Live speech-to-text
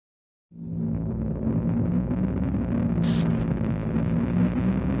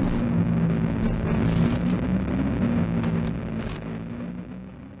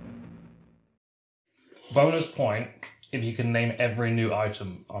Bonus point if you can name every new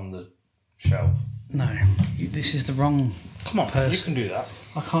item on the shelf. No, this is the wrong Come on, person. you can do that.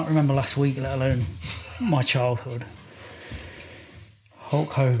 I can't remember last week, let alone my childhood. Hulk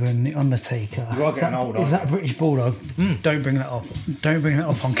Hogan, The Undertaker. You are getting old, aren't Is that British Bulldog? Don't bring that up. Don't bring that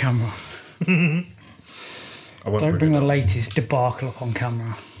up on camera. Don't bring the latest debacle up on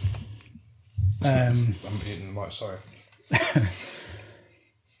camera. I'm hitting the mic, sorry.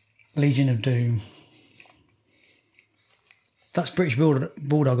 Legion of Doom. That's British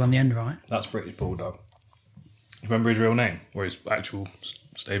Bulldog on the end, right? That's British Bulldog. Remember his real name? Or his actual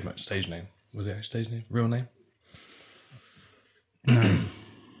stage name? Was it stage name? Real name? No.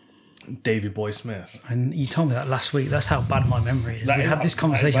 Davy Boy Smith. And you told me that last week. That's how bad my memory is. We had this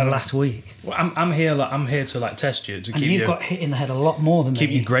conversation last week. Well, I'm here to test you to And keep you've got hit in the head a lot more than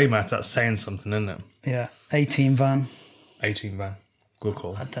keep me. your grey matter. That's saying something, isn't it? Yeah. 18 van. 18 van. Good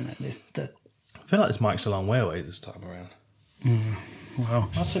call. I don't know. I feel like this mic's a long way away this time around. Well,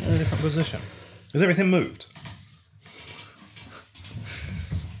 That's in a different position. Has everything moved?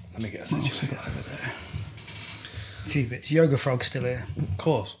 Let me get a situation. a few bits. Yoga Frog's still here. Of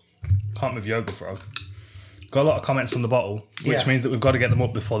course. Can't move Yoga Frog. Got a lot of comments on the bottle, which Yeah. means that we've got to get them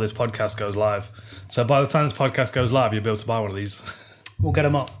up before this podcast goes live. So by the time this podcast goes live, you'll be able to buy one of these. We'll get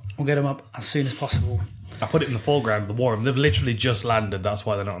them up. We'll get them up as soon as possible. I put it in the foreground of the war room. They've literally just landed. That's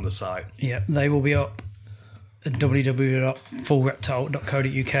why they're not on the site. Yeah, they will be up at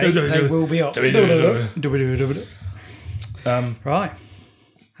www.fullreptile.co.uk. They will be up. Right.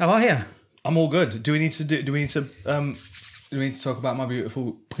 How are you? I'm all good. Do we need to talk about my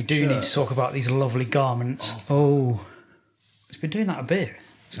beautiful We do need to talk about these lovely garments. Oh. It's been doing that a bit.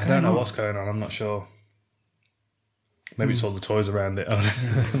 I don't know what's going on. I'm not sure. Maybe it's all the toys around it.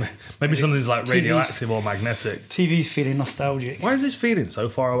 Maybe something's like radioactive or magnetic. TV's feeling nostalgic. Why is this feeling so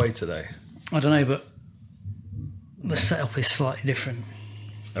far away today? I don't know, but the setup is slightly different.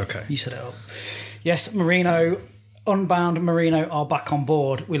 Okay. You set it up. Yes, Merino, Unbound Merino are back on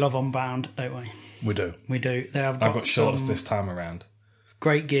board. We love Unbound, don't we? We do. We do. They have I've got shorts this time around.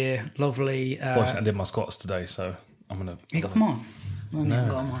 Great gear, lovely. Fortunately, I did my squats today, so I'm going to... You got them on? No.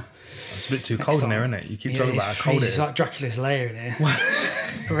 Got them on. It's a bit too cold in here, isn't it? You keep talking about how cold it is. It's like Dracula's lair in here.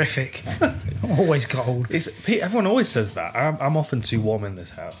 Horrific. Always cold. Everyone always says that. I'm often too warm in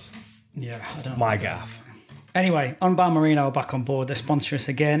this house. Yeah, I don't know. My gaff. Anyway, Unbound Merino are back on board. They're sponsoring us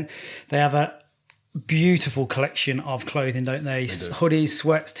again. They have a beautiful collection of clothing, don't they? Hoodies,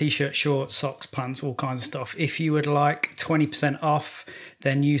 sweats, t-shirts, shorts, socks, pants, all kinds of stuff. If you would like 20% off,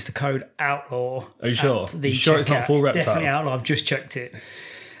 then use the code OUTLAW. Are you sure? You sure it's not full reptile? Definitely Outlaw. I've just checked it.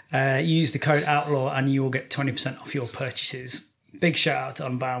 Use the code OUTLAW and you will get 20% off your purchases. Big shout out to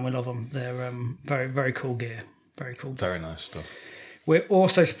Unbound. We love them. They're very, very cool gear. Very cool. Very nice stuff. We're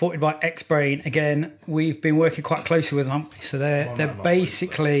also supported by X-Brain. Again, we've been working quite closely with them. So they're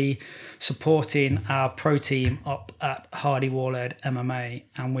basically supporting our pro team up at Hardy Warlord MMA.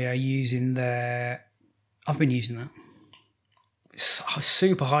 And we are using their... I've been using that. It's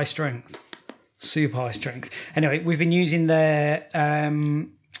super high strength. Super high strength. Anyway, we've been using their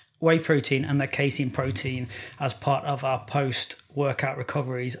whey protein and their casein protein as part of our post-workout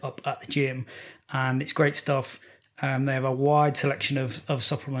recoveries up at the gym. And it's great stuff. They have a wide selection of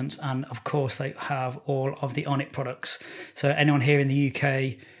supplements, and of course they have all of the Onnit products. So anyone here in the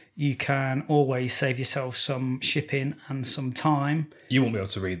UK, you can always save yourself some shipping and some time. You won't be able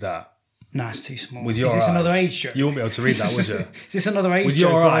to read that. No, it's too small. With your Is this eyes, another age joke? You won't be able to read that, would you? Is this another age With joke?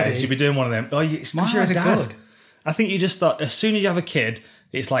 With your already? eyes, you'd be doing one of them. Oh, it's My because you're a eyes are dad. good. I think you just start, as soon as you have a kid,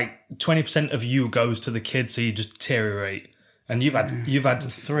 it's like 20% of you goes to the kid, so you just deteriorate. And you've had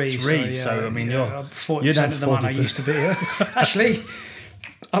three, so I mean, you're 40% of the man I used to be. Actually,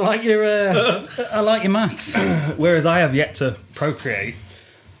 I like your maths. Whereas I have yet to procreate.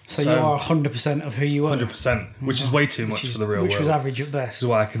 So you are 100% of who you are. 100%, which is way too much for the real world. Which was average at best. This is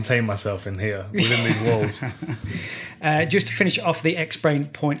why I contain myself in here, within these walls. Just to finish off the X-Brain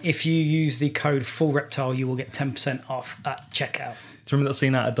point, if you use the code FULLREPTILE, you will get 10% off at checkout. Do you remember that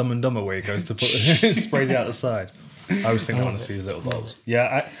scene out of Dumb and Dumber where he goes to put sprays it out the side? I always think I want to see his little balls.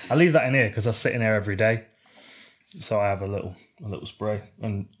 Yeah, I leave that in here because I sit in here every day, so I have a little spray.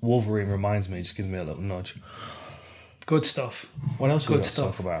 And Wolverine reminds me, just gives me a little nudge. Good stuff. What else have we got to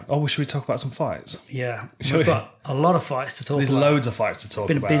talk about? Oh, well, should we talk about some fights? Yeah, we've got a lot of fights to talk about. There's loads of fights to talk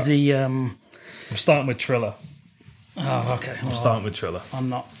about. Been busy. I'm starting with Triller. Oh, okay. I'm starting with Triller. I'm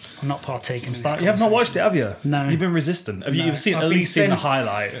not partaking. You have not watched it, have you? No. You've been resistant. Have you seen at least seen the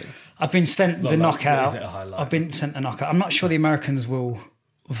highlight? I've been sent the knockout. Is it a highlight? I've been sent the knockout. I'm not sure the Americans will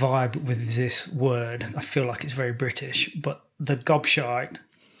vibe with this word. I feel like it's very British, but the gobshite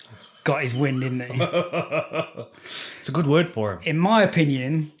got his win, didn't he? It's a good word for him. In my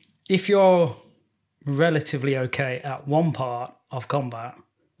opinion, if you're relatively okay at one part of combat,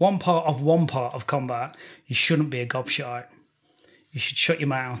 you shouldn't be a gobshite. You should shut your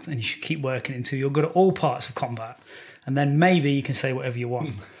mouth and you should keep working until you're good at all parts of combat. And then maybe you can say whatever you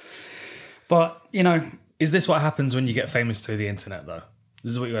want. But, you know... Is this what happens when you get famous through the internet, though?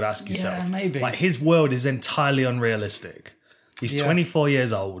 This is what you would ask yourself. Yeah, maybe. Like, his world is entirely unrealistic. He's 24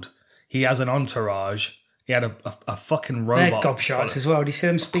 years old. He has an entourage. He had a fucking robot. They're gobshites as well. Do you see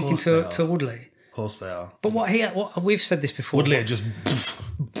them speaking to Woodley? Of course they are. But what we've said this before. Woodley just...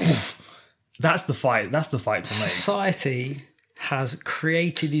 That's the fight. That's the fight to make. Society has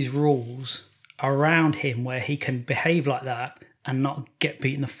created these rules around him where he can behave like that and not get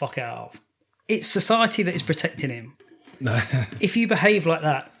beaten the fuck out of. It's society that is protecting him. If you behave like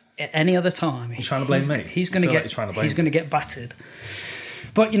that at any other time, you're trying to blame me. He's going to get battered.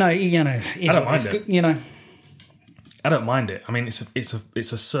 But I don't mind it. I don't mind it. I mean,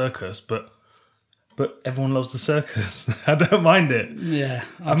 it's a circus, but everyone loves the circus. I don't mind it. Yeah,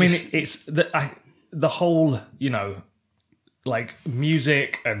 it's the whole like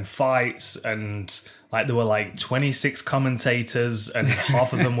music and fights and. Like there were like 26 commentators and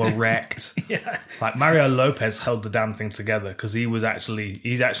half of them were wrecked. Yeah. Like Mario Lopez held the damn thing together because he's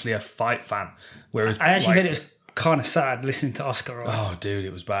actually a fight fan. Whereas I actually heard it was kind of sad listening to Oscar. Right? Oh, dude,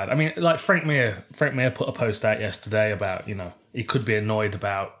 it was bad. I mean, like Frank Mir put a post out yesterday about he could be annoyed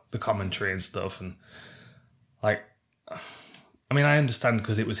about the commentary and stuff, and like, I mean, I understand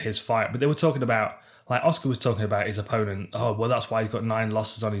because it was his fight, but they were talking about. Like Oscar was talking about his opponent. Oh, well, that's why he's got 9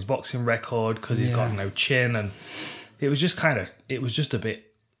 losses on his boxing record because he's got no chin. And it was just a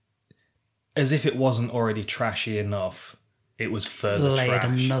bit as if it wasn't already trashy enough. It was further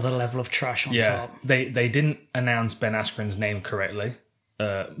trash. Another level of trash on top. They didn't announce Ben Askren's name correctly.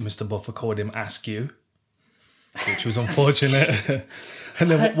 Mr. Buffer called him Askew, which was unfortunate. And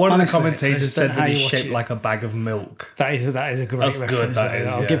then one of the commentators said that he's shaped like a bag of milk. That is a great reference. Good, that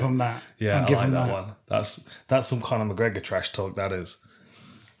is, I'll give him that. Yeah, I like that one. That's some Conor McGregor trash talk, that is.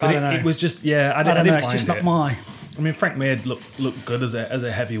 But it was just, I didn't know. Mind it's just it. not my... I mean, Frank Mir looked good as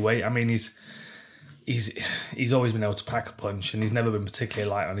a heavyweight. I mean, he's always been able to pack a punch and he's never been particularly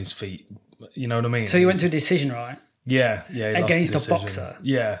light on his feet. You know what I mean? So you went to a decision, right? Yeah. Against a boxer?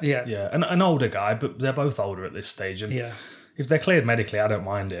 Yeah. An older guy, but they're both older at this stage. And if they're cleared medically, I don't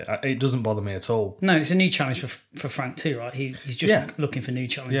mind it. It doesn't bother me at all. No, it's a new challenge for Frank too, right? He's just looking for new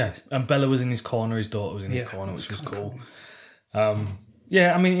challenges. Yeah, and Bella was in his corner. His daughter was in his corner, which was cool. I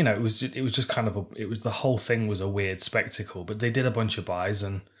mean, it was just kind of the whole thing was a weird spectacle. But they did a bunch of buys,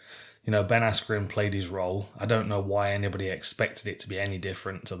 and Ben Askren played his role. I don't know why anybody expected it to be any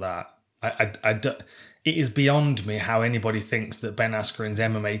different to that. It is beyond me how anybody thinks that Ben Askren's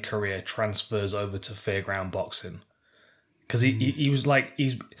MMA career transfers over to fairground boxing. Because he was like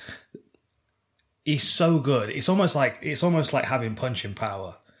he's so good. It's almost like having punching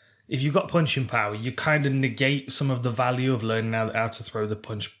power. If you've got punching power, you kind of negate some of the value of learning how to throw the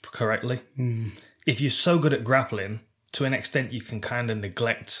punch correctly. If you're so good at grappling, to an extent, you can kind of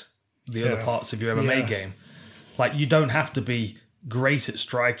neglect the other parts of your MMA game. Like you don't have to be great at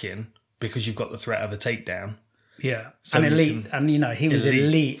striking because you've got the threat of a takedown. Yeah, so and elite, he was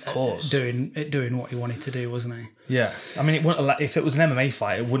elite of course. Doing what he wanted to do, wasn't he? Yeah, I mean, if it was an MMA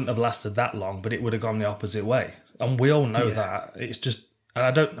fight, it wouldn't have lasted that long, but it would have gone the opposite way, and we all know that. It's just,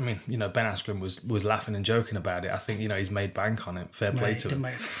 and Ben Askren was laughing and joking about it. I think he's made bank on it. Fair play to him.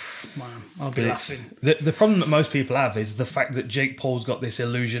 Man, I'll be laughing. The problem that most people have is the fact that Jake Paul's got this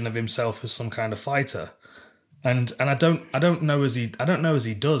illusion of himself as some kind of fighter. And I don't know as he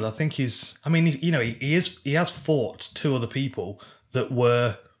does. I think he has fought 2 other people that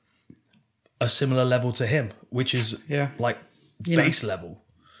were a similar level to him, which is like base level.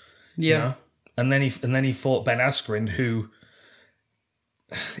 Yeah. And then he fought Ben Askren, who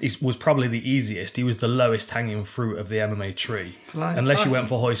was probably the easiest. He was the lowest hanging fruit of the MMA tree, unless you went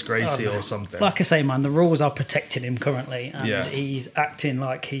for Hoist Gracie or something. Like I say, man, the rules are protecting him currently, and he's acting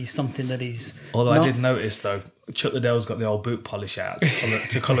like he's something that he's. Although I did notice though, Chuck Liddell's got the old boot polish out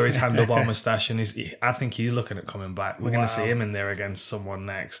to colour his handlebar moustache, and I think he's looking at coming back. We're going to see him in there against someone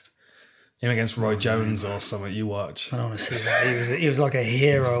next. Him against Roy Jones or something. You watch. I don't want to see that. He was like a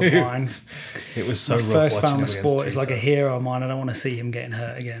hero of mine. It was so rough. First found the sport. He's like a hero of mine. I don't want to see him getting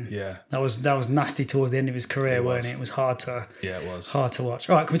hurt again. Yeah, that was nasty towards the end of his career, wasn't it? It was hard to. Yeah, it was hard to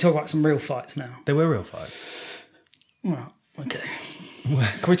watch. All right, can we talk about some real fights now? They were real fights. Well, okay.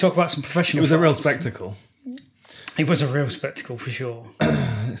 Can we talk about some professional? It was a real fights? spectacle. It was a real spectacle for sure.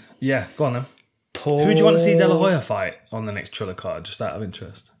 Yeah, go on then. Paul, Who do you want to see De La Hoya fight on the next Triller card, just out of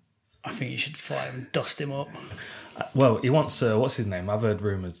interest? I think you should fight him and dust him up. Well, he wants, what's his name? I've heard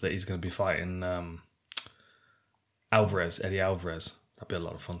rumours that he's going to be fighting Eddie Alvarez. That'd be a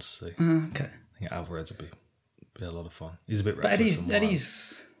lot of fun to see. Okay. I think Alvarez would be a lot of fun. He's a bit But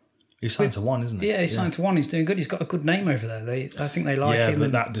reckless. He's signed to one, isn't he? Yeah, he's signed to one. He's doing good. He's got a good name over there. I think they like him. Yeah,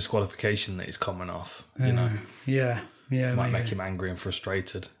 but that disqualification that he's coming off, you know. Yeah, might make him angry and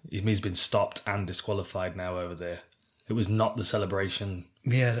frustrated. He's been stopped and disqualified now over there. It was not the celebration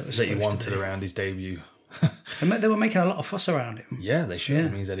that he wanted around his debut. They were making a lot of fuss around him. Yeah, they should. Yeah.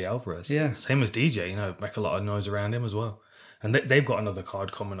 It means Eddie Alvarez. Yeah. Same as DJ, make a lot of noise around him as well. And they've got another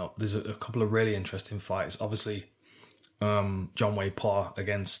card coming up. There's a couple of really interesting fights. Obviously, John Wayne Parr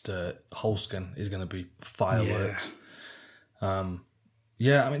against Holston is going to be fireworks.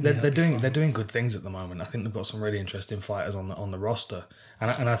 Yeah. They're doing good things at the moment. I think they've got some really interesting fighters on the roster,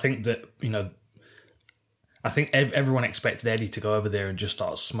 and I think that I think everyone expected Eddie to go over there and just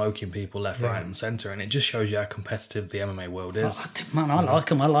start smoking people left, right, and centre, and it just shows you how competitive the MMA world is. Man, I like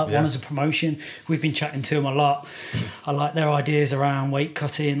them. I like one as a promotion. We've been chatting to them a lot. I like their ideas around weight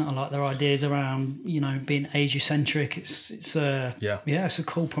cutting. I like their ideas around being Asia-centric. It's a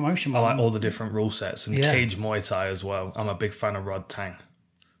cool promotion. Man. I like all the different rule sets and cage Muay Thai as well. I'm a big fan of Rod Tang.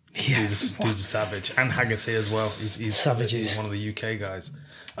 Yeah, dude's a savage, and Haggerty as well. He's one of the UK guys.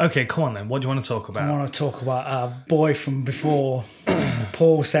 Okay, come on then. What do you want to talk about? I want to talk about our boy from before,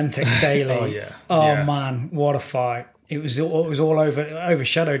 Paul Semtex Daly. Man, what a fight! It was all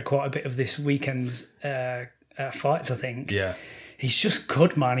overshadowed quite a bit of this weekend's fights. I think. Yeah, he's just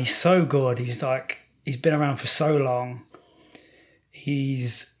good, man. He's so good. He's been around for so long.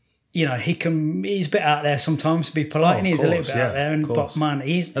 He's a bit out there sometimes, to be polite, and he's a little bit out there. But man,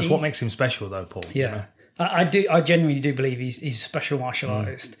 that's what makes him special, though, Paul. Yeah, I genuinely do believe he's a special martial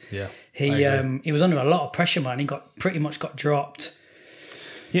artist. Yeah, he was under a lot of pressure, man. He pretty much got dropped.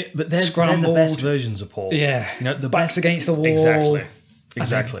 Yeah, but they're the best versions of Paul. Yeah, the backs against the wall.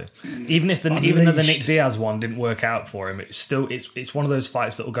 Exactly. Even though the Nick Diaz one didn't work out for him, it's one of those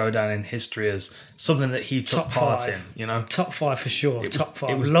fights that will go down in history as something that he took part in. Top 5 for sure. Top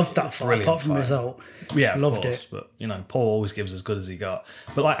 5. Loved that fight. Apart from the result, loved it. But Paul always gives as good as he got.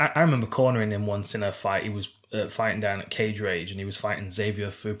 But I remember cornering him once in a fight. He was fighting down at Cage Rage, and he was fighting Xavier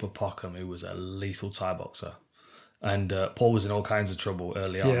Fupa-Pokum, who was a lethal Thai boxer. And Paul was in all kinds of trouble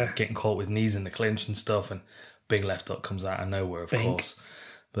early on, getting caught with knees in the clinch and stuff, and big left hook comes out of nowhere, of course.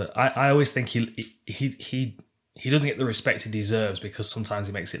 But I always think he doesn't get the respect he deserves because sometimes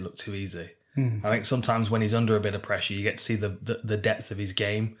he makes it look too easy. I think sometimes when he's under a bit of pressure, you get to see the depth of his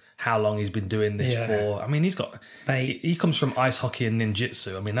game, how long he's been doing this for. I mean, he comes from ice hockey and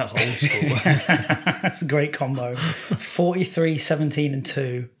ninjutsu. I mean, that's old school. That's a great combo. 43, 17 and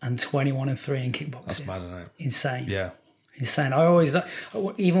 2 and 21 and 3 in kickboxing. That's mad, isn't it? Insane. Yeah. Insane. I always,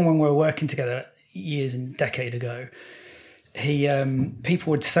 even when we were working together years and decade ago,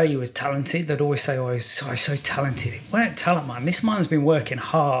 people would say he was talented. They'd always say, he's so talented. We don't talent, man. This man's been working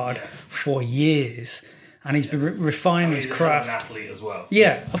hard for years, and he's been refining his craft. He's an athlete as well.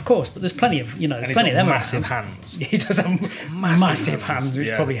 Yeah, of course, but there's plenty of plenty of them. Massive hands. He does have massive hands,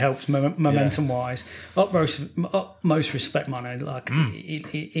 which probably helps momentum wise. Utmost respect, man.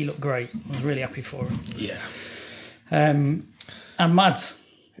 He looked great. I was really happy for him. Yeah. And Mads.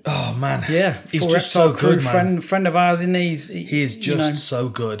 Oh man, yeah, he's just so good, man. Friend of ours, isn't he? He is just so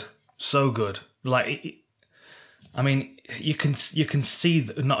good. Like, I mean, you can see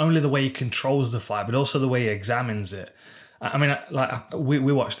not only the way he controls the fight, but also the way he examines it. I mean, like we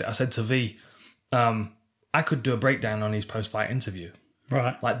watched it. I said to V, I could do a breakdown on his post-fight interview.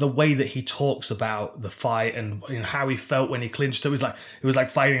 Right, like the way that he talks about the fight and how he felt when he clinched. It was like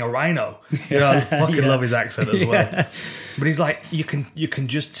fighting a rhino. I fucking love his accent as well. But he's like, you can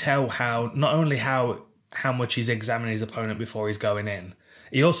just tell how not only how much he's examining his opponent before he's going in.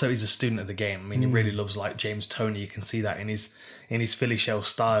 He also is a student of the game. I mean, he really loves like James Toney. You can see that in his Philly shell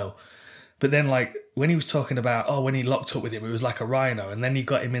style. But then like when he was talking about when he locked up with him, it was like a rhino, and then he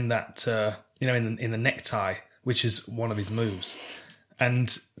got him in that in the necktie, which is one of his moves.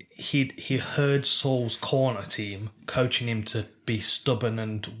 And he heard Saul's corner team coaching him to be stubborn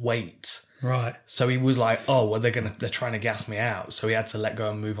and wait. Right. So he was like, they're trying to gas me out. So he had to let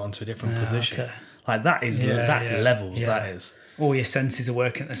go and move on to a different position. Okay. Like that's levels. Yeah. That is. All your senses are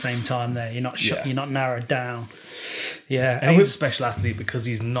working at the same time. There, you're not you're not narrowed down. Yeah. And he's a special athlete because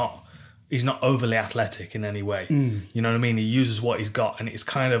he's not overly athletic in any way. You know what I mean? He uses what he's got, and it's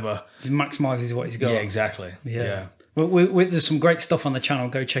kind of he maximises what he's got. Yeah, exactly. Yeah. There's some great stuff on the channel.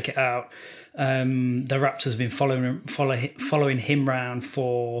 Go check it out. The Raptors have been following him around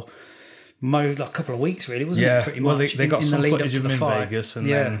for like a couple of weeks, really, wasn't it? Pretty much. Well, they got some footage of him in fight. Vegas,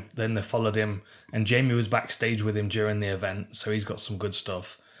 and then they followed him. And Jamie was backstage with him during the event, so he's got some good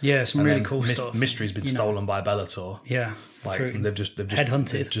stuff. Yeah, some really cool stuff. Mystery's been stolen by Bellator. Yeah, like they've just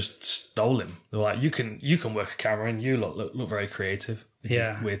headhunted. They've just stole him. They're like, you can work a camera, and you look very creative.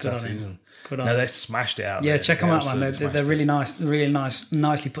 Weird tattoos, and they smashed it out. Yeah, check them out, man. They're really nice,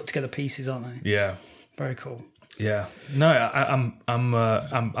 nicely put together pieces, aren't they? Yeah, very cool. Yeah, no,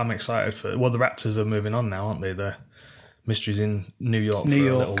 I'm excited for. Well, the Raptors are moving on now, aren't they? The Mystery's in New York for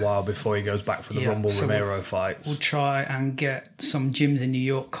a little while before he goes back for the Rumble Romero fights. We'll try and get some gyms in New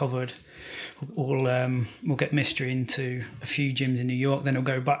York covered. We'll get Mystery into a few gyms in New York. Then he'll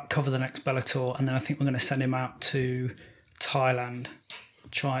go back, cover the next Bellator, and then I think we're going to send him out to Thailand.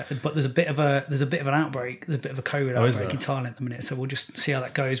 But there's a bit of an outbreak. There's a bit of a COVID outbreak in Thailand at the minute, so we'll just see how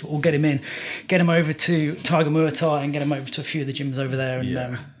that goes. But we'll get him over to Tiger Muay Thai and get him over to a few of the gyms over there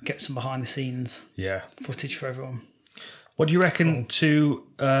and get some behind the scenes footage for everyone. What do you reckon to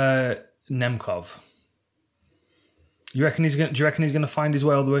Nemkov? Do you reckon he's going to find his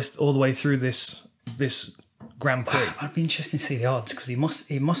way all the way through this Grand Prix? I'd be interested to see the odds because he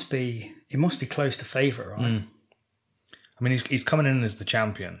must be close to favourite, right? I mean, he's coming in as the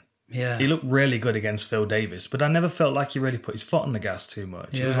champion. Yeah, he looked really good against Phil Davis, but I never felt like he really put his foot on the gas too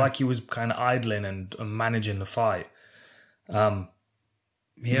much. It was like he was kind of idling and managing the fight.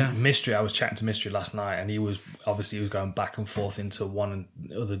 Mystery. I was chatting to Mystery last night, and he was going back and forth into one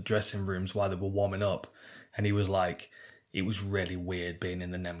and other dressing rooms while they were warming up, and he was like, it was really weird being in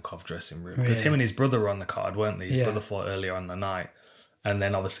the Nemkov dressing room because him and his brother were on the card, weren't they? His brother fought earlier on the night, and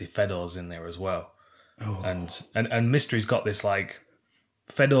then obviously Fedor's in there as well. Oh. And Mystery's got this like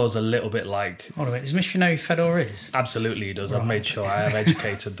Fedor's a little bit like. Hold on a minute, does Mystery know who Fedor is? Absolutely, he does. Right. I've made sure I have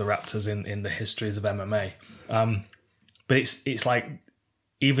educated the Raptors in the histories of MMA. But it's like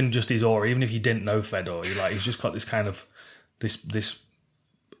even just his aura, even if you didn't know Fedor, he's just got this kind of this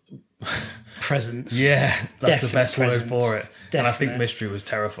presence. Yeah, that's Definite the best presence. word for it. Definite. And I think Mystery was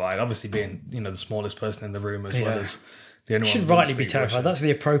terrified, obviously being the smallest person in the room as well as. You should rightly be terrified. Russian. That's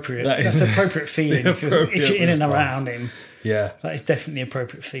the appropriate feeling. If you're in and around him, that is definitely the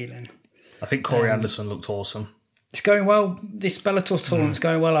appropriate feeling. I think Corey Anderson looked awesome. It's going well. This Bellator tournament's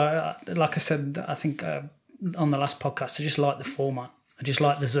going well. Like I said, I think on the last podcast, I just like the format. I just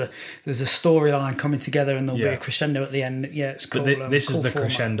like there's a storyline coming together and there'll be a crescendo at the end. Yeah, it's cool. But this cool is the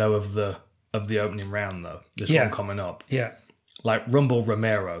format. Crescendo of the opening round though. This one coming up. Yeah, like Rumble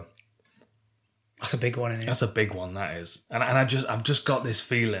Romero. That's a big one, isn't it? That's a big one, that is. And I've just got this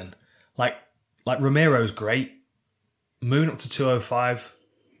feeling. Like Romero's great. Moving up to 205,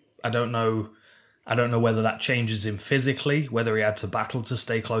 I don't know whether that changes him physically, whether he had to battle to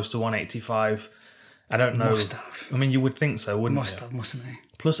stay close to 185. I don't know. Must have. I mean, you would think so, wouldn't you? Must have, mustn't he?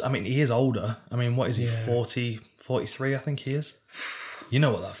 Plus, I mean, he is older. I mean, what is he, 40, 43, I think he is? You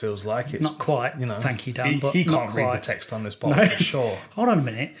know what that feels like. It's not quite. Thank you, Dan. He can't read the text on this bottle for sure. Hold on a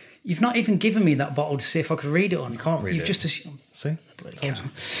minute. You've not even given me that bottle to see if I could read it on. You can't read it. You've just assumed. See?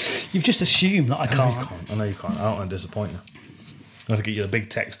 You've just assumed that I can't. I know you can't. I don't want to disappoint you. I have to get you a big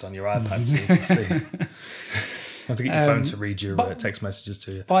text on your iPad so you can see. I have to get your phone to read your text messages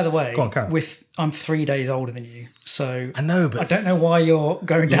to you. By the way, go on, Karen. I'm 3 days older than you, so I know, but I don't know why you're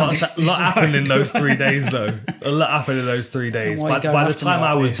going down this. A lot happened in those 3 days, though. A lot happened in those 3 days. By the time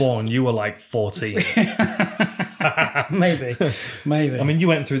I was born, you were like 14. Maybe. I mean, you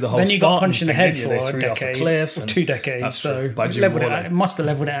went through the whole. Then you got punched in the head for a decade, cliff or 2 decades. That's so it must have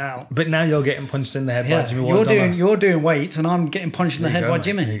leveled it out. But now you're getting punched in the head by Jimmy Wardle. You're doing weights, and I'm getting punched in the head by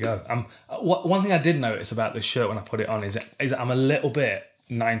Jimmy. There you go. One thing I did notice about this shirt when I put it on is that I'm a little bit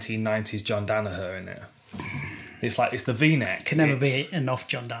 1990s John Danaher in it. It's like it's the V-neck. Can never be enough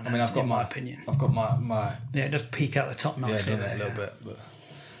John Danaher. I mean, I've got my opinion. I've got my it does peek out the top nicely. Yeah, a little bit. But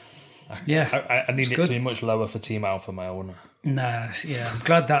I need it good. to be much lower for Team Alpha Male, wouldn't I? Nah, yeah. I'm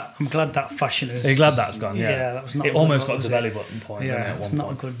glad that fashion is. Are you glad that's gone? Yeah, that was not. It almost got to belly button point. Yeah, it's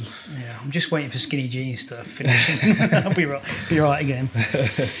not a good. Yeah, I'm just waiting for skinny jeans to finish. I'll be right again.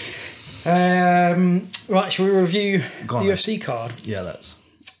 Right, shall we review the UFC card? Yeah, let's.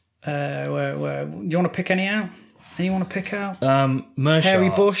 Where do you want to pick any out? Any you want to pick out? Meerschaert. Hairy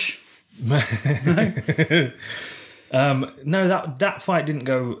Bush. No, that fight didn't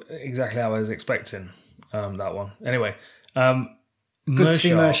go exactly how I was expecting. That one. Anyway, good to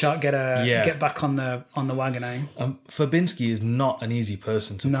see Meerschaert get back on the wagon. Fabinski is not an easy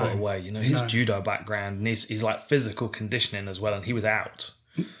person to put away. His judo background and he's like physical conditioning as well, and he was out.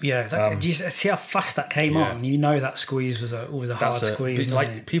 Yeah, do you see how fast that came on? You know that squeeze was a hard squeeze.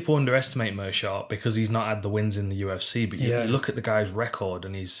 Like people underestimate Mershaw because he's not had the wins in the UFC, but you look at the guy's record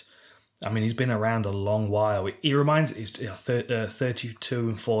and he's been around a long while. He reminds, he's 32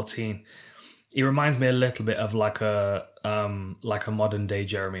 and 14. He reminds me a little bit of like a modern day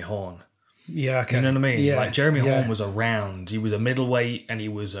Jeremy Horn. Yeah, okay. You know what I mean? Yeah, like Jeremy Horn was around. He was a middleweight and he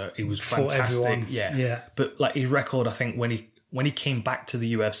was fantastic. Yeah. But like his record, I think when he came back to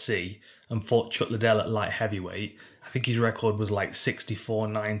the UFC and fought Chuck Liddell at light heavyweight, I think his record was like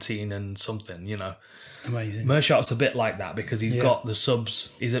 64-19 and something, you know. Amazing. Mershot's a bit like that because he's got the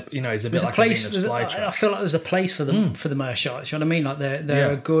subs. He's a bit like a Venus flytrap. I feel like there's a place for them for the Mershots. You know what I mean? Like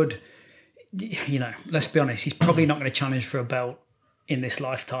they're a good. You know, let's be honest. He's probably not going to challenge for a belt in this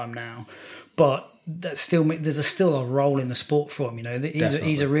lifetime now, but there's still a role in the sport for him. You know,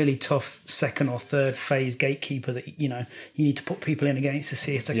 he's a really tough second or third phase gatekeeper that you need to put people in against to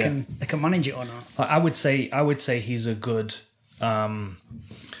see if they can manage it or not. I would say he's a good.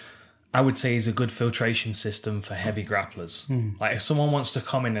 I would say he's a good filtration system for heavy grapplers. Like if someone wants to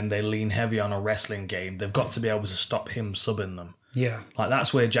come in and they lean heavy on a wrestling game, they've got to be able to stop him subbing them. Yeah, like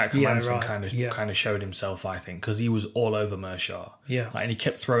that's where Jack Hermansson kind of showed himself, I think, because he was all over Mershaw. Yeah, like, and he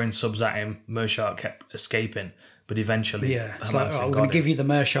kept throwing subs at him. Mershaw kept escaping, but eventually, it's like, right, we're going to give you the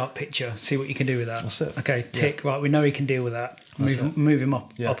Mershaw picture, see what you can do with that. That's it. Okay, tick. Right, we know he can deal with that. Move him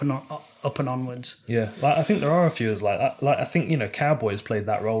up and onwards. Yeah, like I think there are a few like that. Like I think Cowboy's played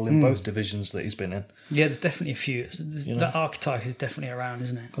that role in both divisions that he's been in. Yeah, there's definitely a few. That archetype is definitely around,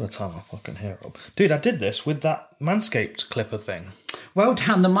 isn't it? Got to tie my fucking hair up, dude. I did this with that Manscaped clipper thing. Well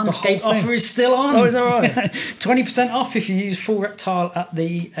done. The Manscaped offer is still on. Oh, is that right? 20% off if you use Full Reptile at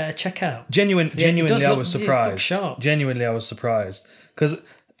the checkout. Genuinely, I was surprised. Genuinely, I was surprised because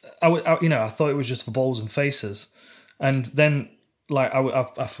I thought it was just for balls and faces, and then like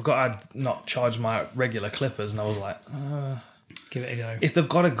I forgot I'd not charged my regular clippers, and I was like, give it a go. If they've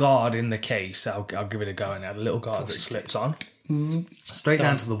got a guard in the case, I'll give it a go. And add a little guard that slips on straight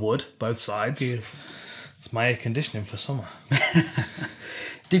down to the wood, both sides. Beautiful. It's my air conditioning for summer.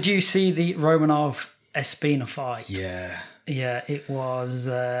 Did you see the Romanov Espina fight? Yeah. Yeah, it was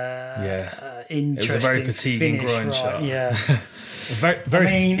interesting. It was a very fatiguing groin shot. Yeah.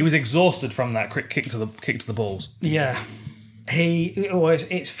 He was exhausted from that quick kick to the balls. Yeah.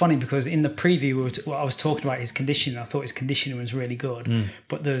 It's funny because in the preview I was talking about his conditioning. I thought his conditioning was really good,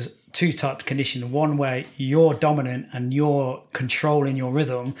 but there's two types of conditioning. One where you're dominant and you're controlling your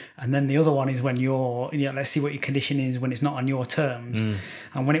rhythm, and then the other one is when let's see what your conditioning is when it's not on your terms.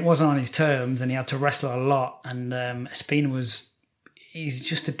 And when it wasn't on his terms and he had to wrestle a lot, and Espina he's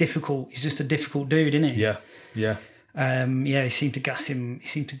just a difficult dude, isn't he? Yeah. He seemed to gas him. He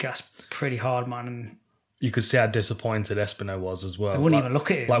seemed to gas pretty hard, man. And you could see how disappointed Espino was as well. I wouldn't even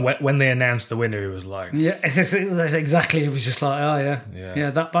look at him. Like when they announced the winner, he was like... Yeah, that's exactly. It was just like, oh, yeah,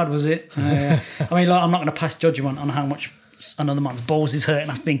 that bad was it. I mean, like, I'm not going to pass judgment on how much another man's balls is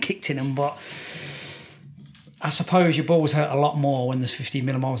hurting after being kicked in them, but I suppose your balls hurt a lot more when there's 15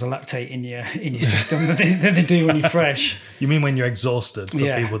 millimoles of lactate in your system than they do when you're fresh. You mean when you're exhausted, for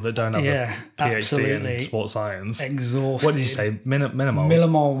people that don't have a PhD absolutely. in sports science? Exhausted. What did you say? Millimoles?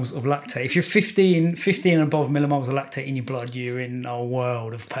 Millimoles of lactate. If you're 15 and above millimoles of lactate in your blood, you're in a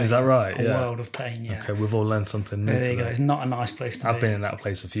world of pain. Is that right? A world of pain, yeah. Okay, we've all learned something new There today. you go. It's not a nice place to be. I've been in that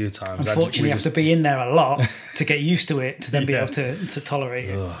place a few times. Unfortunately, you have to be in there a lot to get used to it, to then be able to tolerate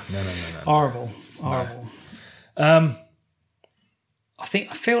it. Oh, no. Horrible. I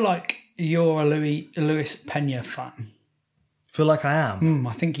feel like you're a Luis Pena fan. Feel like I am.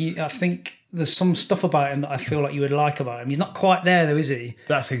 I think there's some stuff about him that I feel like you would like about him. He's not quite there though, is he?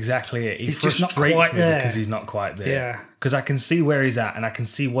 That's exactly it. He he's frustrates just not quite me there. because he's not quite there. Yeah. Because I can see where he's at and I can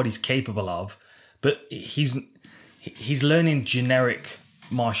see what he's capable of, but he's learning generic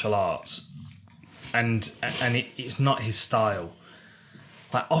martial arts, and it's not his style.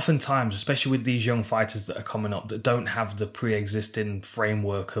 Like oftentimes, especially with these young fighters that are coming up that don't have the pre-existing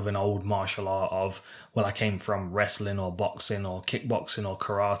framework of an old martial art of, well, I came from wrestling or boxing or kickboxing or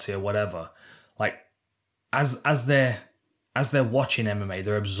karate or whatever. Like as they're watching MMA,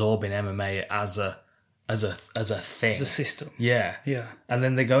 they're absorbing MMA as a thing, As a system. Yeah. Yeah. And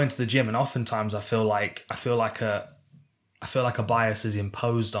then they go into the gym, and oftentimes I feel like a bias is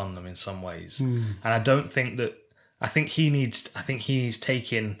imposed on them in some ways, and I don't think that. I think he needs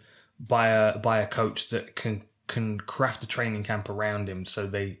taken by a coach that can craft a training camp around him so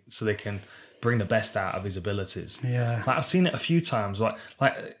they can bring the best out of his abilities. Yeah. Like I've seen it a few times. Like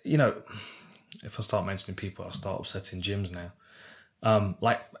if I start mentioning people, I'll start upsetting gyms now.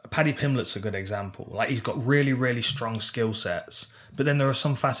 Like Paddy Pimlet's a good example. Like he's got really, really strong skill sets, but then there are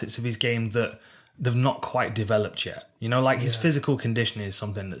some facets of his game that they've not quite developed yet. You know, like his physical conditioning is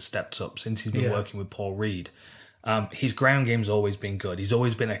something that's stepped up since he's been working with Paul Reed. His ground game's always been good. He's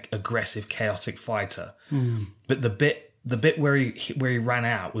always been an aggressive, chaotic fighter. But the bit where he ran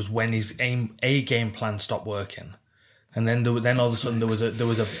out was when his game plan stopped working, and then all of a sudden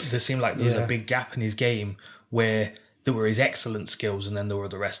there seemed like there was a big gap in his game where there were his excellent skills and then there were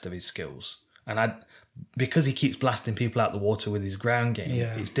the rest of his skills. And because he keeps blasting people out the water with his ground game,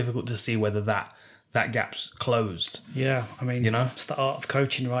 it's difficult to see whether that gap's closed. Yeah, I mean, you know, it's the art of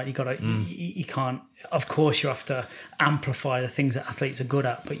coaching, right? You got to, you can't. Of course, you have to amplify the things that athletes are good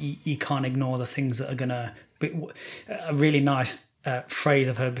at, but you can't ignore the things that are going to. A really nice phrase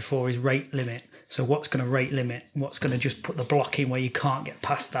I've heard before is rate limit. So what's going to rate limit? What's going to just put the block in where you can't get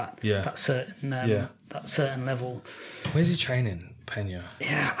past that certain level? Where's he training, Pena?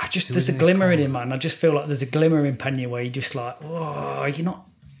 Yeah, there's a glimmer in him, man. I just feel like there's a glimmer in Pena where you're just like, oh, you're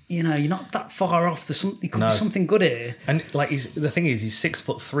not that far off. There could be something good here. And like the thing is, he's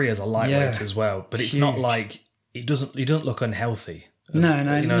 6'3" as a lightweight as well. But it's not like he doesn't look unhealthy. No, you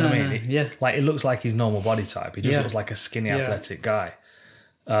know what I mean? Yeah, like it looks like his normal body type. He just looks like a skinny, athletic guy.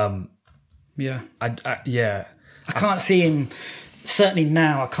 I can't see him. Certainly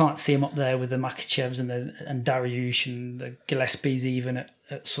now, I can't see him up there with the Makhachevs and Dariush and the Gillespies even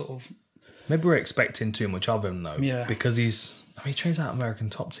at sort of. Maybe we're expecting too much of him though. Yeah, because he trains out American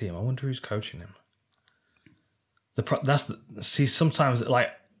Top Team. I wonder who's coaching him. Sometimes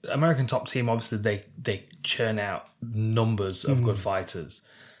like American Top Team, obviously they churn out numbers of good fighters.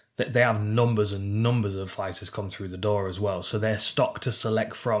 They have numbers and numbers of fighters come through the door as well. So their stock to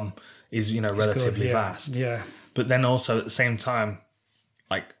select from is relatively vast. Yeah. But then also at the same time,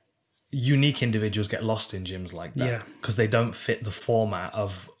 like unique individuals get lost in gyms like that because they don't fit the format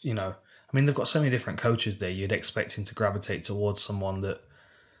of I mean, they've got so many different coaches there. You'd expect him to gravitate towards someone that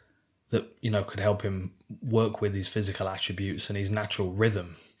could help him work with his physical attributes and his natural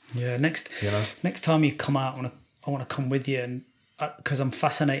rhythm. Yeah. Next time you come out, I want to come with you, and because I'm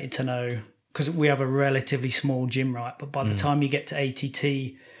fascinated to know, because we have a relatively small gym, right? But by the time you get to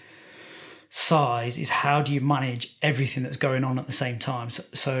ATT size, is how do you manage everything that's going on at the same time?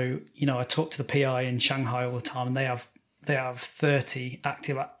 So I talk to the PI in Shanghai all the time, and they have 30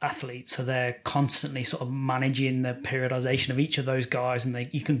 active athletes, so they're constantly sort of managing the periodization of each of those guys, and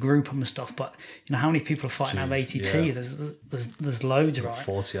you can group them and stuff. But how many people are fighting out of ATT? Yeah. There's loads, right?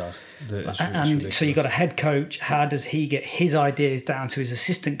 40 odd. And so you got a head coach. How does he get his ideas down to his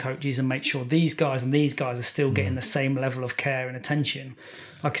assistant coaches and make sure these guys and these guys are still getting the same level of care and attention?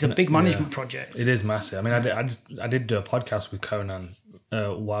 Like it's a big management project. It is massive. I mean, I did do a podcast with Conan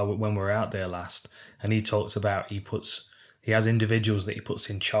when we were out there last, and he talks about he has individuals that he puts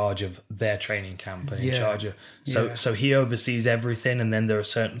in charge of their training camp and in charge of so he oversees everything, and then there are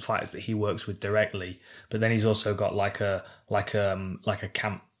certain fighters that he works with directly, but then he's also got like a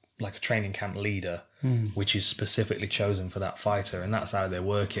training camp leader which is specifically chosen for that fighter, and that's how they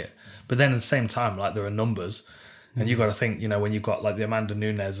work it. But then at the same time, like there are numbers, and you've got to think, when you've got like the Amanda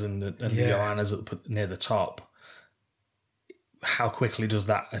Nunes and the Joannas near the top, how quickly does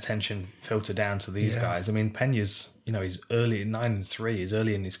that attention filter down to these guys? I mean, Pena's, he's early, 9-3, he's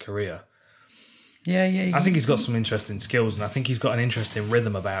early in his career. I think he's got some interesting skills, and I think he's got an interesting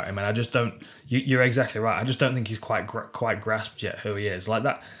rhythm about him. And I just don't. You're exactly right. I just don't think he's quite grasped yet who he is. Like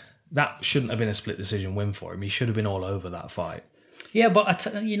that shouldn't have been a split decision win for him. He should have been all over that fight. Yeah, but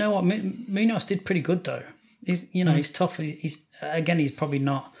you know what? Munoz did pretty good though. He's he's tough. He's probably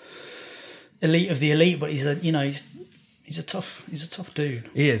not elite of the elite, but he's a tough dude.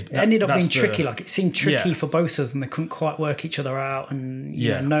 He is. It ended up being tricky. Like it seemed tricky for both of them. They couldn't quite work each other out, and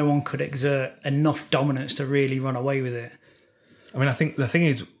no one could exert enough dominance to really run away with it. I mean, I think the thing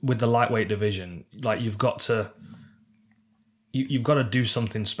is with the lightweight division, like you've got to do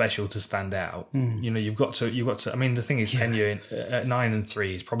something special to stand out. You've got to. I mean, the thing is, Pena at 9-3,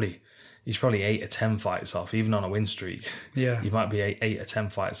 he's probably 8 or 10 fights off, even on a win streak. Yeah, you might be 8 or 10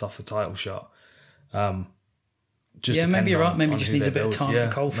 fights off a title shot. Maybe you're right. Maybe he just needs a bit of time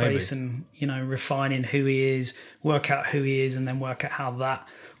at the coalface and, refining who he is, work out who he is, and then work out how that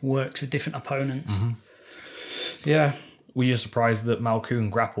works with different opponents. Mm-hmm. Yeah. Were you surprised that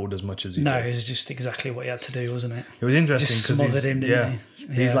Malkoun grappled as much as he did? No, it was just exactly what he had to do, wasn't it? It was interesting because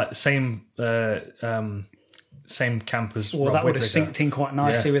he's like the same camp as Rob that would have synced in quite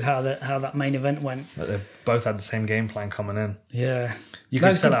nicely with how that main event went. But they both had the same game plan coming in. Yeah. You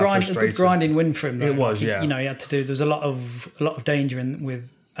could tell a good grinding win for him. Though. It was, he had to do. There's a lot of danger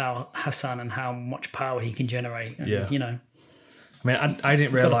with Al Hassan and how much power he can generate. And, I mean, I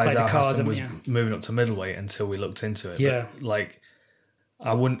didn't realise Al Hassan was you? moving up to middleweight until we looked into it. Yeah. But, like,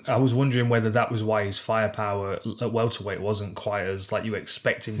 I was wondering whether that was why his firepower at welterweight wasn't quite as, like, you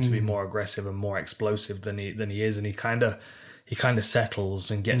expect him to be more aggressive and more explosive than he is, and he kind of settles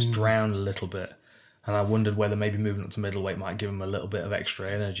and gets drowned a little bit. And I wondered whether maybe moving up to middleweight might give him a little bit of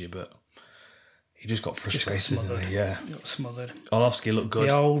extra energy, but he just got frustrated. Got smothered. Arlovsky looked good.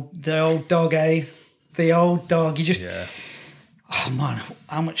 The old dog, eh? The old dog. You just... Yeah. Oh, man,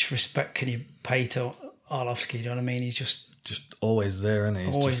 how much respect can you pay to Arlovsky? You know what I mean? He's just always there, isn't he?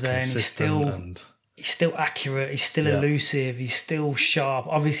 He's always just there, consistent and he's still accurate. He's still elusive. He's still sharp.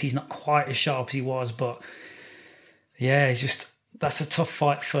 Obviously, he's not quite as sharp as he was, but yeah, he's just... That's a tough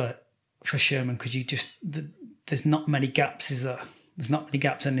fight for Sherman, because there's not many gaps, is there? There's not many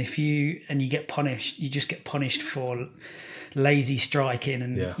gaps, and if you get punished, you just get punished for lazy striking,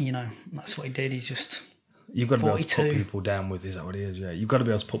 and you know that's what he did. He's just... You've got to 42. be able to put people down with... Is that what it is? Yeah. You've got to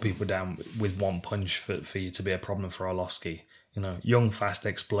be able to put people down with one punch for you to be a problem for Arlovsky. You know, young, fast,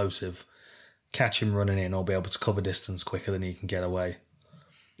 explosive, catch him running in or be able to cover distance quicker than he can get away.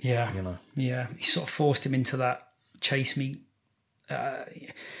 Yeah. You know? Yeah. He sort of forced him into that chase me,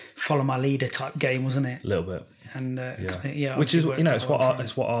 follow my leader type game, wasn't it? A little bit. And which is, you know, it's what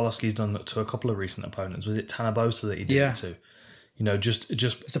Arlovsky's done to a couple of recent opponents. Was it Tanabosa that he did it to? You know, just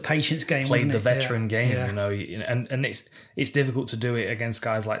it's a patience game. Played the veteran game, yeah. you know, and it's difficult to do it against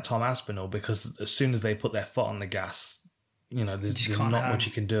guys like Tom Aspinall, because as soon as they put their foot on the gas, you know, there's not much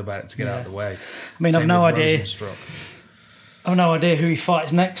you can do about it to get out of the way. I mean, I've no idea who he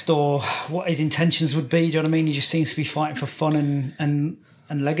fights next or what his intentions would be. Do you know what I mean? He just seems to be fighting for fun and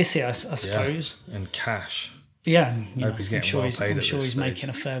legacy, I suppose, and cash. Yeah, I hope he's getting well paid. I'm sure he's making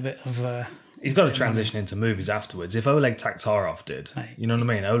a fair bit of. He's got to transition into movies afterwards. If Oleg Taktarov did, you know what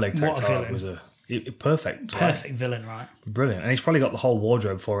I mean? Oleg Taktarov was a perfect villain, right? Brilliant, and he's probably got the whole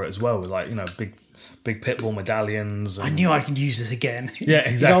wardrobe for it as well, with, like, you know, big pitbull medallions. And... I knew I could use this again. Yeah,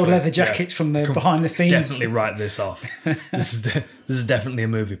 exactly. His old leather jackets from the behind the scenes. Definitely write this off. This is definitely a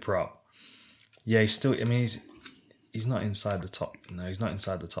movie prop. Yeah, he's still. I mean, he's not inside the top. No, he's not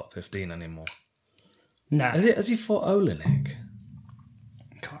inside the top 15 anymore. No. Has he fought Olenek?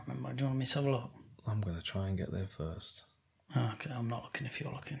 Can't remember. Do you want me to have a look? I'm going to try and get there first. Oh, okay, I'm not looking if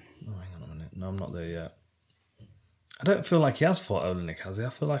you're looking. Oh, hang on a minute. No, I'm not there yet. I don't feel like he has fought Olenek, has he? I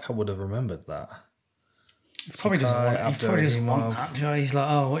feel like I would have remembered that. He probably doesn't want that. Joe. He's like,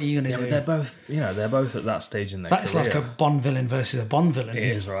 oh, what are you going to do? But they're both, they're both at that stage in their That's career. like a Bond villain versus a Bond villain. It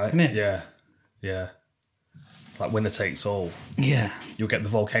is, right? Isn't it? Yeah. Yeah. Like winner takes all. Yeah. You'll get the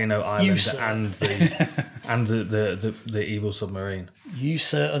volcano island and the evil submarine. You,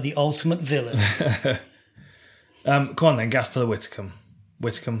 sir, are the ultimate villain. Come on then, Gastelum, Whitcomb.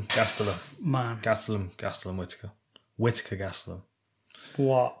 Whitcomb, Gastelum. Man. Gastelum, Whitaker. Whitaker, Gastelum.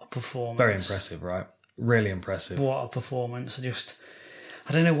 What a performance. Very impressive, right? Really impressive. What a performance. I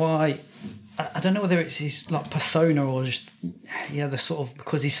don't know why. I don't know whether it's his like persona or just the sort of,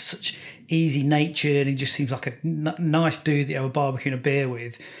 because he's such easy natured and he just seems like a nice dude that you have a barbecue and a beer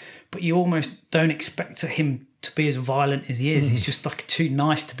with, but you almost don't expect him to be as violent as he is. He's just like too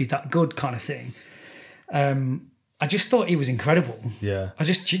nice to be that good kind of thing. I just thought he was incredible. Yeah. I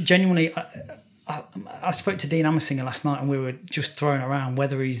just genuinely. I spoke to Dean Ammersinger last night and we were just throwing around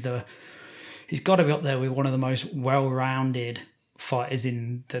whether he's got to be up there with one of the most well-rounded fighters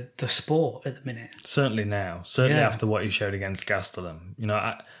in the sport at the minute. Certainly now. Certainly after what he showed against Gastelum. You know,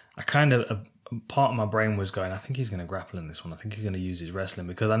 I kind of... part of my brain was going, I think he's going to grapple in this one. I think he's going to use his wrestling,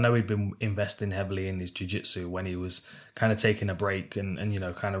 because I know he'd been investing heavily in his jiu-jitsu when he was kind of taking a break and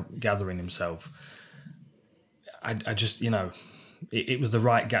kind of gathering himself. I just, it was the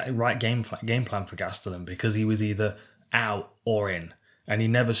right game plan for Gastelum, because he was either out or in. And he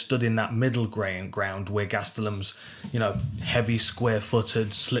never stood in that middle ground where Gastelum's, heavy,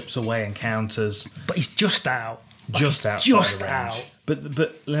 square-footed, slips away and counters. But he's just out. Just outside the range. But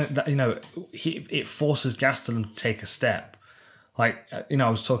it forces Gastelum to take a step. Like, I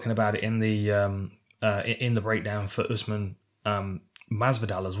was talking about it in the breakdown for Usman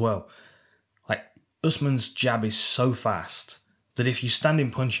Masvidal as well. Like, Usman's jab is so fast that if you stand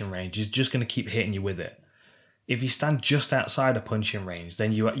in punching range, he's just going to keep hitting you with it. If you stand just outside a punching range,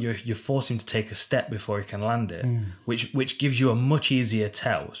 then you're forcing him to take a step before he can land it, which gives you a much easier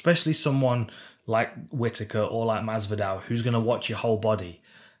tell, especially someone like Whitaker or like Masvidal, who's going to watch your whole body,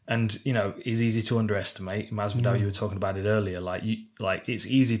 and is easy to underestimate. Masvidal, you were talking about it earlier. It's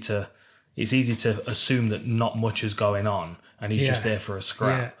easy to assume that not much is going on, and he's just there for a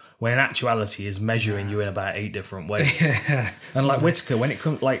scrap. Yeah. When in actuality, is measuring you in about 8 different ways. And like Whitaker, when it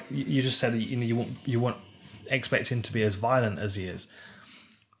comes, like you just said, you want expect him to be as violent as he is.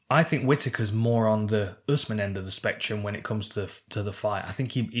 I think Whittaker's more on the Usman end of the spectrum when it comes to the fight. I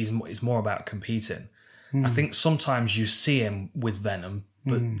think it's more about competing. I think sometimes you see him with venom,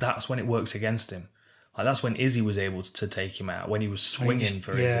 but that's when it works against him. Like that's when Izzy was able to take him out, when he was swinging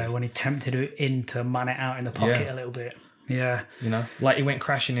for Izzy. Yeah, when he tempted him to man it out in the pocket a little bit. Yeah. You know, like he went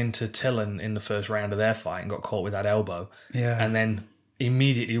crashing into Tillen in the first round of their fight and got caught with that elbow. Yeah. And then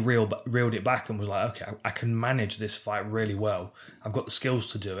immediately reeled it back and was like, okay, I can manage this fight really well. I've got the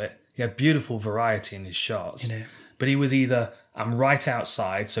skills to do it. He had beautiful variety in his shots. Yeah. But he was either, I'm right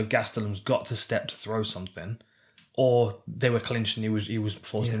outside, so Gastelum's got to step to throw something, or they were clinching, he was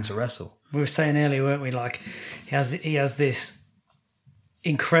forcing him to wrestle. We were saying earlier, weren't we? Like he has this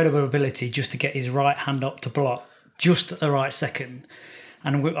incredible ability just to get his right hand up to block just at the right second,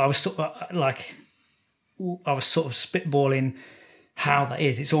 and I was sort of spitballing how that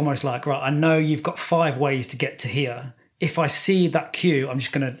is. It's almost like, right, I know you've got 5 ways to get to here. If I see that cue, I'm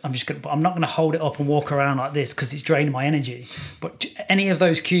not gonna hold it up and walk around like this because it's draining my energy. But any of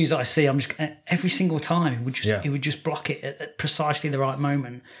those cues that I see, every single time he would just block it at precisely the right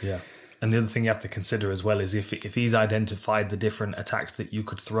moment. Yeah. And the other thing you have to consider as well is if he's identified the different attacks that you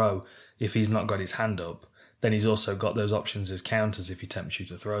could throw, if he's not got his hand up, then he's also got those options as counters if he tempts you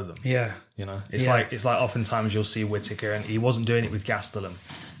to throw them. Yeah. You know, it's like oftentimes you'll see Whittaker, and he wasn't doing it with Gastelum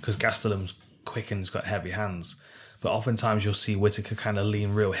because Gastelum's quick and he's got heavy hands. But oftentimes you'll see Whittaker kind of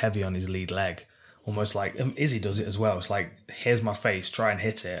lean real heavy on his lead leg, almost like Izzy does it as well. It's like, here's my face, try and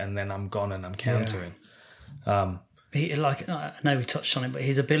hit it, and then I'm gone and I'm countering. I know we touched on it, but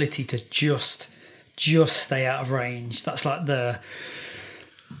his ability to just stay out of range. That's like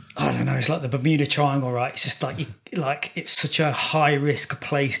it's like the Bermuda Triangle, right? It's just like it's such a high risk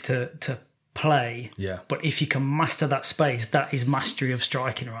place to play. Yeah. But if you can master that space, that is mastery of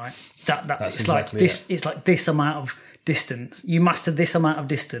striking, right? That's it's exactly like this. It. It's like this amount of distance. You master this amount of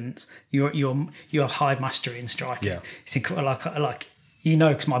distance. You're high mastery in striking. Yeah. It's like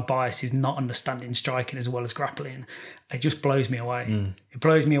because my bias is not understanding striking as well as grappling. It just blows me away. It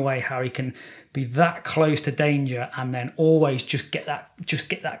blows me away how he can be that close to danger and then always just get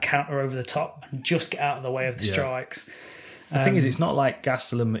that counter over the top and just get out of the way of the strikes. The thing is, it's not like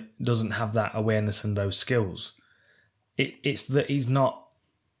Gastelum doesn't have that awareness and those skills. It's that he's not.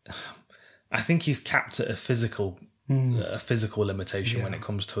 I think he's capped at a physical limitation when it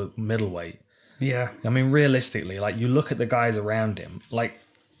comes to middleweight. Yeah. I mean, realistically, like you look at the guys around him, like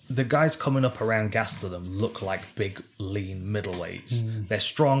the guys coming up around Gastelum look like big, lean middleweights. They're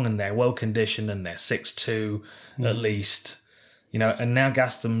strong and they're well conditioned and they're 6'2" at least, you know. And now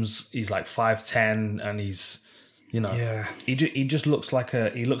he's like 5'10" and he's. You know, he just looks like a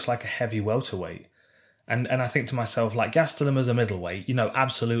heavy welterweight, and I think to myself, like Gastelum as a middleweight, you know,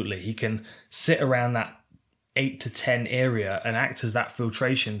 absolutely he can sit around that 8 to 10 area and act as that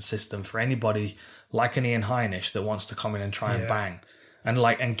filtration system for anybody like an Ian Heinisch that wants to come in and try and bang, and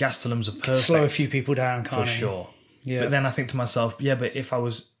Gastelum's a perfect slow a few people down, can't for sure. Yeah, but then I think to myself, but if I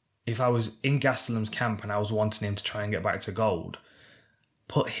was in Gastelum's camp and I was wanting him to try and get back to gold.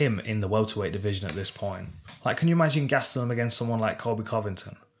 Put him in the welterweight division at this point. Like, can you imagine Gastelum against someone like Colby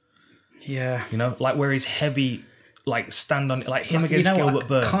Covington? Yeah. You know, like where he's heavy, like stand on, like him against Gilbert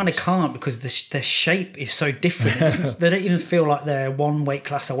Burns. Kind of can't because their shape is so different. They don't even feel like they're one weight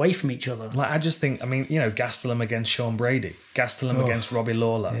class away from each other. Like, I just think, I mean, you know, Gastelum against Sean Brady, Gastelum against Robbie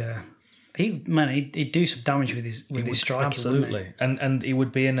Lawler. Yeah. He'd do some damage with his striking. Absolutely. And he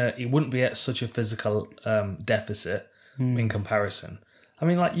wouldn't be at such a physical deficit in comparison. I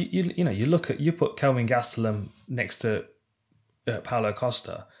mean, like you put Kelvin Gastelum next to Paulo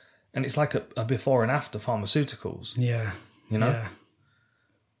Costa, and it's like a before and after pharmaceuticals. Yeah, you know. Yeah.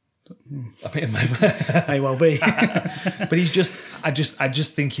 I mean, it may well be, but he's just. I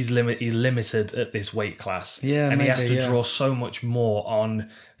just think he's limited at this weight class. Yeah, and he has to draw so much more on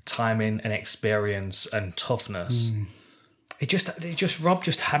timing and experience and toughness. Rob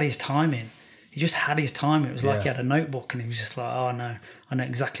just had his timing. He just had his time. It was like he had a notebook and he was just like, oh no, I know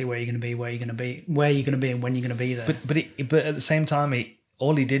exactly where you're going to be, where you're going to be, and when you're going to be there. But at the same time,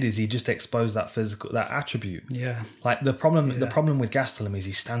 all he did is he just exposed that attribute. Yeah. Like the problem with Gastelum is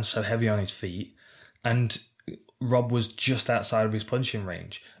he stands so heavy on his feet, and Rob was just outside of his punching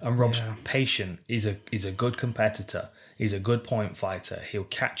range. And Rob's patient. He's a good competitor. He's a good point fighter. He'll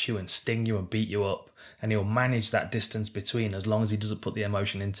catch you and sting you and beat you up, and he'll manage that distance between as long as he doesn't put the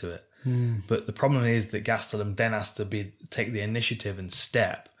emotion into it. But the problem is that Gastelum then has to take the initiative and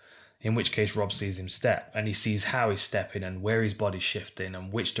step, in which case Rob sees him step and he sees how he's stepping and where his body's shifting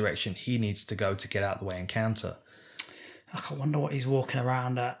and which direction he needs to go to get out of the way and counter. I wonder what he's walking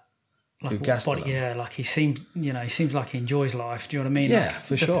around at like Gastelum? yeah, like he seems like he enjoys life. Do you know what I mean? Yeah, like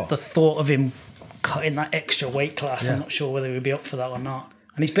for sure. The thought of him cutting that extra weight class, I'm not sure whether he would be up for that or not.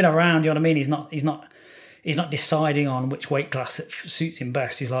 And he's been around. Do you know what I mean? He's not deciding on which weight class that suits him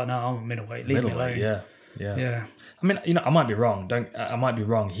best. He's like, no, I'm a middleweight. Leave me alone. Yeah. I mean, I might be wrong. I might be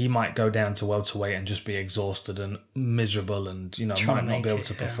wrong. He might go down to welterweight and just be exhausted and miserable, and might not be able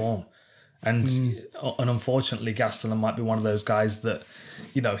to perform. And unfortunately, Gastelum might be one of those guys that,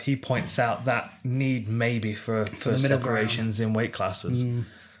 he points out that need maybe for separations in weight classes.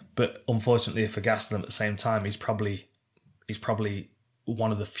 But unfortunately for Gastelum, at the same time, he's probably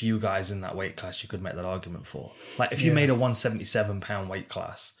one of the few guys in that weight class you could make that argument for. Like if you made a 177-pound weight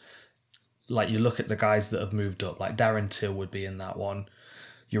class, like you look at the guys that have moved up, like Darren Till would be in that one,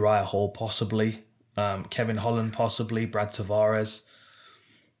 Uriah Hall possibly, Kevin Holland possibly, Brad Tavares.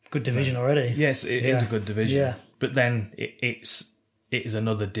 Good division already. Yes, it is a good division. Yeah. But then it is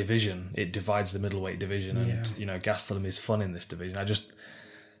another division. It divides the middleweight division, and Gastelum is fun in this division. I just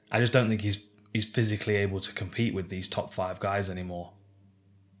don't think he's physically able to compete with these top 5 guys anymore.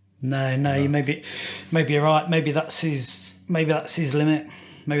 No. You maybe you're right. Maybe that's his limit.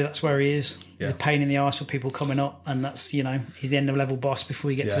 Maybe that's where he is. Yeah. He's a pain in the arse for people coming up, and that's he's the end of level boss before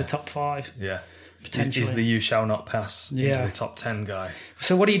you get to the top 5. Yeah, potentially. He's the you shall not pass into the top 10 guy.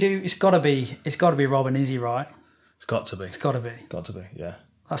 So what do you do? It's got to be Rob and Izzy, right? It's got to be. Yeah.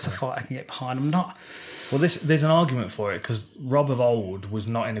 That's the fight I can get behind. I'm not. Well, there's an argument for it because Rob of old was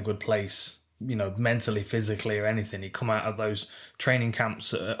not in a good place, mentally, physically, or anything. He'd come out of those training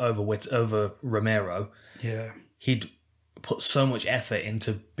camps over Romero. Yeah. He'd put so much effort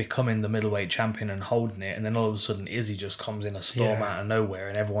into becoming the middleweight champion and holding it, and then all of a sudden Izzy just comes in a storm out of nowhere,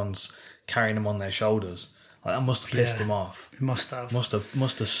 and everyone's carrying him on their shoulders. Like that must have pissed him off. It must have. Must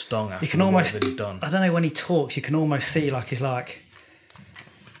have stung after you can almost, what he'd done. I don't know, when he talks, you can almost see like he's like,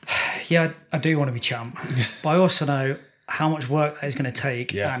 yeah, I do want to be champ, but I also know how much work that is going to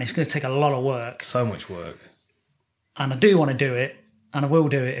take, and it's going to take a lot of work. So much work. And I do want to do it, and I will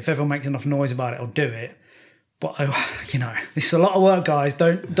do it. If everyone makes enough noise about it, I'll do it. But, this is a lot of work, guys.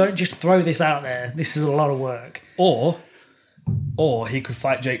 Don't just throw this out there. This is a lot of work. Or he could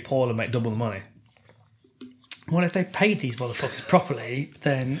fight Jake Paul and make double the money. Well, if they paid these motherfuckers properly,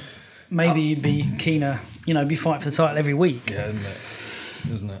 then maybe you'd be keener, be fighting for the title every week. Yeah,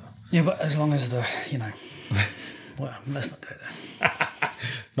 isn't it? Yeah, but as long as well, let's not go there.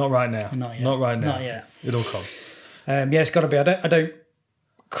 Not right now. Not right now. Not yet. It'll come. It's got to be. I don't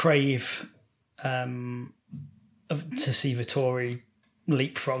crave to see Vettori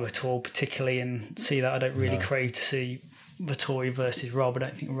leapfrog at all, particularly, and see that. I don't really crave to see Vettori versus Rob. I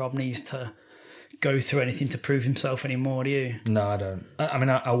don't think Rob needs to go through anything to prove himself anymore, do you? No, I don't. I mean,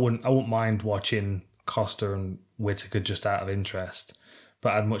 I wouldn't mind watching Costa and Whittaker just out of interest,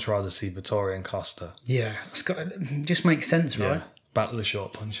 but I'd much rather see Vettori and Costa. Yeah, it just makes sense, right? Battle of the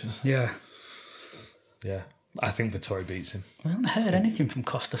short punches. Yeah. Yeah. I think Vettori beats him. I haven't heard anything from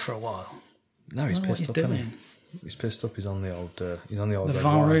Costa for a while. No, he's pissed up, isn't he? He's pissed up. He's on the old. The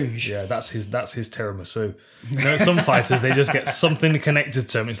Vin Rouge. Yeah, that's his tiramisu. Some fighters they just get something connected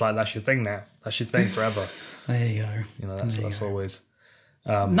to them. It's like that's your thing now. That's your thing forever. There you go. That's always.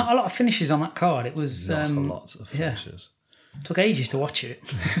 Not a lot of finishes on that card. It was lots of finishes. Took ages to watch it.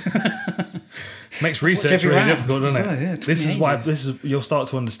 Makes research really difficult, doesn't it? Yeah, this is why you'll start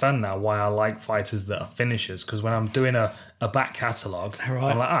to understand now why I like fighters that are finishers, because when I'm doing a back catalogue,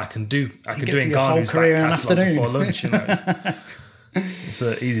 I'm like, I can do Ngannou's back catalogue before lunch. It's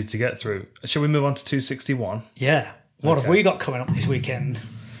easy to get through. Shall we move on to 261? Yeah. What have we got coming up this weekend?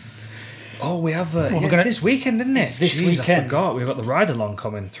 Oh, we have this weekend, isn't it? This weekend. I forgot. We've got the ride along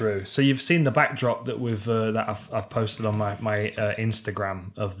coming through. So you've seen the backdrop that I've posted on my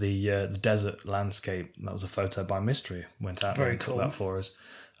Instagram of the desert landscape. That was a photo by Mystery. Went out and took that for us.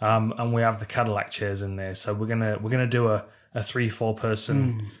 And we have the Cadillac chairs in there. So we're gonna do a 3-4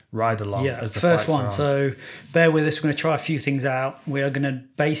 person ride along as the first fights one. are on. So bear with us. We're going to try a few things out. We are going to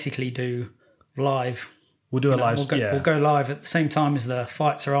basically do live. We'll do a live. We'll go live at the same time as the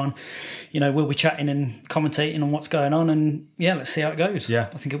fights are on. We'll be chatting and commentating on what's going on, and let's see how it goes. Yeah,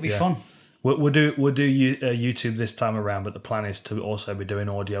 I think it'll be fun. We'll do YouTube this time around, but the plan is to also be doing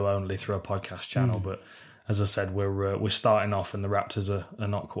audio only through a podcast channel. But as I said, we're starting off, and the Raptors are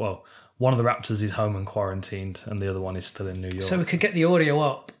not well. One of the Raptors is home and quarantined, and the other one is still in New York. So we could get the audio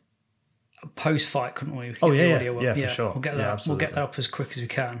up post-fight, couldn't we? For sure. We'll get that. We'll get that up as quick as we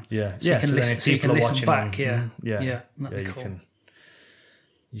can. Yeah, so you can listen back. That'd be cool.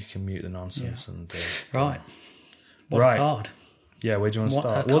 You can mute the nonsense and right. What a card. Yeah, where do you want to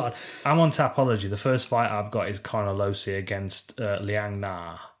start? I'm on Tapology. The first fight I've got is Conor Losey against Liang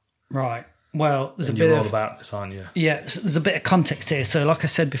Na. Right. Well, there's And a bit you're all of about this, aren't you? yeah. There's a bit of context here. So, like I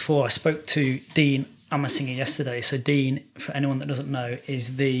said before, I spoke to Dean Amasinger yesterday. So, Dean, for anyone that doesn't know,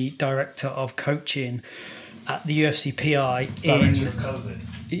 is the director of coaching at the UFC PI Director of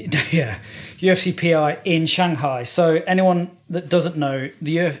COVID. yeah, UFC PI in Shanghai. So, anyone that doesn't know,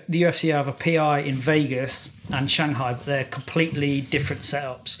 the UFC have a PI in Vegas and Shanghai, but they're completely different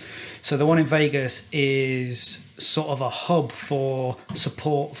setups. So the one in Vegas is sort of a hub for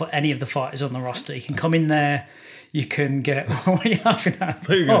support for any of the fighters on the roster. You can come in there, you can get... What are you laughing at?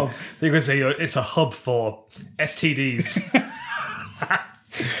 You're going to say it's a hub for STDs.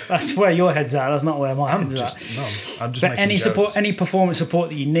 That's where your head's at. That's not where my head's at. I'm just But making any jokes. support, any performance support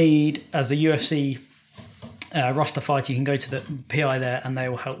that you need as a UFC roster fighter, you can go to the PI there and they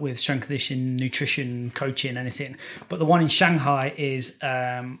will help with strength conditioning, nutrition, coaching, anything. But the one in Shanghai is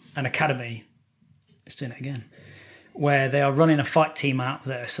an academy. It's doing it again. Where they are running a fight team out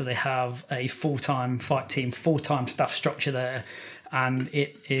there. So they have a full-time fight team, full-time staff structure there. And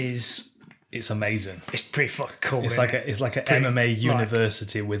It's amazing. it's pretty fucking cool. It's like an MMA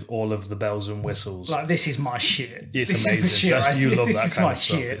university with all of the bells and whistles. Like, this is my shit. It's This amazing. is the shit, right? You love This that is kind my of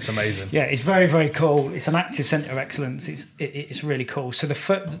stuff. shit. It's amazing. Yeah, it's very, very cool. It's an active centre of excellence. It's really cool. So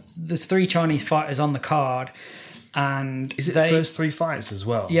there's 3 Chinese fighters on the card, and Is it the first 3 fights as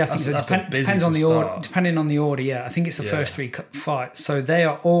well? Yeah, I think so. Depends on the order. Depending on the order, yeah, I think it's the first 3 fights. So they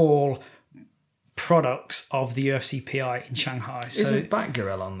are all products of the UFC PI in Shanghai. So Isn't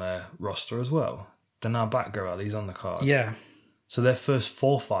Batgirl on their roster as well? Now Batgirl, he's on the card. yeah, So their first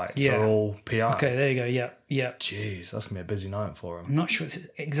 4 fights Yeah. are all PI. okay, there you go. Yeah. Jeez, that's going to be a busy night for him. I'm not sure it's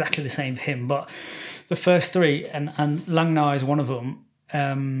exactly the same for him, but the first 3, and Lang Na is one of them,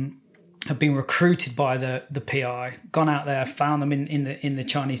 have been recruited by the PI, gone out there, found them in the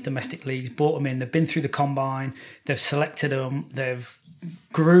Chinese domestic leagues, brought them in. They've been through the combine, they've selected them, they've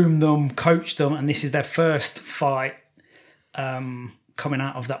groomed them, coached them, and this is their first fight coming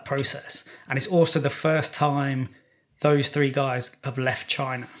out of that process. And it's also the first time those 3 guys have left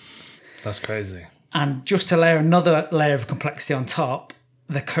China. That's crazy. And just to layer another layer of complexity on top,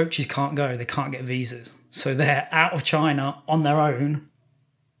 the coaches can't go. They can't get visas. So they're out of China on their own,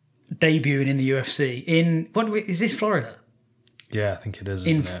 debuting in the UFC. Is this Florida? Yeah, I think it is,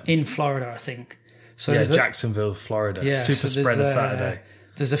 isn't it? In Florida, I think. So Yeah, there's Jacksonville, Florida. Yeah, Super so spreader Saturday.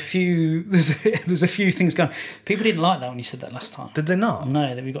 There's a few things going. People didn't like that when you said that last time. Did they not?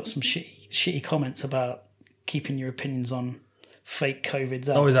 No, that we got some shitty comments about keeping your opinions on fake COVIDs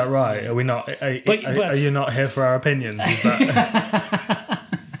out. Oh, is that right? Are we not? Are you not here for our opinions? Is that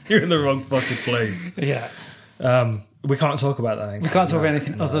you're in the wrong fucking place? Yeah. We can't talk about that. We can't talk about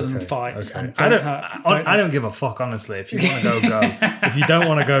anything other than fights. Okay. And I don't give a fuck, honestly. If you want to go, go. If you don't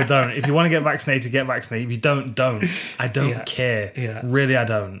want to go, don't. If you want to get vaccinated, get vaccinated. If you don't. I don't care. Yeah. Really, I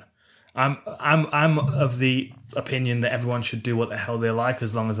don't. I'm of the opinion that everyone should do what the hell they like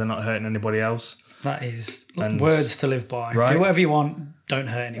as long as they're not hurting anybody else. That is words to live by. Right? Do whatever you want. Don't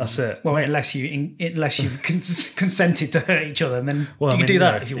hurt anyone. That's it. Well, unless you've consented to hurt each other, then Well, you can do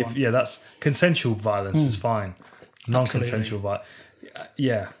that if you want. Yeah, that's consensual violence is fine. Non-consensual violence.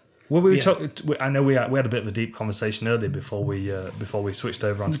 Yeah. Well, we were talking. I know we had a bit of a deep conversation earlier before we switched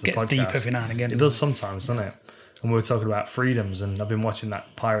over onto the podcast. It gets deep every now and again. It does sometimes, doesn't it? And we were talking about freedoms, and I've been watching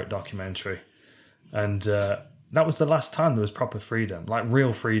that pirate documentary, and that was the last time there was proper freedom, like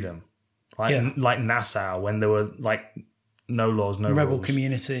real freedom, like Nassau, when there were like no laws, no rebel rules,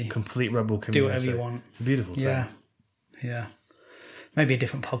 community, complete rebel community. Do whatever you want. It's a beautiful thing. Yeah. Maybe a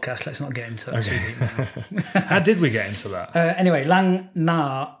different podcast. Let's not get into that too deep now. How did we get into that? Anyway, Lang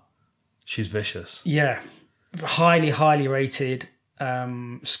Na. She's vicious. Yeah. Highly rated.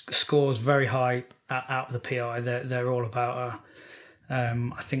 Scores very high out of the PI. They're all about her.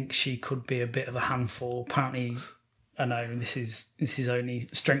 I think she could be a bit of a handful. Apparently, I know this is only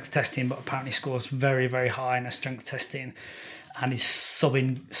strength testing, but apparently scores very, very high in her strength testing and is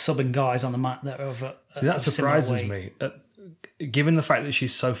subbing guys on the mat that are of a See, that surprises me. Given the fact that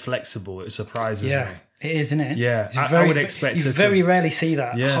she's so flexible, it surprises me. It is, isn't it? Yeah, I would expect you her very rarely see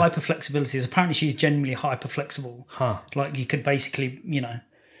that. Yeah. Hyper flexibility is apparently she's genuinely hyper flexible. Huh. Like you could basically,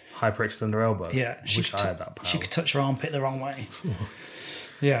 hyperextend her elbow. Yeah. I wish I had that power. She could touch her armpit the wrong way.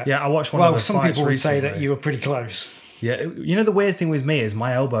 Yeah. Yeah, I watched one of her fights some people would recently. say that you were pretty close. Yeah, the weird thing with me is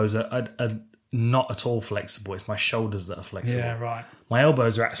my elbows are not at all flexible. It's my shoulders that are flexible. Yeah, right. My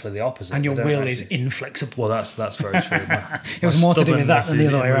elbows are actually the opposite. And your will is inflexible. Well, that's very true. It was more to do with that than the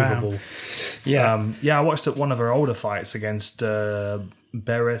other way around. Yeah. I watched one of her older fights against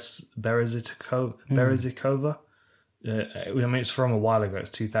Berezikova. It's from a while ago. It's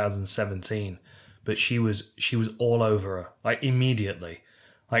 2017, but she was all over her like immediately.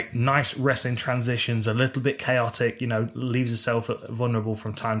 like nice wrestling transitions, a little bit chaotic, leaves herself vulnerable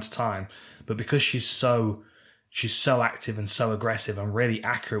from time to time. But because she's so active and so aggressive and really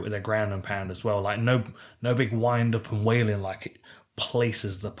accurate with her ground and pound as well, like no big wind up and wailing, like it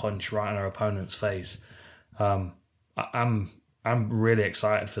places the punch right in her opponent's face. I'm really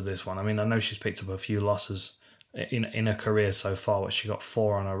excited for this one. I mean, I know she's picked up a few losses in her career so far, but she got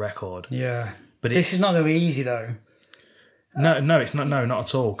 4 on her record. Yeah. But this is not going to be easy, though. No, it's not. No, not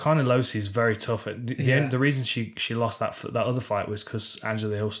at all. Carney Losi is very tough. The reason she lost that other fight was because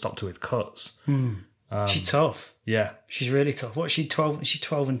Angela Hill stopped her with cuts. She's tough. Yeah, she's really tough. What is she 12? She's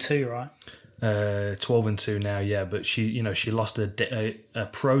 12-2, right? 12-2 now. Yeah, but she lost a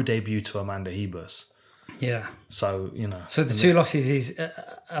pro debut to Amanda Hebus. Yeah. So So the 2 losses is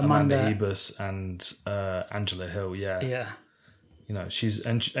Amanda Hebus and Angela Hill. Yeah. Yeah. She's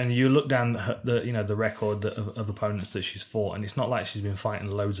and you look down the record of opponents that she's fought, and it's not like she's been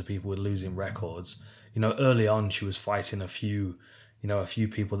fighting loads of people with losing records. Early on she was fighting a few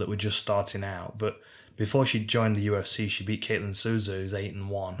people that were just starting out, but before she joined the UFC, she beat Caitlin Souza, who's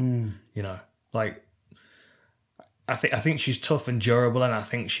 8-1. I think she's tough and durable, and I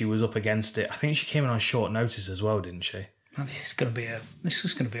think she was up against it. I think she came in on short notice as well, didn't she? Man, this is going to be a fun.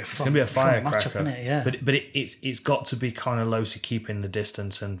 It's going to be a firecracker, matchup, isn't it? Yeah. But it's got to be kind of Losi keeping the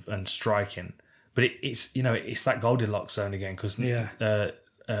distance and striking. But it's that Goldilocks zone again, because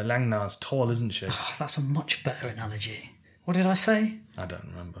Langnar's tall, isn't she? Oh, that's a much better analogy. What did I say? I don't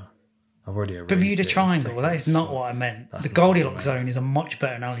remember. I've already erased Bermuda it. Triangle. That is not what I meant. The Goldilocks zone is a much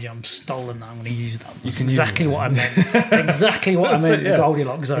better analogy. I'm stolen that. I'm going to use that. That's exactly what I meant. Exactly what I meant. The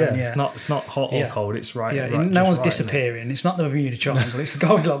Goldilocks zone. Yeah. It's not hot or cold. It's right. Yeah. Right, no one's disappearing. It's not the Bermuda Triangle. It's the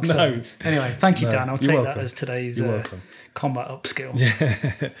Goldilocks zone. Anyway, thank you, Dan. I'll take that as today's combat upskill.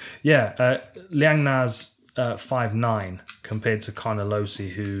 Yeah. Liang Na's 5'9" compared to Conor Losi,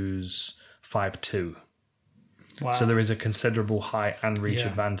 who's 5'2". Wow. So there is a considerable height and reach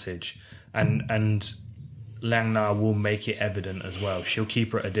advantage, and Liang Na will make it evident as well. She'll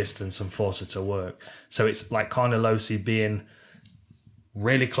keep her at a distance and force her to work. So it's like Conor Losi being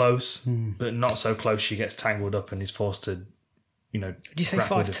really close, but not so close. She gets tangled up and is forced to, Did you say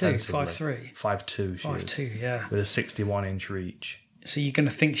 5'2", 5'3"? 5'2", 5'2", yeah. With a 61-inch reach. So you're going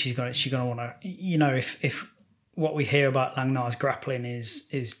to think she's going to want to, if what we hear about Liang Na's grappling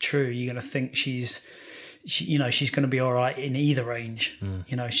is true, you're going to think she's going to be all right in either range.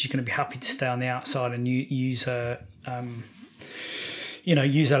 She's going to be happy to stay on the outside and use her,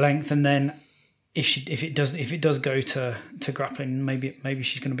 use her length. And then if it does go to grappling, maybe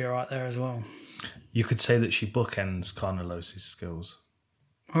she's going to be all right there as well. You could say that she bookends Conor Losi's skills.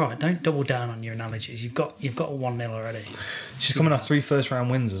 All right, don't double down on your analogies. You've got a 1-0 already. She's coming off 3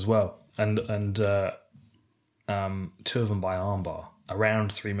 first-round wins as well, and 2 of them by armbar.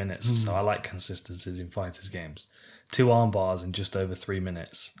 Around 3 minutes, so I like consistencies in fighters' games. 2 arm bars in just over 3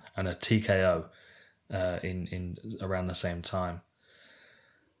 minutes, and a TKO in around the same time.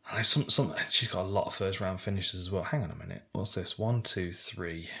 She's got a lot of first round finishes as well. Hang on a minute, what's this? 1, 2,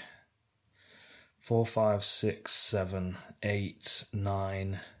 3, 4, 5, 6, 7, 8,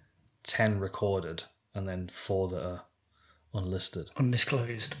 9, 10 recorded, and then 4 that are unlisted,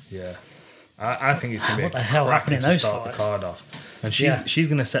 undisclosed. Yeah. I think it's going to be what the hell happened in those start fights? The card off, and she's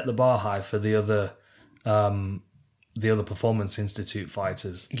going to set the bar high for the other Performance Institute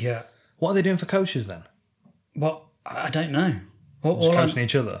fighters. Yeah, what are they doing for coaches then? Well, I don't know. Just coaching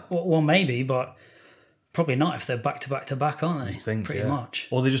each other. Well, maybe, but probably not if they're back to back, aren't they? I think pretty much.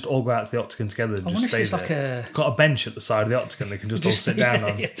 Or they just all go out to the octagon together and just stay there. Like got a bench at the side of the octagon they can just all sit down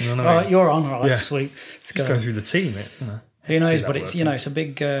on. You know what I mean? Right, you're on. Right, sweet. Just go through the team. Who knows? But it's it's a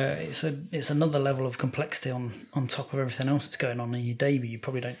big it's another level of complexity on top of everything else that's going on in your debut. You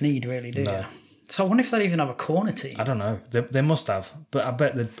probably don't need really, do you? So I wonder if they even have a corner team. I don't know. They must have, but I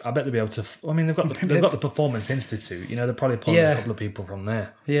bet they'll be able to. I mean, they've got the Performance Institute. They're probably pulling a couple of people from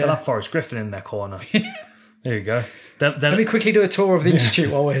there. Yeah. They'll have Forrest Griffin in their corner. There you go. Let me quickly do a tour of the institute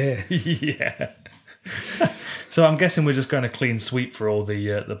while we're here. Yeah. So I'm guessing we're just going to clean sweep for all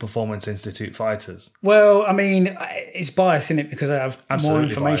the Performance Institute fighters. Well, I mean, it's biased, isn't it? Because I have more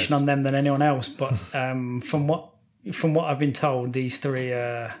information biased on them than anyone else. But from what I've been told, these 3,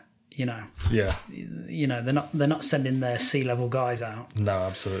 they're not sending their C-level guys out. No,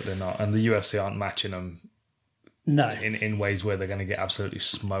 absolutely not. And the UFC aren't matching them. No, in ways where they're going to get absolutely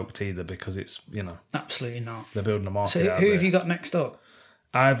smoked either, because it's absolutely not. They're building a market. So who have you got next up?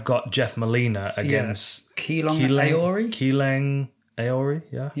 I've got Jeff Molina against Keelan Aori. Keelan Aori,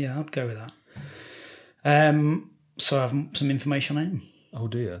 yeah. Yeah, I'd go with that. So I have some information on him. Oh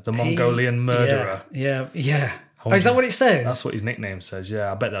dear, the Mongolian murderer. Yeah. Oh, is that what it says? That's what his nickname says.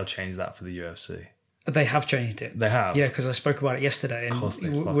 Yeah, I bet they'll change that for the UFC. They have changed it. They have. Yeah, because I spoke about it yesterday, and of course they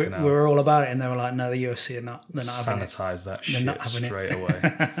we fucking were all about it, and they were like, "No, the UFC are not. They're not having it. Sanitize that shit straight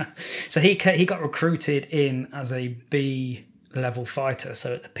away." So he got recruited in as a B level fighter.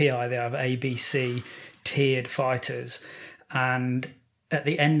 So at the PI they have A, B, C tiered fighters, and at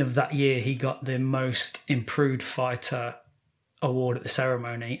the end of that year he got the most improved fighter award at the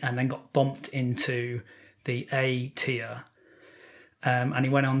ceremony, and then got bumped into the A tier. And he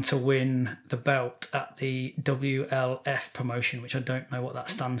went on to win the belt at the WLF promotion, which I don't know what that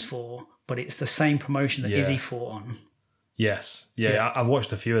stands for, but it's the same promotion that Izzy fought on. Yes. Yeah, I've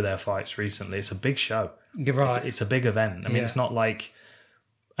watched a few of their fights recently. It's a big show. You're right. It's a big event. I mean, it's not like...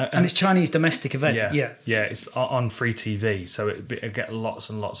 And it's Chinese domestic event. Yeah. It's on free TV, so it get lots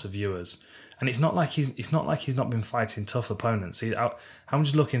and lots of viewers. And it's not like he's not been fighting tough opponents. I'm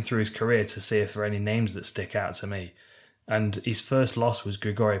just looking through his career to see if there are any names that stick out to me. And his first loss was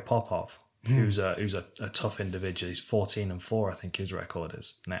Grigory Popov, who's a tough individual. He's 14-4, I think his record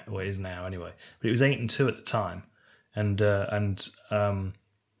is. Well, it is now anyway. But it was 8-2 at the time, and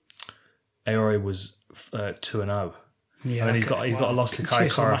Aori was 2-0. Yeah, and then he's got a loss to Kai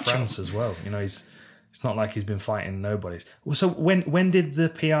Kara France as well. You know, it's not like he's been fighting nobodies. So when did the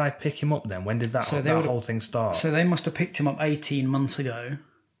PI pick him up then? When did that whole thing start? So they must have picked him up 18 months ago.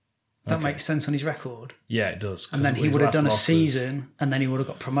 That makes sense on his record. Yeah, it does. And then he would have done a season, and then he would have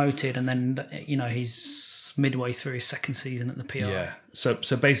got promoted, and then he's midway through his second season at the PI. Yeah. So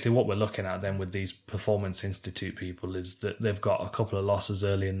basically, what we're looking at then with these Performance Institute people is that they've got a couple of losses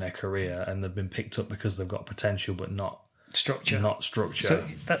early in their career, and they've been picked up because they've got potential, but not structure. So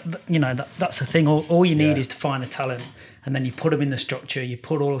that's the thing. All you need is to find a talent, and then you put them in the structure. You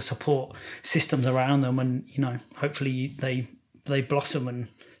put all the support systems around them, and hopefully they blossom. And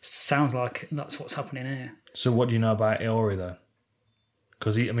sounds like that's what's happening here. So what do you know about Aori though?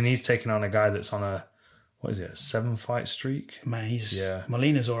 Because he's taking on a guy that's on a 7-fight streak. Man,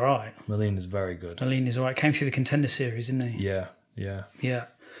 Molina's all right. Molina's very good. Molina's all right. Came through the Contender Series, didn't he? Yeah.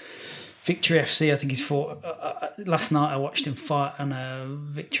 Victory FC, I think he's fought. Last night I watched him fight on a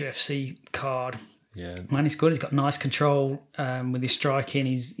Victory FC card. Yeah. Man, he's good. He's got nice control with his striking.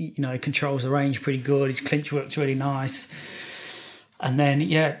 He controls the range pretty good. His clinch work's really nice. And then,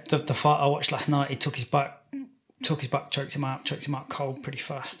 the fight I watched last night, he took his back, choked him out cold pretty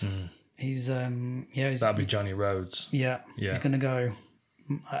fast. He's that'd be Johnny Rhodes. Yeah. He's going to go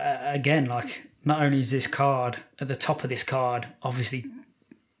again. Like, not only is this card at the top of this card obviously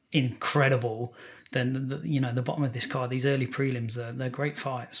incredible, then the bottom of this card, these early prelims, they're great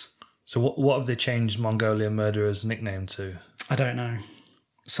fights. So what have they changed Mongolian Murderer's nickname to? I don't know.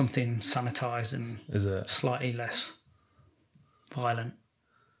 Something sanitized and is it slightly less violent.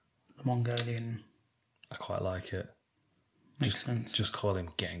 The Mongolian. I quite like it. Makes sense. Just call him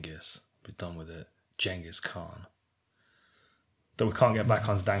Genghis. Be done with it. Genghis Khan. That we can't get back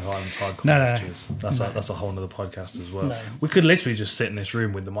on Dank Island's hardcore histories. That's a whole nother podcast as well. No. We could literally just sit in this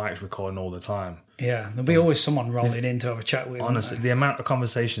room with the mics recording all the time. Yeah, there'll be always someone rolling in to have a chat with. Honestly, the amount of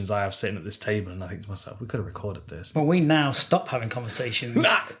conversations I have sitting at this table, and I think to myself, we could have recorded this. Well, we now stop having conversations. Save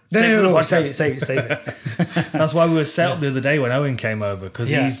it. That's why we were set up the other day when Owen came over,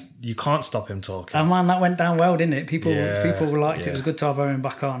 because you can't stop him talking. Oh man, that went down well, didn't it? People liked it. It was good to have Owen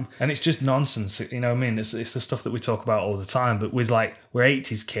back on. And it's just nonsense, you know what I mean? It's the stuff that we talk about all the time, but we're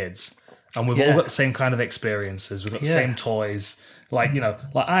 80s kids, and we've all got the same kind of experiences. We've got the same toys. Like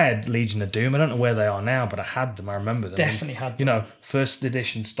I had Legion of Doom. I don't know where they are now, but I had them. I remember them. Definitely had them. First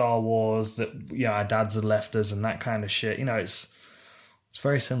edition Star Wars that our dads had left us and that kind of shit. It's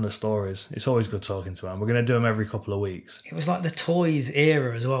very similar stories. It's always good talking to them. We're going to do them every couple of weeks. It was like the toys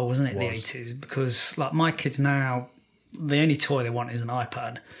era as well, wasn't it? The 80s, because like my kids now, the only toy they want is an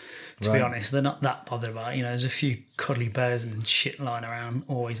iPad. To be honest, they're not that bothered about it. There's a few cuddly bears and shit lying around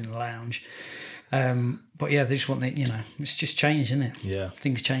always in the lounge. But they just want it's just changed, isn't it? Yeah.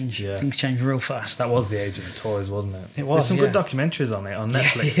 Things change. Yeah. Things change real fast. That was the age of the toys, wasn't it? It was. There's some good documentaries on it, on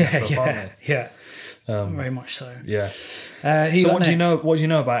Netflix and stuff, aren't there? Yeah. Very much so. Yeah. So what do you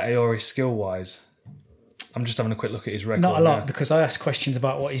know about Aori skill wise? I'm just having a quick look at his record. Not a lot, because I asked questions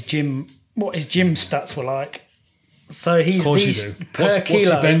about what his gym stats were like. So he's per kilo. What's he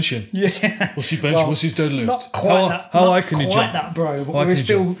benching? Yeah. What's he benching? What's his deadlift? Not quite how high can he jump? Quite that, bro. But we're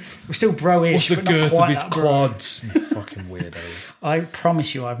still bro-ish. What's the girth of his quads? You fucking weirdos. I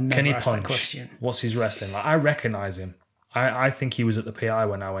promise you, I've never asked that question. What's his wrestling like? I recognise him. I think he was at the PI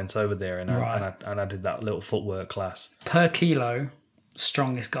when I went over there, and I did that little footwork class. Per kilo,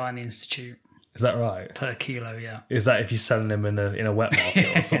 strongest guy in the institute. Is that right? Per kilo, yeah. Is that if you're selling them in a wet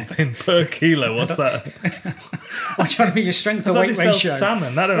market or something? Per kilo, what's that? I'm trying to be your strength to That's how weight they sell ratio.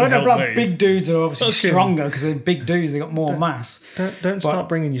 salmon. That don't help me. Big dudes are obviously Fucking- stronger because they're big dudes. They got more mass. Don't start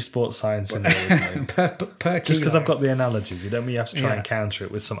bringing your sports science in there with me. Per kilo. Just because I've got the analogies, you don't mean you have to try Yeah. and counter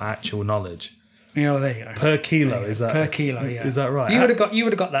it with some actual knowledge. There you go. Per kilo, is that Per kilo, yeah. Is that right? You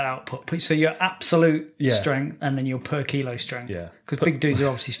would have got that output. So your absolute Yeah. strength and then your per kilo strength. Yeah. Because big dudes are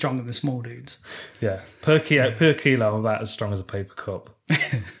obviously stronger than small dudes. Yeah. Per kilo, I'm about as strong as a paper cup.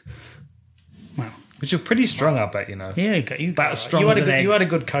 Wow. Which are pretty strong, I bet, you know. Yeah, you got as strong you had as a an good, egg. You had a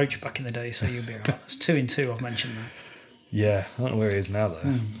good coach back in the day, so you'll be alright. That's 2 and 2. I've mentioned that. Yeah. I don't know where he is now,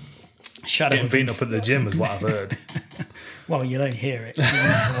 though. Shadow. Getting beaten up at the gym is what I've heard. Well, you don't hear it. No,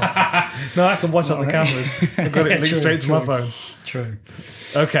 I can watch on the cameras. I've got it linked True, straight to my true. phone. True.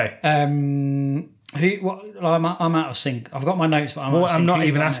 Okay. I'm out of sync. I've got my notes, but I'm out of sync. I'm not Who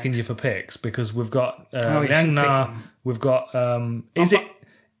even got asking next? you for picks because we've got you Liang should Na. pick them. We've got.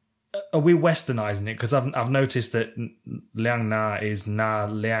 Are we westernizing it? Because I've noticed that Liang Na is Na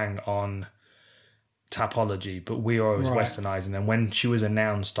Liang on Tapology, but we are always Right. westernizing. And when she was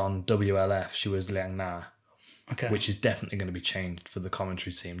announced on WLF, she was Liang Na, Okay. which is definitely going to be changed for the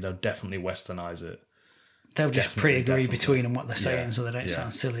commentary team. They'll definitely westernize it. They'll just definitely, pre-agree definitely. between them what they're saying, Yeah, so they don't yeah.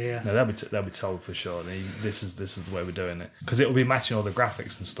 sound silly. Yeah. No, they'll be told for sure. This is the way we're doing it because it will be matching all the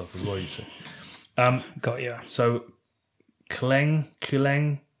graphics and stuff as well. You see. Got you. So, Kuleng,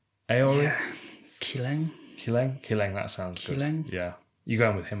 Aori, Yeah. Killing. Kileng. That sounds good. Kileng. Yeah, you're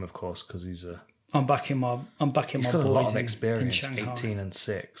going with him, of course, because he's I'm backing my he's boys got a lot of in experience. Shanghai.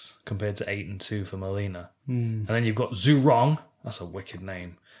 18-6 compared to 8-2 for Molina, Hmm. and then you've got Zhu Rong. That's a wicked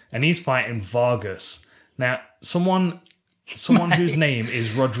name, and he's fighting Vargas. Now, someone whose name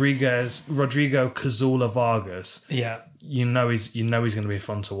is Rodrigo Cazula Vargas. Yeah. You know he's going to be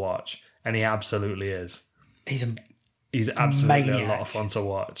fun to watch, and he absolutely is. He's He's absolutely Maniac. a lot of fun to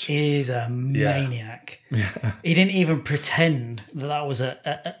watch. a maniac. He didn't even pretend that was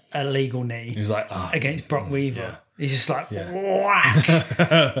a legal knee He was like, against Brock Weaver. yeah. He's just like, whack.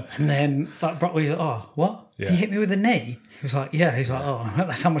 And then like Brock Weaver, what? Yeah. You hit me with a knee? He was like, yeah. He's like, oh,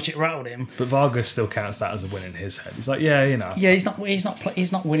 that's how much it rattled him. But Vargas still counts that as a win in his head. He's like, yeah, you know. Yeah, he's not winning.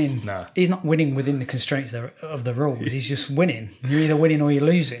 No. He's not winning within the constraints of the rules. He's just winning. You're either winning or you're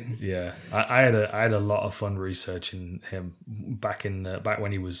losing. Yeah, I had a lot of fun researching him back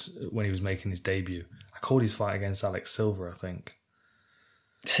when he was making his debut. I called his fight against Alex Silva, I think.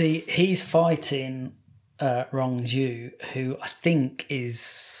 See, he's fighting Rong Zhu, who I think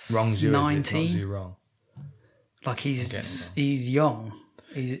is Wrong Zhu, 90. is it? Not Zhu Wrong. Like he's young.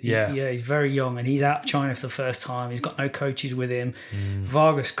 He's very young, and he's out of China for the first time. He's got no coaches with him.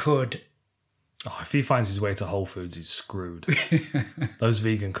 Vargas could. Oh, if he finds his way to Whole Foods, he's screwed. Those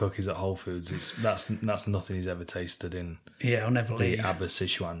vegan cookies at Whole Foods, that's nothing he's ever tasted in Yeah, I'll never the leave. Abba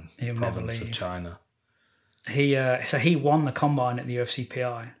Sichuan He'll never province of leave. China. He won the combine at the UFC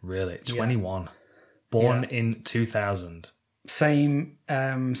PI. Really, 21, born in 2000. Same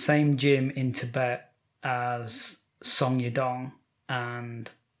gym in Tibet as Song Yadong and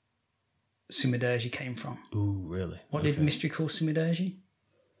Sumiderji came from. Ooh, really? What did Mystery call Sumiderji?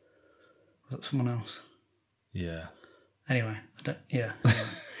 Was that someone else? Yeah. Anyway,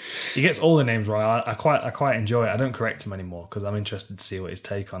 He gets all the names right. I quite enjoy it. I don't correct him anymore because I'm interested to see what his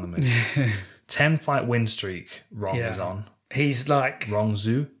take on them is. 10-fight win streak Rong is on. He's like Rong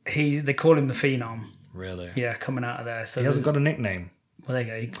Zhu? they call him the Phenom. Really? Yeah, coming out of there. So He hasn't got a nickname. well,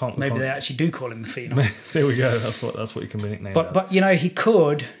 there you go. Maybe they actually do call him the Phenom. There we go. That's what he can be nicknamed as. But he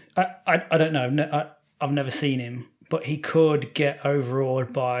could. I don't know. I've never seen him, but he could get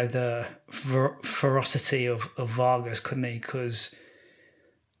overawed by the ferocity of Vargas, couldn't he? Because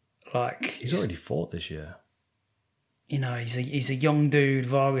he's already fought this year. You know, he's a young dude.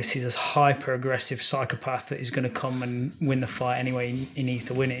 Vargas is a hyper aggressive psychopath that is going to come and win the fight anyway. He needs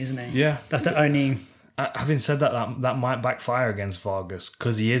to win it, isn't he? Yeah, that's the only. Having said that might backfire against Vargas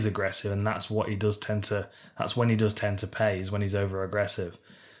because he is aggressive, and that's what he does tend to. That's when he does tend to pay, is when he's over aggressive.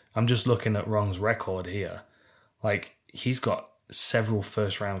 I'm just looking at Rong's record here. Like, he's got several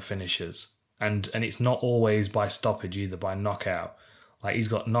first round finishes, and it's not always by stoppage either, by knockout. Like, he's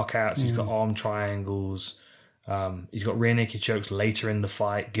got knockouts, he's got arm triangles, he's got rear naked chokes later in the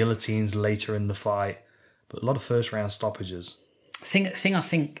fight, guillotines later in the fight, but a lot of first round stoppages. Thing I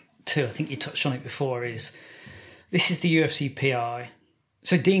think too, I think you touched on it before, is this is the UFC PI.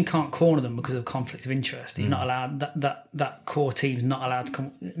 So Dean can't corner them because of conflict of interest. He's not allowed. That core team's not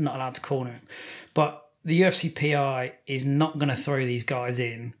allowed to corner him. But the UFC PI is not going to throw these guys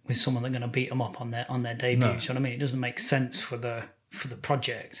in with someone that's going to beat them up on their debut. No. You know what I mean? It doesn't make sense for the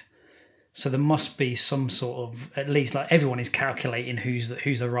project. So there must be some sort of, at least like everyone is calculating who's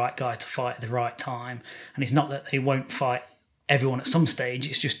the right guy to fight at the right time. And it's not that they won't fight everyone at some stage.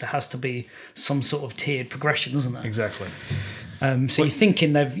 It's just there has to be some sort of tiered progression, doesn't there? Exactly. So you're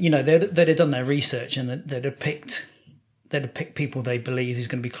thinking they'd have done their research and they'd have picked people they believe is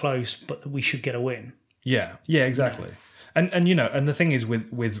going to be close, but we should get a win. Yeah, exactly. Yeah. And and the thing is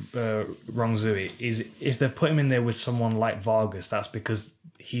with Rong Zui is if they've put him in there with someone like Vargas, that's because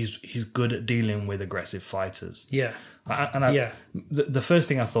he's good at dealing with aggressive fighters. Yeah. The first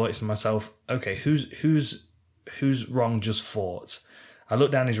thing I thought is to myself, okay, who's Rong just fought? I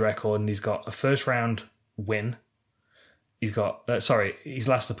looked down his record and he's got a first round win. He's got his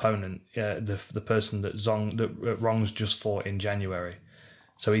last opponent, the person that Rong's just fought in January.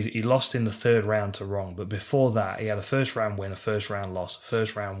 So he lost in the third round to Rong, but before that he had a first round win, a first round loss, a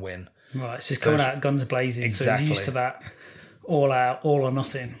first round win. Right, so he's coming out guns blazing. Exactly. So he's used to that all out, all or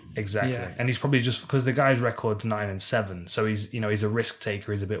nothing. Exactly, yeah. And he's probably just because the guy's record's 9-7, so he's a risk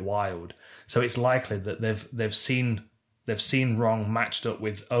taker. He's a bit wild, so it's likely that they've seen Rong matched up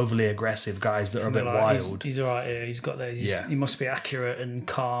with overly aggressive guys that are a bit wild. He's all right here. He's got those. Yeah. He must be accurate and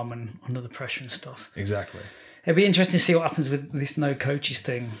calm and under the pressure and stuff. Exactly. It'd be interesting to see what happens with this no coaches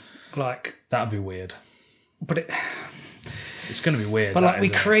thing. Like that'd be weird. But it's going to be weird. But we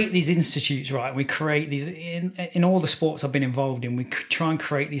create these institutes, right? We create these in all the sports I've been involved in. We try and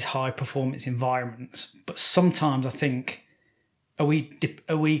create these high performance environments. But sometimes I think, are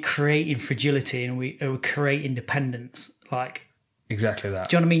we creating fragility and are we creating dependence? Like exactly that.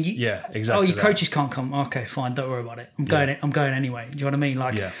 Do you know what I mean? Yeah, exactly. Oh, your coaches can't come. Okay, fine. Don't worry about it. I'm going anyway. Do you know what I mean?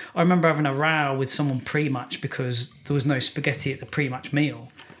 Like I remember having a row with someone pre-match because there was no spaghetti at the pre-match meal.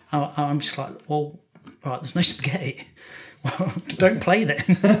 I'm just like, well, right, there's no spaghetti. Well, don't play then.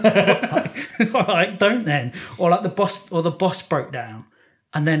 All right, don't then. Or like the bus broke down.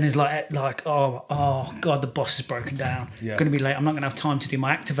 And then there's like oh god, the bus is broken down. Yeah. I'm going to be late. I'm not going to have time to do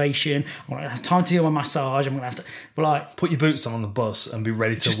my activation. I'm going to have time to do my massage. I'm going to have to, but like, put your boots on the bus and be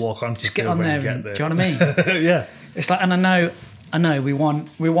ready to walk onto the field when you get there. Do you know what I mean? Yeah. It's like, and I know. We want.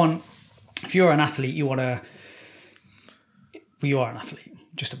 If you're an athlete, you want to. Well, you are an athlete,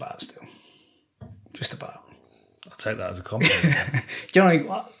 just about still, just about. I'll take that as a compliment. Do you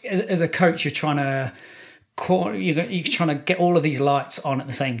know, as a coach, you're trying to get all of these lights on at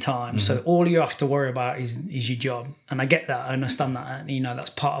the same time. Mm-hmm. So all you have to worry about is your job. And I get that. I understand that. And, that's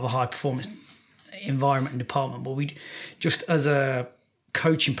part of a high performance environment and department. But we just, as a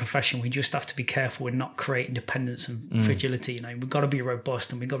coaching profession, we just have to be careful and not creating dependence and fragility. We've got to be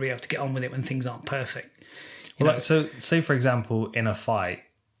robust and we've got to be able to get on with it when things aren't perfect. So say, for example, in a fight,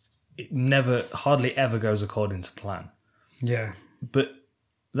 it hardly ever goes according to plan. Yeah. But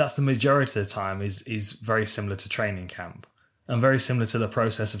that's the majority of the time is very similar to training camp and very similar to the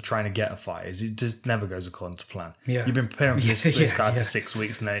process of trying to get a fight. It just never goes according to plan. Yeah. You've been preparing for this guy for 6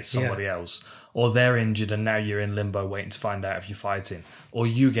 weeks and then it's somebody else. Or they're injured and now you're in limbo waiting to find out if you're fighting. Or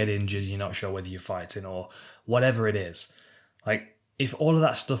you get injured, you're not sure whether you're fighting or whatever it is. Like, if all of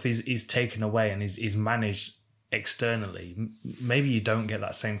that stuff is taken away and is managed externally, maybe you don't get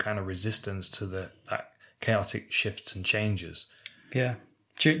that same kind of resistance to that chaotic shifts and changes. Yeah.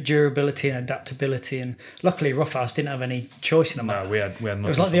 Durability and adaptability, and luckily Roughhouse didn't have any choice in the matter. No, we had nothing. It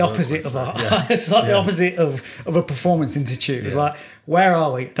was like the opposite of the opposite of a performance institute. It was like, where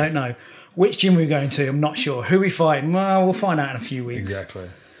are we? Don't know. Which gym are we going to? I'm not sure. Who are we fighting? Well, we'll find out in a few weeks. Exactly.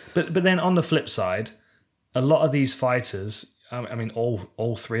 But then on the flip side, a lot of these fighters, I mean,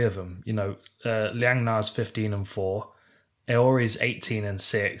 all three of them, Liang Na's 15-4, Aori's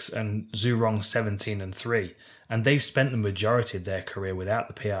 18-6, and Zhu Rong's 17-3. And they've spent the majority of their career without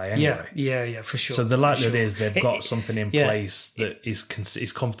the PI anyway. Yeah, for sure. So the likelihood is they've got something in place that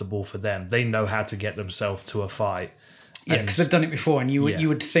is comfortable for them. They know how to get themselves to a fight. Yeah, because they've done it before, and you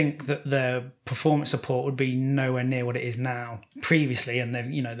would think that their performance support would be nowhere near what it is now. Previously, and they've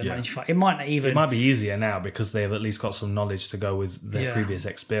managed to fight. It might be easier now because they've at least got some knowledge to go with their previous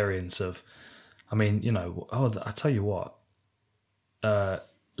experience of. I mean, I tell you what,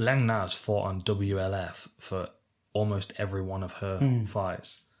 Liang Na's fought on WLF for almost every one of her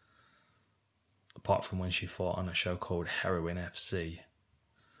fights, apart from when she fought on a show called Heroin FC,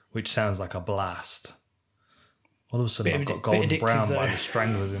 which sounds like a blast. All of a sudden, I've got Golden Brown by the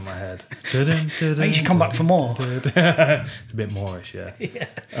Stranglers in my head. You should come back for more. It's a bit Moorish, yeah.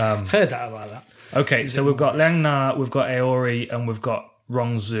 Heard that about that. Okay, so we've got Liang Na, we've got Aori, and we've got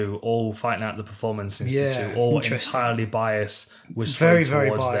Rong Zhu, all fighting out the Performance Institute, all entirely biased. We're very,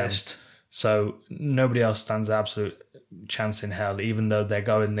 very biased. Them. So nobody else stands an absolute chance in hell, even though they're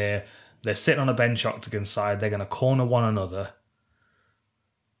going there. They're sitting on a bench octagon side. They're going to corner one another.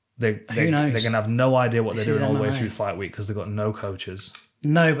 Who knows? They're going to have no idea what This they're is doing all the way MMA. through fight week because they've got no coaches.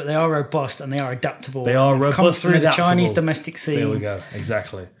 No, but they are robust and they are adaptable. They are They've robust come through and the adaptable. Chinese domestic scene. There we go.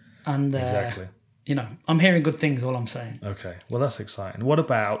 Exactly. And Exactly. I'm hearing good things. All I'm saying. Okay. Well, that's exciting. What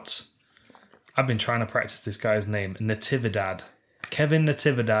about? I've been trying to practice this guy's name, Natividad. Kevin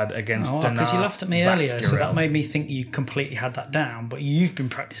Natividad against Danar. Because you laughed at me earlier, so Vatskirel. that made me think you completely had that down. But you've been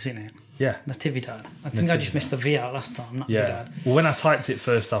practicing it. Yeah. Natividad. I think I just missed the V out last time. Yeah. Natividad. Well, when I typed it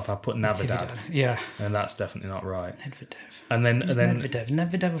first off, I put Navidad, Yeah. and that's definitely not right. Nedvedev. And then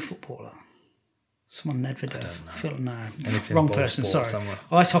Nedvedev a footballer. Someone Nedvedev. I feel no. Anything Wrong ball person. sport Sorry. somewhere.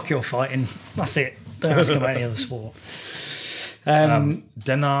 Ice hockey or fighting. That's it. Don't ask about any other sport.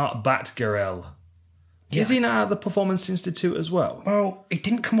 Danar Batgarel. Yeah. Is he now at the Performance Institute as well? Well, it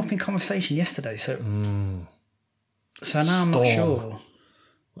didn't come up in conversation yesterday, so now I'm not Storm. sure.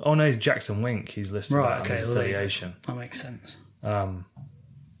 Oh no, he's Jackson Wink. He's listed Right, that on his well, there you go. affiliation. That makes sense.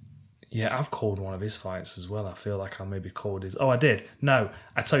 Yeah, I've called one of his fights as well. I feel like I maybe called his. Oh, I did. No,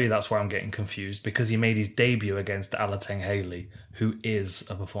 I tell you that's where I'm getting confused because he made his debut against Alateng Haley, who is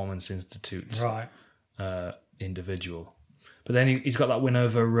a Performance Institute Right. individual. But then he's got that win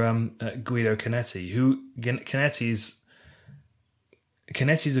over Guido Canetti, who Canetti's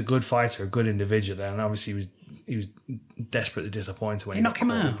a good fighter, a good individual, and obviously he was desperately disappointed when he got knocked him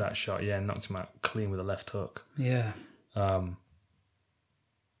caught out? with that shot. Yeah, knocked him out clean with a left hook. Yeah.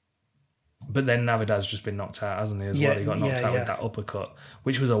 But then Navidad's just been knocked out, hasn't he, as well? He got knocked out with that uppercut,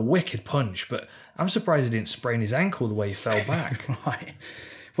 which was a wicked punch, but I'm surprised he didn't sprain his ankle the way he fell back. Right.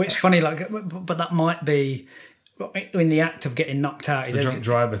 Which funny, but that might be in the act of getting knocked out. It's the drunk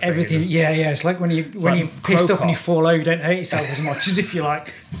driver thing. Everything, yeah. It's like when you're like pissed crow up and you cop. fall over, you don't hurt yourself as much as if you're like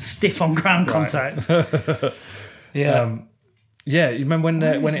stiff on ground contact. Yeah. Yeah, you remember when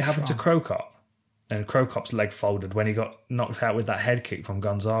is it he happened to from? Crow Cop? And Crow Cop's leg folded when he got knocked out with that head kick from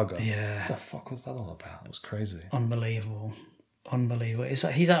Gonzaga. Yeah. What the fuck was that all about? It was crazy. Unbelievable.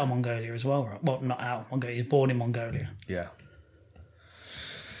 He's out of Mongolia as well, right? Well, not out of Mongolia. He's born in Mongolia. Yeah.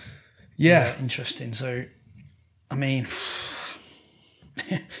 Yeah. Interesting. So, I mean,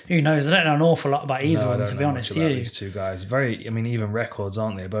 who knows? I don't know an awful lot about either No, I of them, don't to be know honest. much about You? these two guys. Very, even records,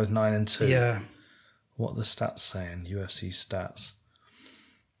 aren't they? Both 9-2. Yeah. What are the stats saying? UFC stats.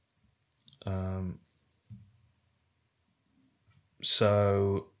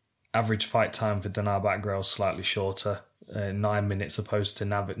 So, average fight time for Danar Batgarel slightly shorter, 9 minutes opposed to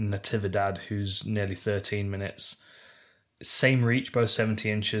Natividad, who's nearly 13 minutes. Same reach, both 70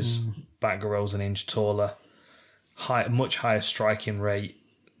 inches. Batgarel's an inch taller. Much higher striking rate.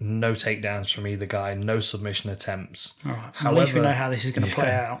 No takedowns from either guy. No submission attempts. All right. At least we know how this is going to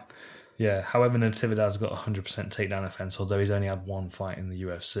play out. Yeah, however, Natividad's got 100% takedown offense, although he's only had one fight in the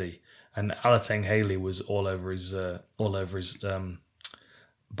UFC. And Alateng Haley was all over his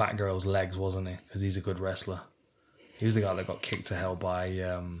Batgirl's legs, wasn't he? Because he's a good wrestler. He was the guy that got kicked to hell by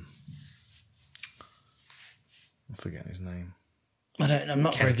I'm forgetting his name. I'm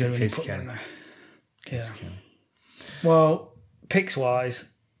not very good when you put Kenny. them there. Yeah. Well, picks wise,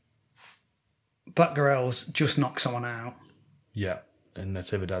 Batgarel's just knocked someone out. Yeah, and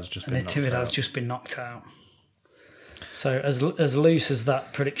Natividad's just And been knocked out. Natividad's just been knocked out. So as loose as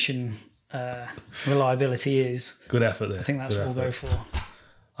that prediction reliability is, Good effort there. I think that's Good what we'll go effort. for.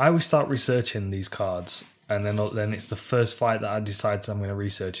 I always start researching these cards, and then it's the first fight that I decide I'm going to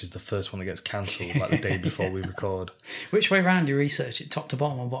research is the first one that gets cancelled, like the day before we record. Which way round do you research it? Top to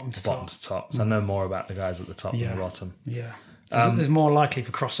bottom or bottom to Bottom top? to top. So I know more about the guys at the top than the bottom. Yeah. There's more likely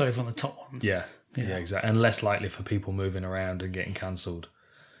for crossover on the top ones. Yeah, exactly. And less likely for people moving around and getting cancelled.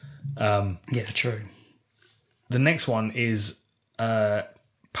 Yeah, true. The next one is Pat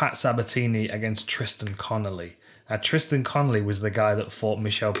Sabatini against Tristan Connolly. Now, Tristan Connolly was the guy that fought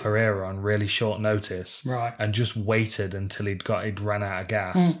Michel Pereira on really short notice, Right. And just waited until he'd ran out of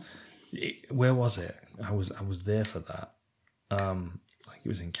gas. Where was it? I was there for that. I think it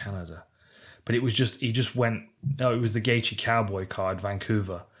was in Canada, but it was he just went. No, it was the Gaethje Cowboy card,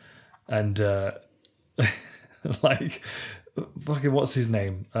 Vancouver, and fucking what's his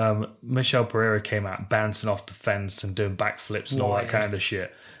name? Michel Pereira came out bouncing off the fence and doing backflips and all that kind of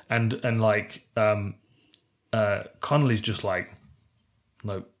shit, and Connolly's just like,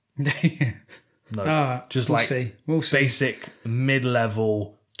 no, just we'll like see. We'll see. basic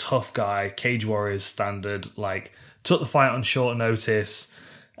mid-level tough guy, Cage Warriors standard. Like took the fight on short notice.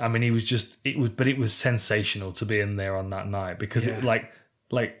 I mean, it was sensational to be in there on that night because it like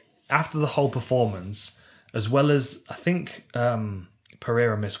after the whole performance, as well as I think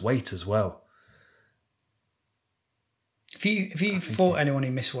Pereira missed weight as well. Have you fought anyone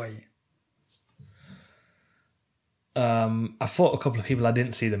who missed weight? I fought a couple of people I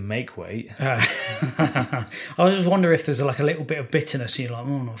didn't see them make weight. I was just wondering if there's like a little bit of bitterness. You're like,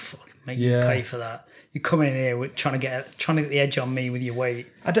 oh no, fucking make me pay for that. You're coming in here with trying to get the edge on me with your weight.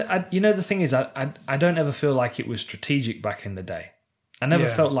 The thing is, I don't ever feel like it was strategic back in the day. I never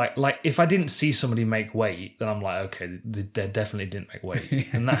felt like if I didn't see somebody make weight, then I'm like, okay, they definitely didn't make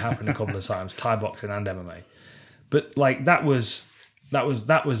weight, and that happened a couple of times, Thai boxing and MMA. But like that was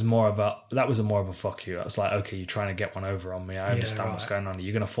more of a fuck you. I was like, okay, you're trying to get one over on me. I understand what's going on.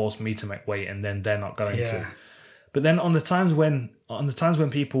 You're going to force me to make weight, and then they're not going to. But then on the times when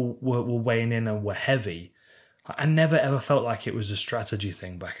people were weighing in and were heavy, I never ever felt like it was a strategy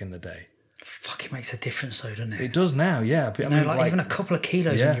thing back in the day. Fucking makes a difference though, doesn't it? It does now, yeah. But, like even a couple of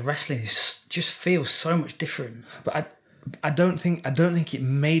kilos when you're wrestling just feels so much different. But I don't think it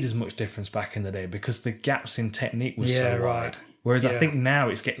made as much difference back in the day because the gaps in technique was so wide. Whereas I think now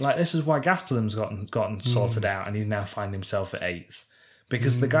it's getting like this is why Gastelum's gotten sorted out and he's now finding himself at 8th.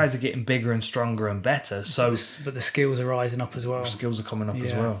 Because the guys are getting bigger and stronger and better. So but the skills are rising up as well. Skills are coming up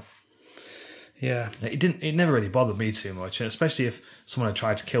as well. Yeah. It never really bothered me too much, especially if someone had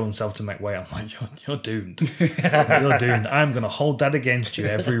tried to kill himself to make weight. I'm like, you're doomed. You're doomed. I'm going to hold that against you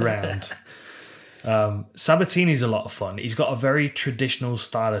every round. Sabatini's a lot of fun. He's got a very traditional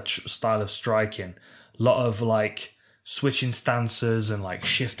style of striking. A lot of like switching stances and like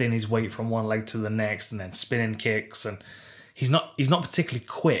shifting his weight from one leg to the next and then spinning kicks. And he's not particularly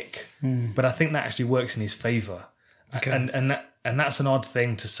quick, but I think that actually works in his favour. Okay. And that's an odd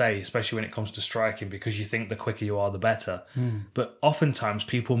thing to say, especially when it comes to striking, because you think the quicker you are, the better. But oftentimes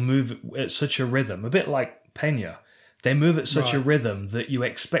people move at such a rhythm, a bit like Pena. They move at such a rhythm that you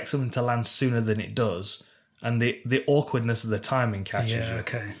expect something to land sooner than it does, and the awkwardness of the timing catches you.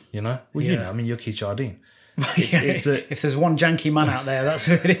 Okay. You know? Well, Yuki Chardin. If there's one janky man out there, that's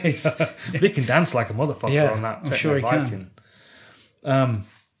who it is. He can dance like a motherfucker on that. I'm sure he Viking. can.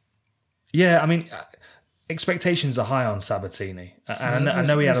 Expectations are high on Sabatini. And I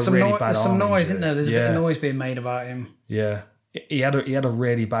know he had a really bad arm injury. There's some noise, isn't there? There's a bit of noise being made about him. Yeah. He had a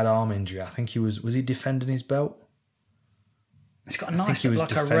really bad arm injury. I think he was he defending his belt? He's got a nice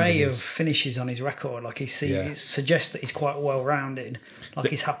array of finishes on his record. Like it suggests that he's quite well rounded. Like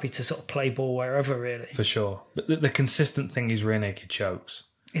he's happy to sort of play ball wherever, really. For sure. But the consistent thing is rear naked chokes.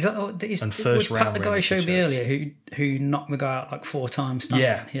 Is that and first round? Pat the guy showed me earlier who knocked the guy out like 4 times.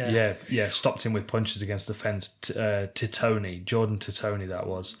 Yeah. Stopped him with punches against the fence. Titoni, Jordan Titoni, that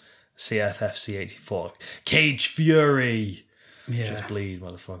was CFFC 84. Cage Fury. Yeah. Just bleed,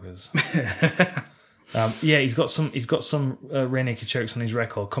 motherfuckers. He's got some rear naked chokes on his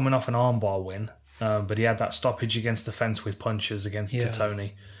record, coming off an armbar win. But he had that stoppage against the fence with punches against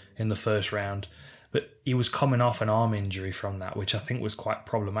Titoni in the first round. But he was coming off an arm injury from that, which I think was quite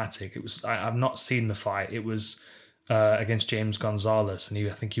problematic. It was I've not seen the fight. It was against James Gonzalez, and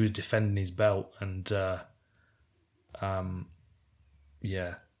I think he was defending his belt, and and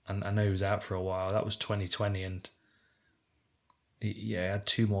I know he was out for a while. That was 2020, and he had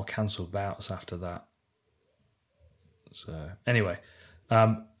 2 more cancelled bouts after that. So anyway,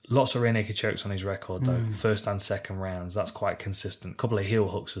 lots of rear naked chokes on his record though. First and second rounds, that's quite consistent. Couple of heel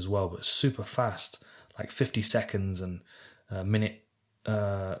hooks as well, but super fast, like 50 seconds and a minute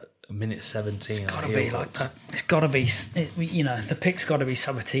 17. It's got to be like that. It's got to be. The pick's got to be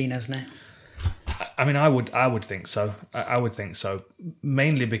Sabatini, hasn't it? I mean, I would think so. I would think so,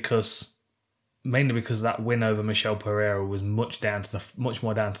 mainly because that win over Michel Pereira was much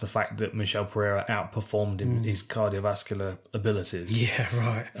more down to the fact that Michel Pereira outperformed him in his cardiovascular abilities. Yeah,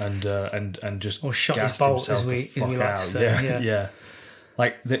 right. And just shot gassed his bolt, himself the fuck out. Yeah.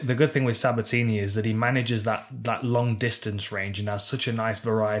 Like the good thing with Sabatini is that he manages that long distance range and has such a nice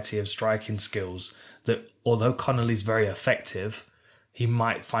variety of striking skills that although Connolly's very effective, he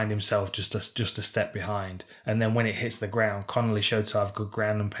might find himself just a step behind. And then when it hits the ground, Connolly showed to have good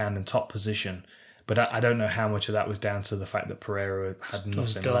ground and pound and top position. But I don't know how much of that was down to the fact that Pereira had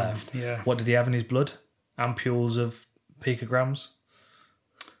nothing left. Yeah. What did he have in his blood? Ampules of picograms?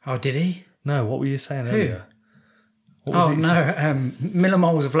 Oh, did he? No, what were you saying earlier?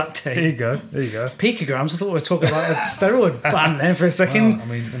 Millimoles of lactate. There you go. Picograms. I thought we were talking about a steroid ban there for a second. Well,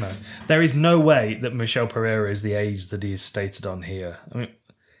 I mean, there is no way that Michel Pereira is the age that he is stated on here. I mean,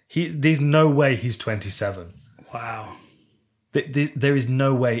 there's no way he's 27. Wow. There is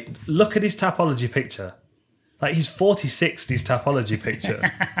no way. Look at his Tapology picture. Like he's 46. His Tapology picture.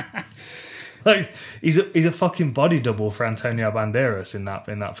 Like he's a fucking body double for Antonio Banderas in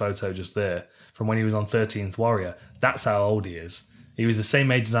that photo just there from when he was on 13th Warrior. That's how old he is. He was the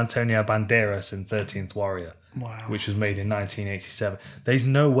same age as Antonio Banderas in 13th Warrior, which was made in 1987. There's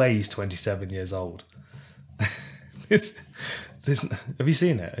no way he's 27 years old. Have you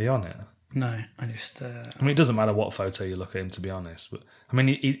seen it? Are you on it? No, I just. I mean, it doesn't matter what photo you look at him, to be honest. But I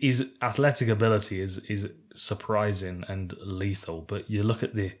mean, his athletic ability is surprising and lethal. But you look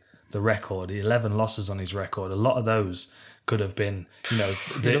at the record, 11 losses on his record. A lot of those could have been, the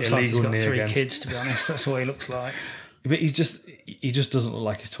looks illegal like he's got knee 3 against. kids. To be honest, that's what he looks like. But he just doesn't look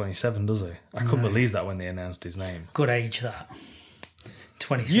like he's 27, does he? I couldn't believe that when they announced his name. Good age, that.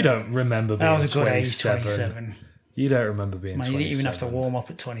 27. You don't remember being 27. That was a good age, 27. You don't remember being 27. You didn't even have to warm up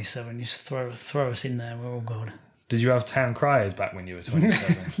at 27. You just throw us in there. We're all good. Did you have town criers back when you were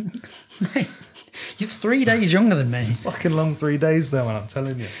 27? Mate, you're 3 days younger than me. It's a fucking long 3 days though, man, I'm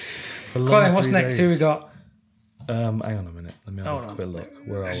telling you. It's a long Colin, what's 3 next? Who days. we got? Hang on a minute. Let me have a quick look.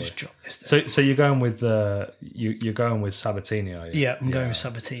 Where are we? Just drop this down. So you're going with you're going with Sabatini, are you? Yeah, I'm going with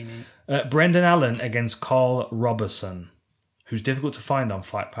Sabatini. Brendan Allen against Carl Robertson, who's difficult to find on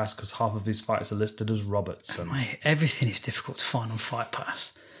Fight Pass because half of his fights are listed as Robertson. Mate, everything is difficult to find on Fight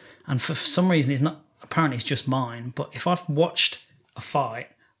Pass, and for some reason it's not. Apparently, it's just mine. But if I've watched a fight,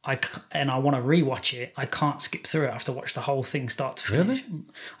 I want to rewatch it, I can't skip through it. I have to watch the whole thing start to finish. Really? I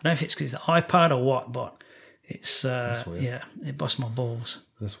don't know if it's because it's the iPad or what, but it's That's weird. yeah, it busts my balls.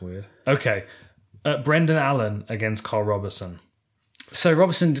 That's weird. Okay, Brendan Allen against Carl Robertson. So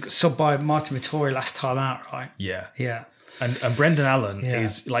Robertson's subbed by Martin Vittori last time out, right? Yeah. Yeah. And Brendan Allen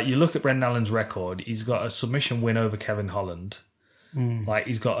is, like, you look at Brendan Allen's record, he's got a submission win over Kevin Holland. Like,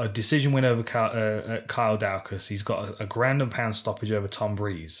 he's got a decision win over Kyle Daukaus. He's got a ground and pound stoppage over Tom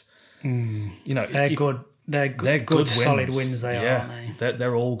Breeze. They're good. They're good solid wins they are, aren't they?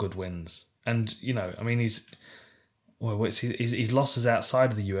 They're all good wins. And, I mean, he's losses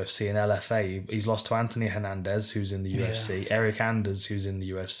outside of the UFC in LFA. He's lost to Anthony Hernandez, who's in the UFC, Eric Anders, who's in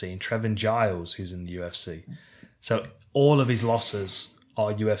the UFC, and Trevin Giles, who's in the UFC. So all of his losses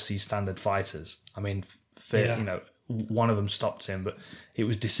are UFC standard fighters. I mean, one of them stopped him, but it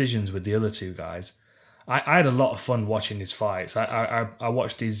was decisions with the other two guys. I had a lot of fun watching his fights. I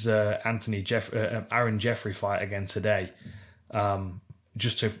watched his Aaron Jeffrey fight again today,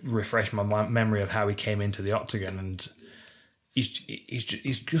 just to refresh my memory of how he came into the octagon, and he's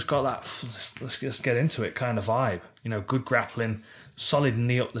just got that let's get into it kind of vibe. Good grappling, solid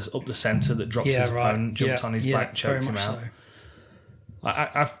knee up the centre that dropped his opponent, jumped on his back, choked him out. So.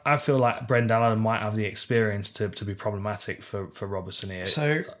 I feel like Brendan Allen might have the experience to be problematic for Robertson here.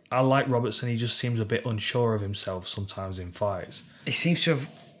 So I like Robertson. He just seems a bit unsure of himself sometimes in fights. He seems to have.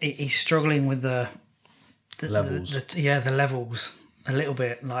 He's struggling with the levels. The levels a little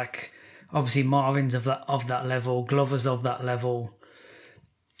bit. Like obviously Marvin's of that level, Glover's of that level.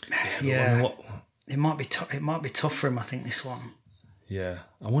 Yeah, it might be it might be tough for him. I think this one. Yeah,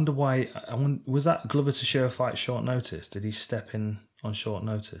 I wonder why. Was that Glover Teixeira fight short notice? Did he step in on short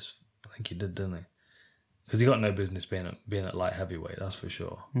notice? I think he did, didn't he? Because he got no business being at light heavyweight. That's for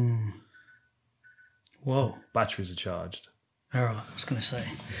sure. Whoa, batteries are charged. All right, I was going to say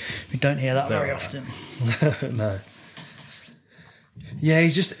we don't hear that very often. No. Yeah,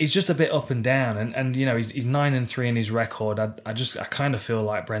 he's just a bit up and down, and he's 9-3 in his record. I kind of feel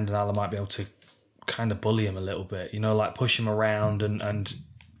like Brendan Allen might be able to kind of bully him a little bit, like push him around and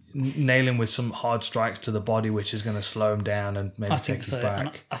nail him with some hard strikes to the body, which is going to slow him down and maybe take his back.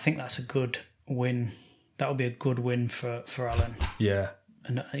 And I think that's a good win. That would be a good win for Allen. Yeah.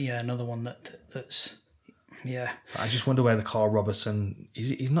 And another one that's. Yeah. I just wonder where the Carl Robertson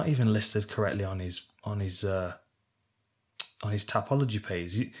he's not even listed correctly on his Tapology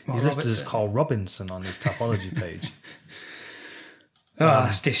page. He's listed as Carl Robinson on his Tapology page.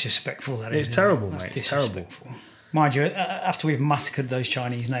 That's disrespectful. That it's terrible, mate. It's terrible. Mind you, after we've massacred those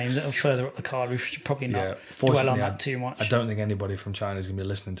Chinese names that are further up the card, we should probably not dwell on that too much. I don't think anybody from China is going to be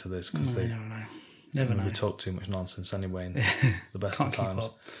listening to this because they never know. We talk too much nonsense anyway in the best of times.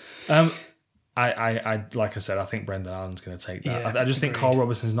 I like I said, I think Brendan Allen's going to take that. I just think Carl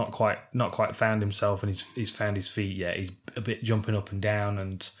Robertson's not quite found himself, and he's found his feet yet. He's a bit jumping up and down,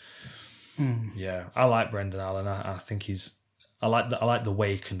 and I like Brendan Allen. I think I like the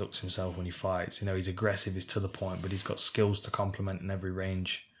way he conducts himself when he fights. He's aggressive, he's to the point, but he's got skills to complement in every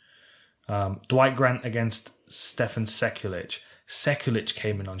range. Dwight Grant against Stefan Sekulic. Sekulic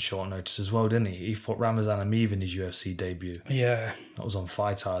came in on short notice as well, didn't he? He fought Ramazan Ameev in his UFC debut. Yeah. That was on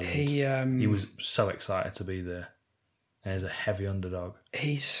Fight Island. He was so excited to be there. And he's a heavy underdog.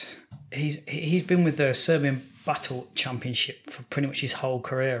 He's been with the Serbian Battle Championship for pretty much his whole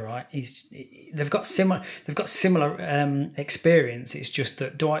career, right? They've got similar experience. It's just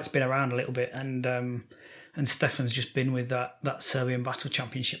that Dwight's been around a little bit, and Stefan's just been with that Serbian Battle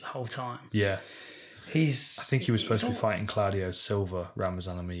Championship the whole time. Yeah. I think he was supposed to be fighting Claudio Silva,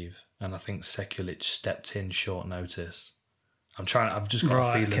 Ramazanov, and I think Sekulic stepped in short notice. I've just got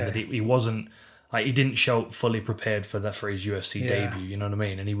a feeling that he wasn't, like, he didn't show up fully prepared for his UFC debut, you know what I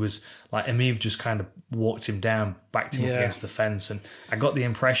mean? And he was, like, Ameev just kind of walked him down, backed him up against the fence, and I got the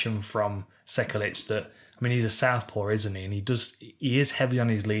impression from Sekulic that, I mean, he's a southpaw, isn't he? And he is heavy on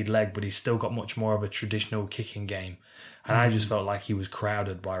his lead leg, but he's still got much more of a traditional kicking game. And I just felt like he was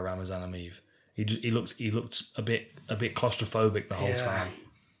crowded by Ramazanov. He looked a bit claustrophobic the whole time.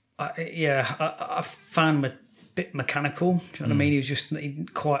 I found him a bit mechanical. Do you know what I mean? He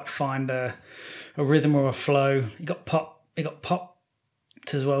didn't quite find a rhythm or a flow. He got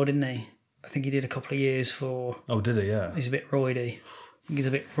popped as well, didn't he? I think he did a couple of years for. Oh, did he? Yeah. He's a bit roidy. I think he's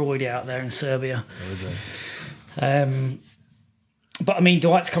a bit roidy out there in Serbia. Oh, is he? But I mean,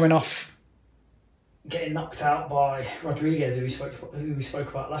 Dwight's coming off getting knocked out by Rodriguez, who we spoke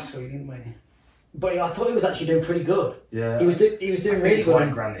about last week, didn't we? But I thought he was actually doing pretty good. Yeah, he was doing really good.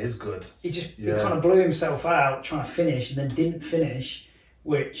 Dwight Grant is good. He kind of blew himself out trying to finish, and then didn't finish,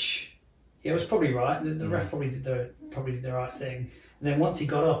 which was probably right. The ref probably did the right thing. And then once he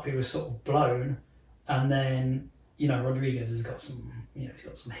got up, he was sort of blown, and then Rodriguez has got some he's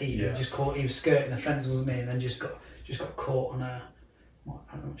got some heat. Yeah. He was skirting the fence, wasn't he? And then just got caught on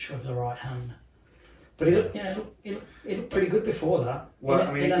I'm not sure of the right hand. But he looked pretty good before that.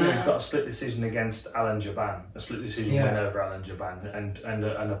 Well, he's got a split decision against Alan Jaban, a split decision win over Alan Jaban, and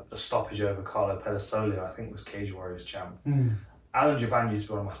a stoppage over Carlo Pedersolio, I think was Cage Warriors champ. Alan Jaban used to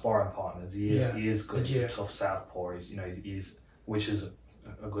be one of my sparring partners. He is good. He's a tough southpaw. Which is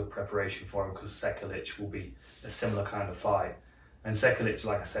a good preparation for him, because Sekulic will be a similar kind of fight. And Sekulic,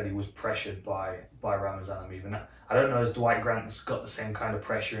 like I said, he was pressured by Ramazanov. And I don't know if Dwight Grant's got the same kind of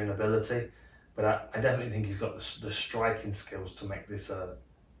pressure and ability, but I definitely think he's got the striking skills to make this a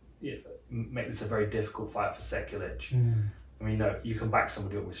very difficult fight for Sekulic. I mean, you can back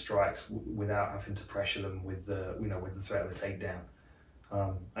somebody up with strikes without having to pressure them with the threat of a takedown.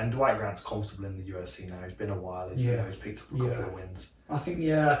 And Dwight Grant's comfortable in the UFC now. He's been a while. He's picked up a couple of wins. I think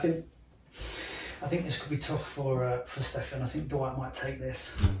this could be tough for Stefan. I think Dwight might take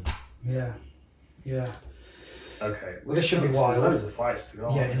this. Yeah. Okay. Well, this should be wild. Loads of fights to go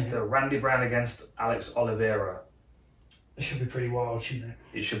on. Still Randy Brown against Alex Oliveira. It should be pretty wild, shouldn't it?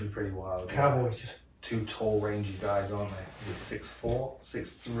 It should be pretty wild. Cowboys just two tall, rangy guys, aren't they? With 6'4",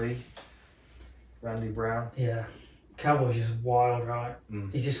 6'3". Randy Brown. Yeah. Cowboy's just wild, right?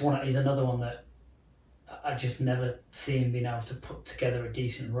 He's another one that I just never see him being able to put together a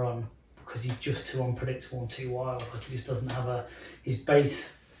decent run, because he's just too unpredictable and too wild. Like, he just doesn't have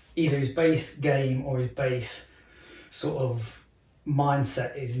either his base game or his base sort of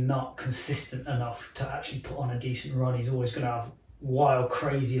mindset is not consistent enough to actually put on a decent run. He's always going to have wild,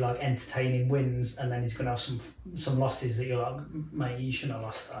 crazy, like entertaining wins, and then he's going to have some losses that you're like, mate, you shouldn't have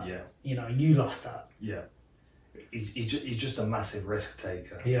lost that. Yeah. You lost that. Yeah. He's just a massive risk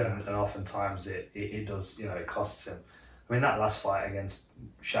taker. Yeah. And oftentimes it does, it costs him. I mean, that last fight against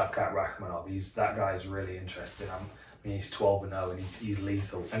Shavkat Rakhmonov, that guy's really interesting. He's 12-0 and he's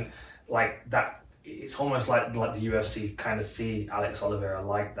lethal. And like that, it's almost like the UFC kind of see Alex Oliveira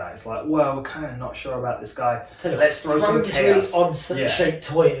like that. It's like, well, we're kind of not sure about this guy. Let's throw some chaos. Really odd shaped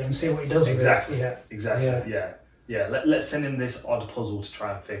toy and see what he does with it. Exactly. Yeah. Let's send him this odd puzzle to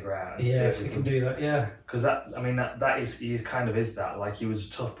try and figure out. And see if we can do that. Yeah. Because he kind of is that. Like, he was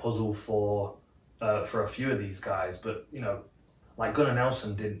a tough puzzle for a few of these guys, but like Gunnar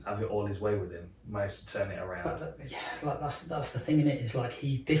Nelson didn't have it all his way with him. Managed to turn it around. But that's the thing in it. Is like,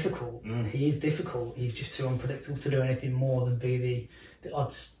 he's difficult. He is difficult. He's just too unpredictable to do anything more than be the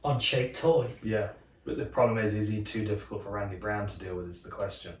odd shaped toy. Yeah, but the problem is he too difficult for Randy Brown to deal with? Is the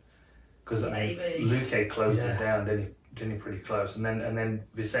question. Because Luque closed him down, didn't he? Pretty close, and then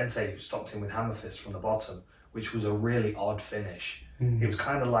Vicente stopped him with hammer fist from the bottom, which was a really odd finish. It was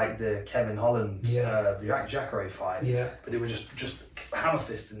kind of like the Kevin Holland Jacare fight, but it was just hammer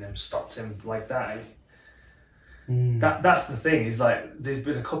fisting him, stopped him like that. That's the thing. Is like, there's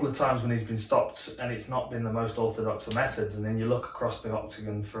been a couple of times when he's been stopped, and it's not been the most orthodox of methods. And then you look across the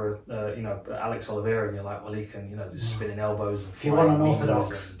octagon for Alex Oliveira, and you're like, well, he can just spinning elbows. And if you want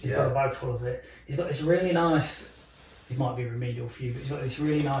unorthodox, he's got a bag full of it. He's got this really nice. It might be remedial for you, but he's got this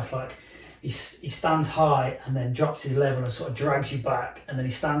really nice, like, he stands high and then drops his level and sort of drags you back, and then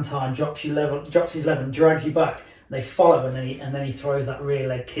he stands high and drops his level and drags you back. And they follow, and then he throws that rear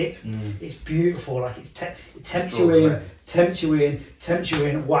leg kick. It's beautiful. Like, it tempts you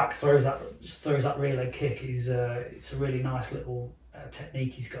in. Whack, throws that rear leg kick. It's a really nice little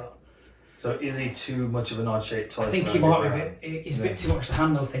technique he's got. So is he too much of an odd-shaped toy? I think he might be a bit. He's a bit too much to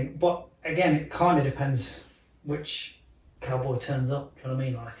handle, I think. But again, it kind of depends which cowboy turns up. Do you know what I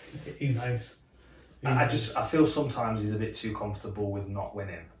mean? Like, who knows? I feel sometimes he's a bit too comfortable with not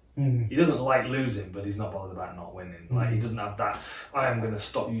winning. He doesn't like losing, but he's not bothered about not winning. Like, he doesn't have that, I am going to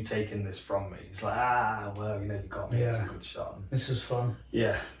stop you taking this from me. He's like, well, you got me. It was a good shot. This was fun.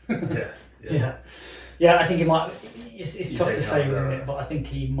 Yeah. Yeah, I think it might. It's tough to say with him, but I think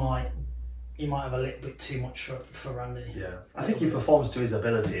he might have a little bit too much for Randy. Yeah, I think he performs to his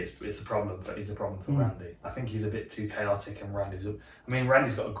ability. It's a problem. It's a problem for Randy. I think he's a bit too chaotic, and Randy's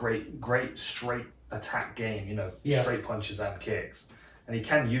got a great straight attack game. Straight punches and kicks, and he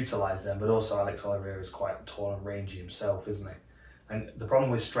can utilize them. But also, Alex Oliveira is quite tall and rangy himself, isn't he? And the problem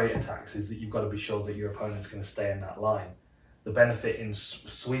with straight attacks is that you've got to be sure that your opponent's going to stay in that line. The benefit in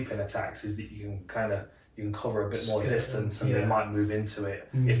sweeping attacks is that you can cover a bit more distance, and they might move into it.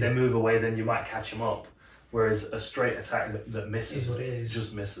 If they move away, then you might catch them up. Whereas a straight attack that misses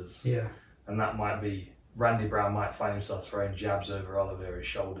just misses. Yeah, and that might be Randy Brown might find himself throwing jabs over Oliveira's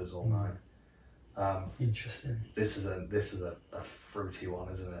shoulders all night. Interesting. This is a fruity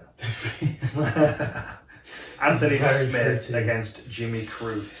one, isn't it? Anthony Smith fruity. Against Jimmy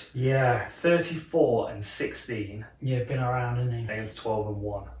Crute. Yeah. 34-16. Yeah, been around, isn't he? Against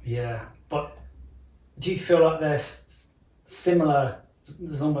 12-1. Yeah, but do you feel like they're similar?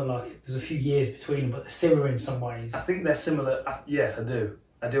 There's a few years between them, but they're similar in some ways. I think they're similar. Yes, I do.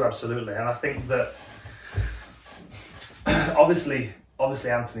 I do, absolutely. And I think that obviously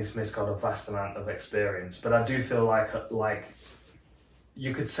Anthony Smith's got a vast amount of experience, but I do feel like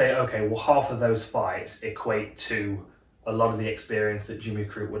you could say, okay, well, half of those fights equate to a lot of the experience that Jimmy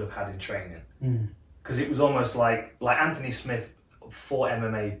Crute would have had in training. Because it was almost like Anthony Smith fought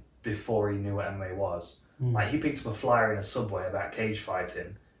MMA before he knew what MMA was. Like, he picked up a flyer in a subway about cage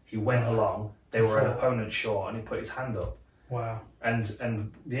fighting. He went along, they were an opponent short, and he put his hand up. Wow. And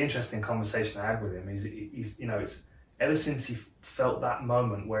the interesting conversation I had with him is, it's ever since he felt that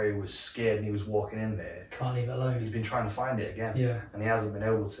moment where he was scared and he was walking in there, can't leave it alone. He's been trying to find it again. Yeah. And he hasn't been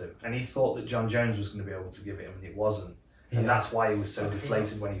able to. And he thought that John Jones was going to be able to give it him, and it wasn't. And that's why he was so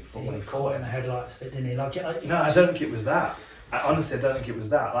deflated when he fought caught in the headlights of it, didn't he? No, I don't think it was that. Honestly, I don't think it was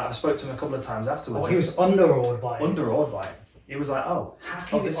that. Like, I spoke to him a couple of times afterwards. Oh, he was underawed by it. Underawed by it. He was like, how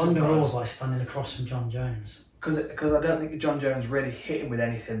can you be underawed by standing across from John Jones? Because I don't think John Jones really hit him with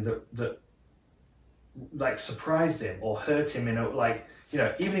anything that like surprised him or hurt him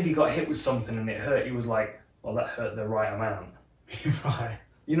even if he got hit with something and it hurt, he was like, well, that hurt the right amount. Right.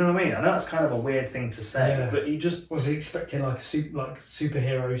 You know what I mean? I know that's kind of a weird thing to say, but he just... Was he expecting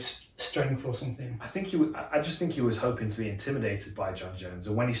superhero strength or something? I just think he was hoping to be intimidated by John Jones,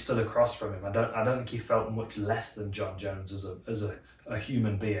 and when he stood across from him, I don't think he felt much less than John Jones as a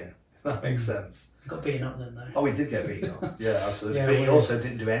human being. If that makes sense. He got beaten up then, though. Oh, he did get beaten up. Yeah, absolutely. But he also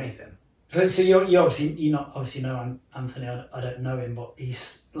didn't do anything. So you obviously know Anthony. I don't know him, but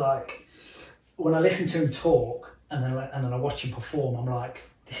he's like, when I listen to him talk and then I watch him perform, I'm like,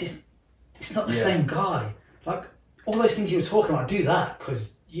 it's not the same guy. Like, all those things you were talking about, do that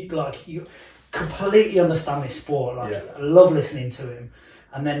because you completely understand this sport. Like, I love listening to him,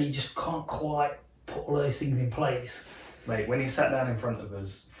 and then you just can't quite put all those things in place. Mate, when he sat down in front of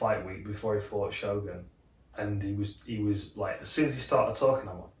us fight week before he fought Shogun, and he was like, as soon as he started talking,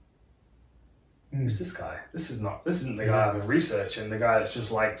 I'm like, who's this guy? This isn't the guy I've been researching. The guy that's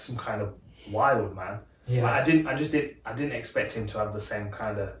just like some kind of wild man. Yeah. Like, I didn't expect him to have the same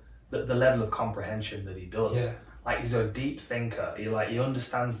kind of the level of comprehension that he does. Yeah. Like, he's a deep thinker. He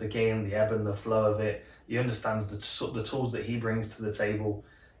understands the game, the ebb and the flow of it. He understands the tools that he brings to the table.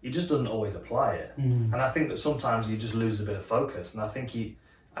 He just doesn't always apply it. And I think that sometimes he just loses a bit of focus. And I think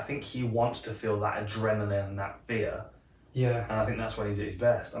he wants to feel that adrenaline and that fear. Yeah. And I think that's when he's at his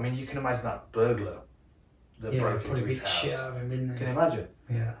best. I mean, you can imagine that burglar that broke into his house. Shit out of him, can you imagine?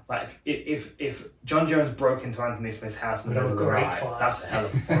 Yeah. Like, if John Jones broke into Anthony Smith's house in the middle of the night, that's a hell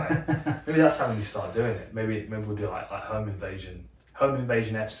of a fight. Maybe that's how we start doing it. Maybe we'll do like Home Invasion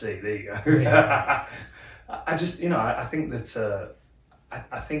FC. There you go. Yeah. I just, I think that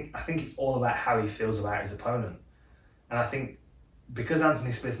I think it's all about how he feels about his opponent, and I think because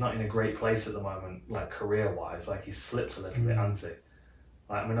Anthony Smith's not in a great place at the moment, like career-wise, like he's slipped a little bit, hasn't he?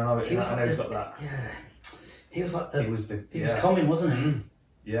 Like, I mean, I know he's got that. Yeah. He was like he was coming, wasn't he?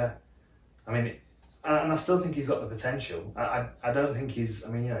 Yeah. I mean, and I still think he's got the potential. I don't think he's. I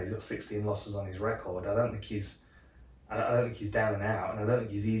mean, he's got 16 losses on his record. I don't think he's down and out, and I don't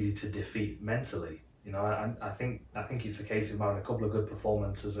think he's easy to defeat mentally. I think it's a case of having a couple of good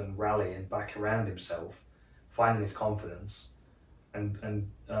performances and rallying back around himself, finding his confidence, and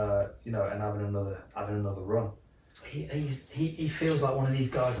having another run. He feels like one of these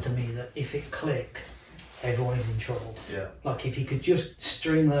guys to me that if it clicked, everyone is in trouble. Yeah. Like if he could just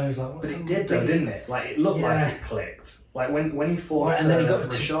string those, like. But it did though, didn't it? Like it looked like it clicked. Like when he fought. And then he got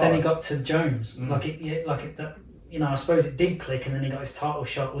Rashad. then he got to Jones. I suppose it did click, and then he got his title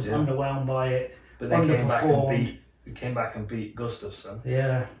shot. Was underwhelmed by it. But then came back and beat Gustafsson.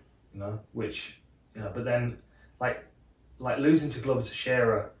 Yeah. Which but then like losing to Glover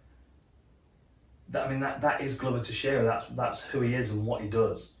Teixeira. That is Glover Teixeira. That's who he is and what he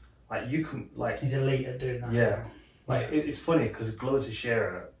does. Like you can he's elite at doing that. Yeah. It's funny because Glover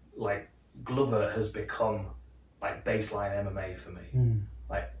Teixeira, Glover has become baseline MMA for me.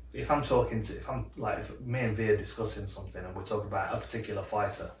 Like if me and V are discussing something and we're talking about a particular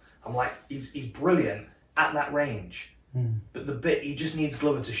fighter, I'm like he's brilliant at that range. But he just needs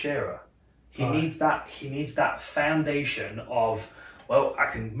Glover Teixeira. He needs that foundation of, well, I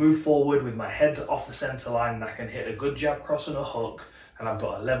can move forward with my head off the centre line and I can hit a good jab cross and a hook and I've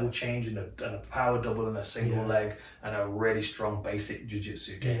got a level change and a power double and a single leg and a really strong basic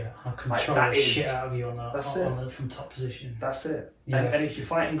jiu-jitsu game. Yeah, I control the shit out of you on that from top position. That's it. Yeah. And if you're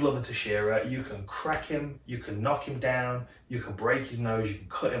fighting Glover Teixeira, you can crack him, you can knock him down, you can break his nose, you can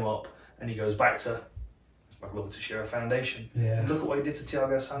cut him up, and he goes back to my Glover Teixeira foundation. Yeah. And look at what he did to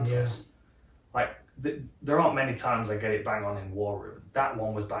Thiago Santos. There aren't many times I get it bang on in War Room. That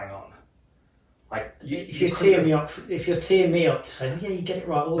one was bang on. If you're teeing me up to say, you get it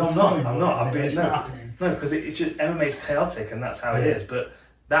right all the time. I'm not. It's not happening. No, because it's just MMA's chaotic and that's how it is. But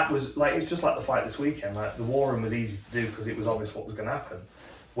that was it's just like the fight this weekend. Like the War Room was easy to do because it was obvious what was going to happen.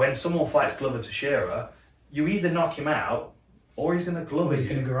 When someone fights Glover Teixeira, you either knock him out or he's going to glove you. He's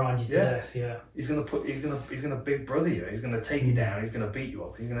going to grind you to death. Yeah. He's going to big brother you. He's going to take you down. He's going to beat you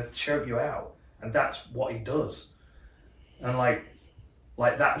up. He's going to choke you out. And that's what he does. And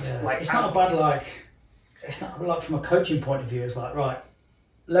that's it's not a bad it's not from a coaching point of view. It's like, right,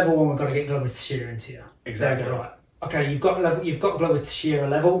 level one, we've got to get Glover Teixeira into you. Exactly. Right. Okay, you've got Glover Teixeira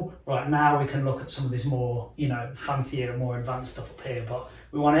level. Right, now we can look at some of this more, fancier and more advanced stuff up here. But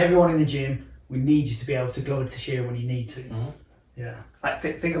we want everyone in the gym. We need you to be able to Glover Teixeira when you need to. Mm-hmm. Yeah.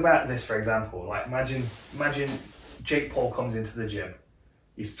 Think about this, for example. Imagine Jake Paul comes into the gym.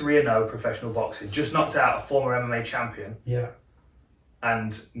 He's 3-0 professional boxing, just knocked out a former MMA champion. Yeah.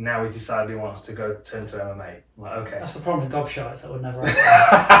 And now he's decided he wants to turn to MMA. Okay. That's the problem with gobshites, that would never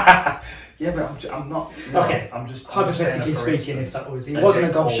happen. Yeah, but I'm not. Okay. I'm just hypothetically speaking, if that was he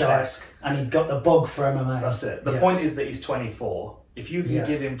wasn't a gobshite and he got the bug for MMA. That's it. The point is that he's 24. If you can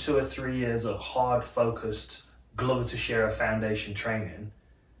give him 2 or 3 years of hard focused Glover Teixeira foundation training,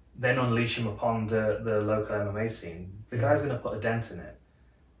 then unleash him upon the local MMA scene, the guy's going to put a dent in it.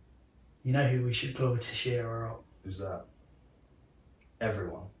 You know who we should Glover Teixeira up? Who's that?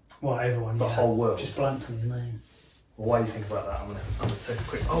 Everyone. Well, everyone. The whole world. Just blanked on his name. Well, why do you think about that? I'm gonna take a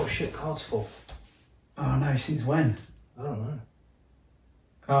quick. Oh shit, card's full. Oh no! Since when? I don't know.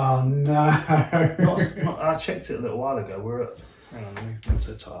 Oh no! I checked it a little while ago. We're at. Hang on, let me move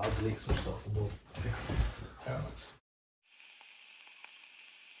to the top. I'll delete some stuff and we'll pick up balance.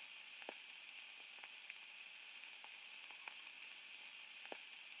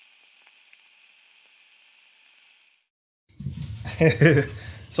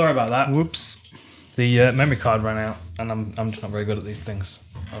 Sorry about that. Whoops. The memory card ran out, and I'm just not very good at these things.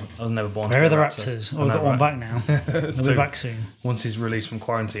 I was never born. Where are the Raptors? We've got one back now. They'll be back soon. Once he's released from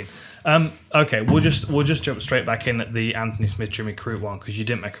quarantine. Okay, we'll just jump straight back in at the Anthony Smith Jimmy Crute one because you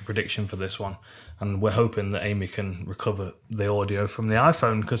didn't make a prediction for this one, and we're hoping that Amy can recover the audio from the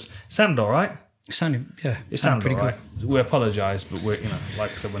iPhone because it sounded all right. It sounded pretty good. We apologise, but we're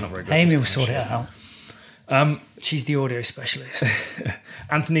like I said, we're not very good. Amy will sort it out. She's the audio specialist.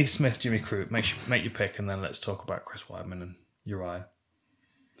 Anthony Smith, Jimmy Crute. Make your pick, and then let's talk about Chris Weidman and Uriah.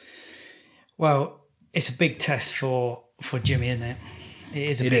 Well, it's a big test for Jimmy, isn't it?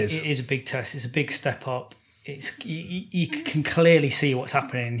 It is a big test. It's a big step up. You can clearly see what's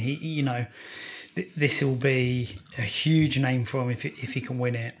happening. This will be a huge name for him if he can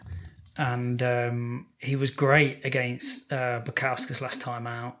win it. And he was great against Bukowskis last time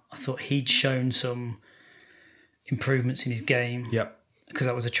out. I thought he'd shown some improvements in his game. Yep. Because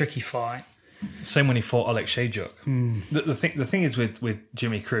that was a tricky fight. Same when he fought Alex Shayjuk. The thing is with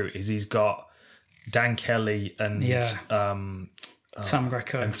Jimmy Crute is he's got Dan Kelly and Sam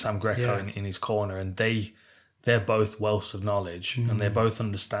Greco in his corner, and they're both wealths of knowledge, and they both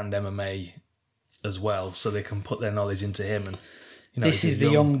understand MMA as well, so they can put their knowledge into him. And This is the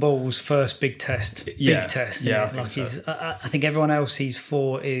young bull's first big test. Big test. Yeah, I think I think everyone else he's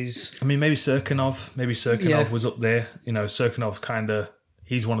fought is. I mean, maybe Serkinov. Maybe Serkinov was up there. You know, Serkinov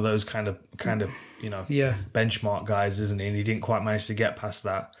he's one of those kind of benchmark guys, isn't he? And he didn't quite manage to get past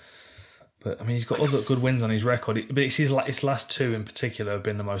that. But I mean, he's got other good wins on his record. But it's his last two in particular have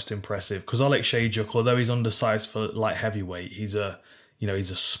been the most impressive. Because Oleg Shayjuk, although he's undersized for light heavyweight, he's a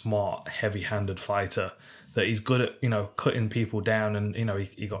smart, heavy-handed fighter. That he's good at, cutting people down, and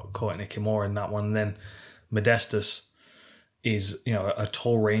he got caught in a Kimura in that one. And then Modestus is a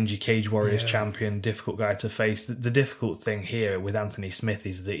tall, rangy Cage Warriors champion, difficult guy to face. The difficult thing here with Anthony Smith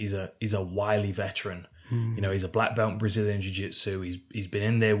is that he's a wily veteran. He's a black belt in Brazilian Jiu-Jitsu. He's been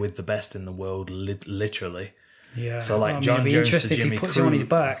in there with the best in the world, literally. Yeah. So John Jones to Jimmy if he puts Crute, him on his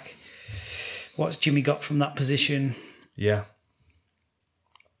back. What's Jimmy got from that position? Yeah.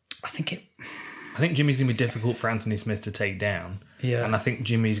 I think Jimmy's going to be difficult for Anthony Smith to take down. Yeah. And I think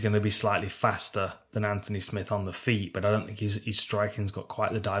Jimmy's going to be slightly faster than Anthony Smith on the feet, but I don't think his striking's got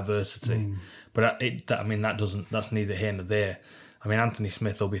quite the diversity. But that's neither here nor there. I mean, Anthony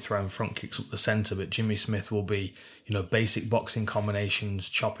Smith will be throwing front kicks up the centre, but Jimmy Smith will be, basic boxing combinations,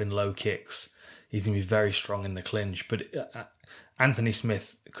 chopping low kicks. He's going to be very strong in the clinch. But Anthony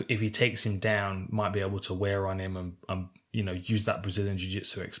Smith, if he takes him down, might be able to wear on him and use that Brazilian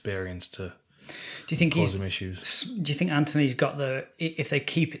Jiu-Jitsu experience to cause him issues. Do you think Anthony's got if they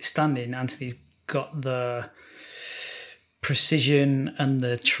keep it standing, Anthony's got the precision and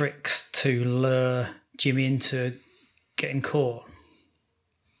the tricks to lure Jimmy into getting caught?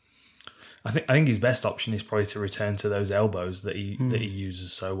 I think his best option is probably to return to those elbows that he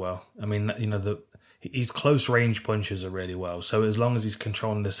uses so well. I mean, his close range punches are really well. So as long as he's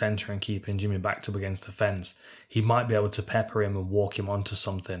controlling the centre and keeping Jimmy backed up against the fence, he might be able to pepper him and walk him onto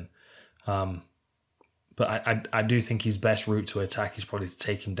something. But I do think his best route to attack is probably to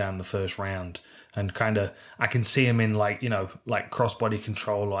take him down the first round and I can see him in like crossbody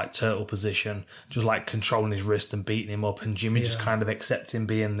control, like turtle position, just like controlling his wrist and beating him up, and Jimmy just kind of accepting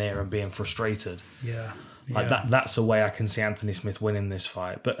being there and being frustrated. Yeah. Like that's a way I can see Anthony Smith winning this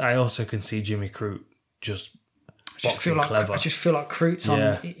fight. But I also can see Jimmy Crute just boxing clever. I just feel like Crute's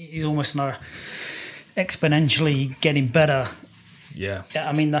on. He's almost exponentially getting better. Yeah.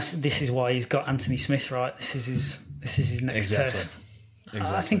 I mean, this is why he's got Anthony Smith right. This is his next test.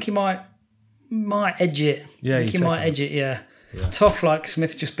 Exactly. I think he might edge it. Yeah, I think he might edge it. Yeah. Tough. Like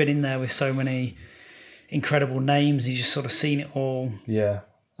Smith's just been in there with so many incredible names. He's just sort of seen it all. Yeah.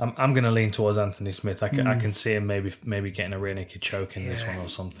 I'm going to lean towards Anthony Smith. I can see him maybe getting a rear naked choke in this one or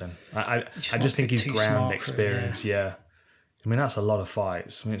something. I just think his ground experience. I mean, that's a lot of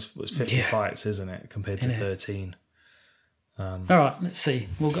fights. I mean, it's 50 fights, isn't it, compared to 13. All right, let's see.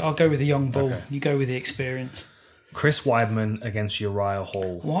 I'll go with the young bull. Okay. You go with the experience. Chris Weidman against Uriah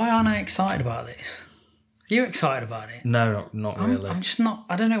Hall. Why aren't I excited about this? Are you excited about it? No, not really. I'm just not.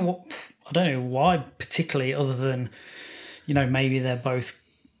 I don't know why particularly, other than maybe they're both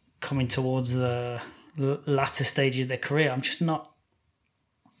coming towards the latter stage of their career. I'm just not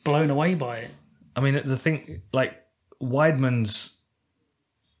blown away by it. I mean, the thing, like Weidman's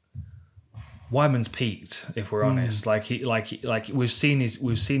peaked, if we're honest. Like we've seen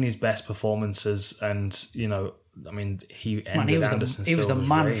his best performances, and I mean, he ended Anderson Silva's He was the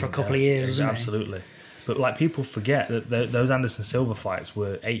man reign, for a couple of years, wasn't he? Absolutely. But like people forget that those Anderson Silva fights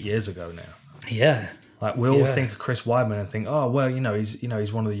were 8 years ago now. Yeah. Like we all think of Chris Weidman and think, oh well,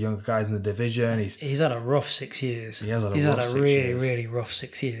 he's one of the younger guys in the division. He's had a rough 6 years. He's had a really rough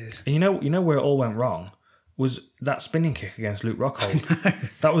 6 years. And you know where it all went wrong was that spinning kick against Luke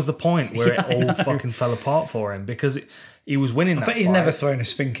Rockhold. That was the point where it all fucking fell apart for him, because he was winning that fight. But he's never thrown a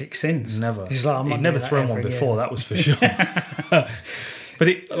spin kick since. Never. He's like, he'd never thrown one before, that was for sure.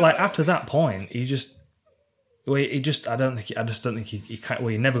 But after that point, he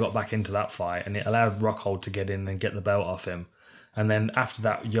never got back into that fight, and it allowed Rockhold to get in and get the belt off him. And then after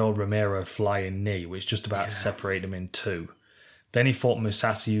that, Yoel Romero flying knee, which just about separated him in two. Then he fought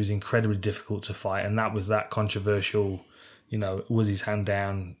Musashi, who was incredibly difficult to fight, and that was that controversial, was his hand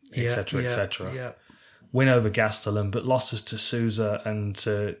down, etc., etc. Yeah. Win over Gastelum, but losses to Souza and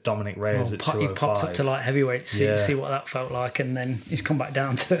to Dominic Reyes at 205. He popped up to light heavyweight to see what that felt like, and then he's come back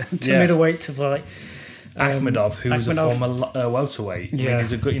down to middleweight to fight Akhmedov, who was a former welterweight. I mean,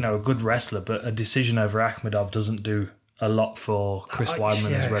 he's a good wrestler, but a decision over Akhmedov doesn't do a lot for Chris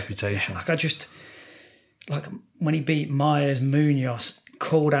Weidman's reputation. Like when he beat Myers, Munoz,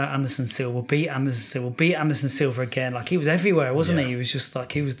 called out Anderson Silva, beat Anderson Silva again. Like he was everywhere, wasn't he? He was just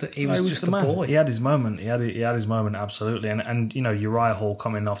like he was just the boy. He had his moment. He had his moment, absolutely. And Uriah Hall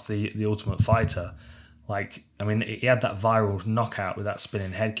coming off the Ultimate Fighter, Like, I mean, he had that viral knockout with that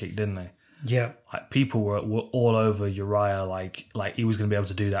spinning head kick, didn't he? Yeah. Like, people were all over Uriah, like he was going to be able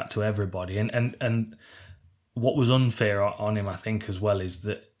to do that to everybody. And what was unfair on him, I think, as well, is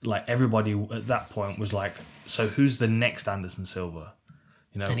that, like, everybody at that point was like, so who's the next Anderson Silva?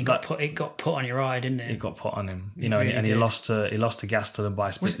 You know, And it got put on your eye, didn't it? It got put on him, you know, really and he lost to Gastelum by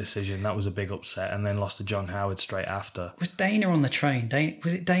split decision. That was a big upset, and then lost to John Howard straight after. Was Dana on the train?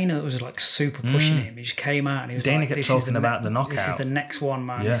 Was it Dana that was like super pushing him? He just came out and he was Dana like, kept talking about the knockout. This is the next one,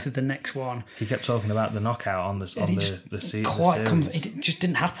 man. Yeah. This is the next one. He kept talking about the knockout on the series. It just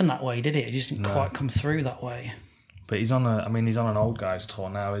didn't happen that way, did it? It just didn't quite come through that way. But he's on an old guys tour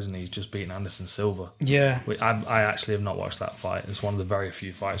now, isn't he? He's just beaten Anderson Silva. Yeah. I actually have not watched that fight. It's one of the very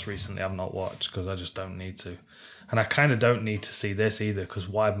few fights recently I've not watched because I just don't need to. And I kind of don't need to see this either because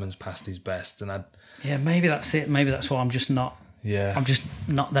Weidman's past his best. And maybe that's it. Maybe that's why I'm just not. Yeah. I'm just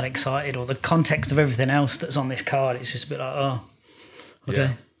not that excited, or the context of everything else that's on this card. It's just a bit like, oh, okay.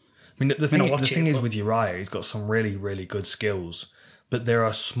 Yeah. I mean, the thing is with Uriah, he's got some really, really good skills. But there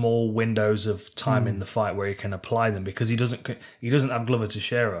are small windows of time in the fight where he can apply them because he doesn't have Glover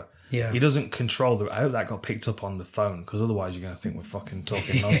Teixeira. Yeah. He doesn't control the. I hope that got picked up on the phone because otherwise you're going to think we're fucking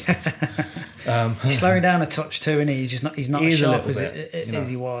talking nonsense. He's slowing down a touch too, and he's not as sharp as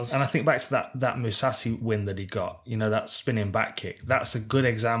he was. And I think back to that Mousasi win that he got. You know, that spinning back kick. That's a good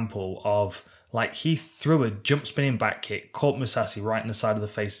example of, like, he threw a jump spinning back kick, caught Mousasi right in the side of the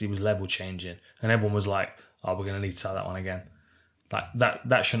face as he was level changing, and everyone was like, "Oh, we're going to need to try that one again." Like,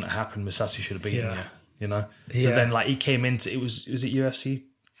 that shouldn't have happened. Mousasi should have beaten you know? So then, like, he came into, was it UFC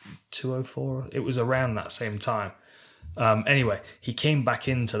 204? It was around that same time. Anyway, he came back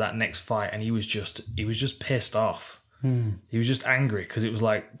into that next fight and he was just pissed off. He was just angry because it was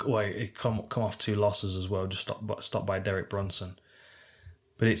like, wait, he come off 2 losses as well, just stopped by Derek Brunson.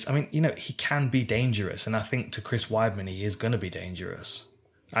 But he can be dangerous. And I think to Chris Weidman, he is going to be dangerous.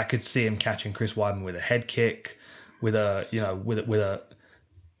 I could see him catching Chris Weidman with a head kick, with a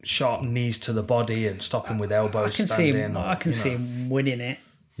sharp knees to the body and stop him with elbows. I can see him winning it.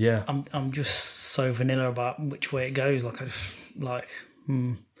 Yeah, I'm just so vanilla about which way it goes. Yeah,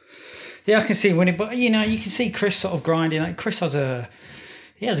 I can see him winning, but you can see Chris sort of grinding. Like, Chris has a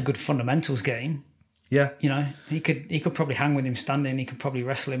good fundamentals game. Yeah, he could probably hang with him standing. He could probably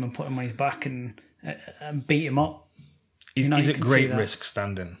wrestle him and put him on his back and beat him up. He's at great risk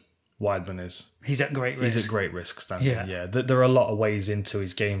standing. Weidman is. He's at great risk. He's at great risk standing. Yeah. There are a lot of ways into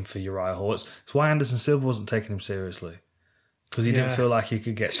his game for Uriah Hall. It's why Anderson Silva wasn't taking him seriously, because he didn't feel like he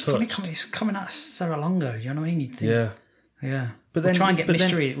could get touched. He's coming out of Serra Longo. Do you know what I mean? You'd think, yeah. But we'll try and get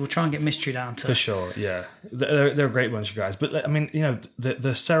mystery. We'll try and get mystery down to. For sure, yeah. They're a great bunch of guys. But I mean,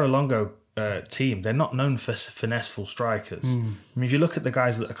 the Serra Longo team, they're not known for finesseful strikers. I mean, if you look at the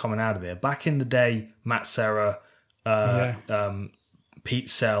guys that are coming out of there, back in the day, Matt Serra, Pete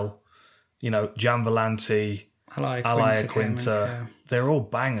Sell, Jan Valenti, Alaya Quinta, they're all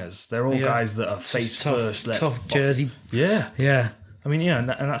bangers. They're all guys that are face first. Tough Jersey. Yeah. I mean, and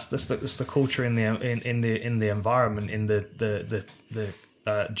that's the culture in the environment, in the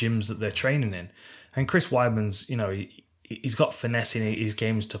gyms that they're training in. And Chris Weidman's, he's got finesse in his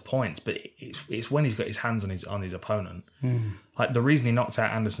games to points, but it's when he's got his hands on his opponent. Like, the reason he knocked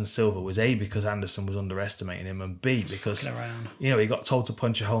out Anderson Silva was A, because Anderson was underestimating him, and B, because he got told to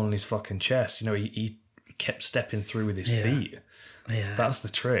punch a hole in his fucking chest. He kept stepping through with his feet. Yeah, that's the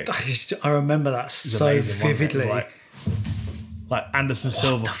trick. I remember that so amazing, vividly. Like Anderson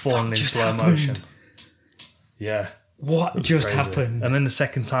Silva falling in slow motion. Yeah. What just happened? And then the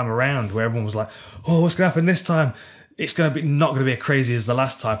second time around, where everyone was like, "Oh, what's going to happen this time? It's not going to be as crazy as the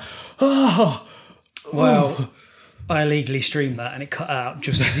last time." Oh, well. I illegally streamed that and it cut out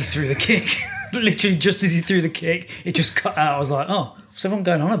just as he threw the kick. Literally just as he threw the kick, it just cut out. I was like, oh, what's everyone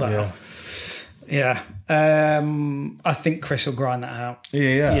going on about? Yeah. I think Chris will grind that out.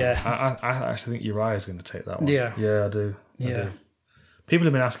 Yeah. I actually think Uriah's going to take that one. Yeah. Yeah, I do. People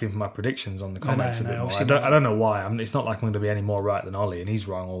have been asking for my predictions on the comments a bit more. I don't know why. It's not like I'm going to be any more right than Ollie, and he's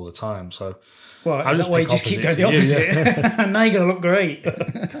wrong all the time. So, well, is that why you just keep going the opposite? And now you're going to look great.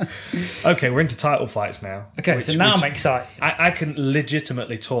 Okay, we're into title fights now. Okay, so now I'm excited. I can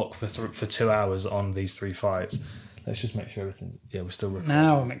legitimately talk for 2 hours on these 3 fights. Let's just make sure everything's... Yeah, we're still recording.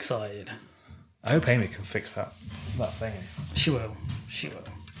 Now I'm excited. I hope Amy can fix that thing. She will. I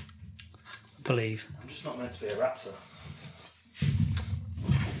believe. I'm just not meant to be a raptor.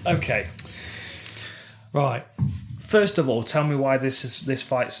 Okay. Right. First of all, tell me why this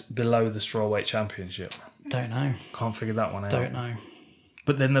fight's below the strawweight championship. Don't know. Can't figure that one out. Don't know.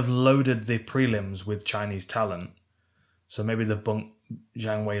 But then they've loaded the prelims with Chinese talent. So maybe they've bumped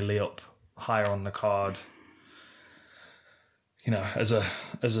Zhang Weili up higher on the card. You know, as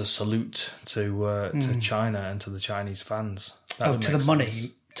a salute to China and to the Chinese fans. To the money,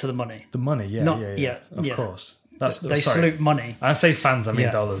 to the money. The money, yeah. Of course. They salute money. I say fans, I mean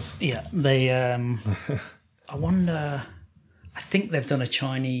dollars. Yeah, they. I wonder. I think they've done a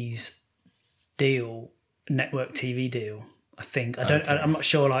Chinese deal, network TV deal. I think I'm not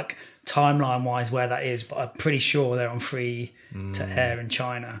sure, like timeline wise, where that is, but I'm pretty sure they're on free to air in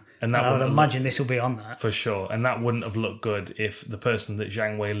China, and I would imagine this will be on that for sure. And that wouldn't have looked good if the person that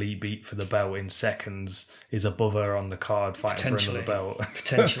Zhang Weili beat for the belt in seconds is above her on the card fighting for another belt.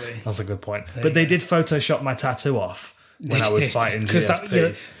 Potentially, that's a good point. But they did Photoshop my tattoo off when I was fighting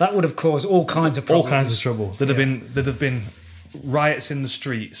GSP. That would have caused all kinds of problems. All kinds of trouble. There'd have been riots in the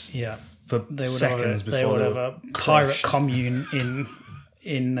streets. Yeah. For seconds before they would have a pirate commune in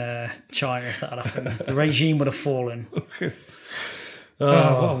China if that had happened. The regime would have fallen. What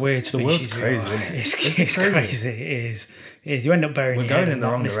a weird species. The world's crazy, isn't it? It's crazy. It is. You end up burying your head and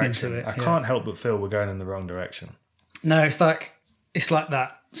not listening to it. I can't help but feel we're going in the wrong direction. No, it's like that. It's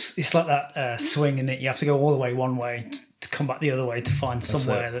like that swing, in it. You have to go all the way one way to come back the other way to find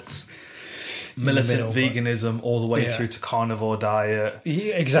somewhere that's militant veganism all the way through to carnivore diet.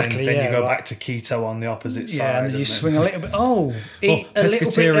 Yeah, exactly. Then you go back to keto on the opposite side. Yeah, and then you swing a little bit. Eat a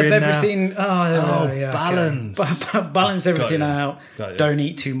little bit of everything. Balance. Balance everything out. Don't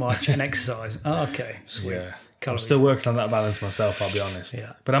eat too much and exercise. Okay, sweet. Yeah. I'm still working on that balance myself, I'll be honest.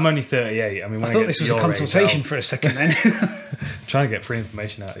 Yeah. But I'm only 38. I mean, when I thought this was a consultation for a second then. Trying to get free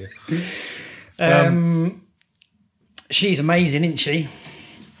information out of you. She's amazing, isn't she?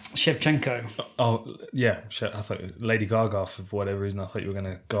 Shevchenko. Oh, yeah. I thought Lady Gaga, for whatever reason, I thought you were going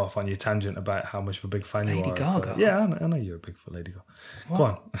to go off on your tangent about how much of a big fan you are. Lady Gaga? Yeah, I know you're a big fan of Lady Gaga. What? Go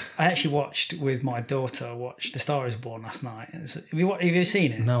on. I actually watched with my daughter, The Star is Born last night. Have you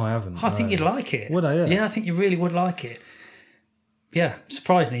seen it? No, I haven't. I think you'd like it. Would I? Yeah. Yeah, I think you really would like it. Yeah,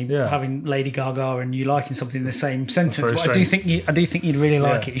 surprisingly, having Lady Gaga and you liking something in the same sentence. But I do think you'd really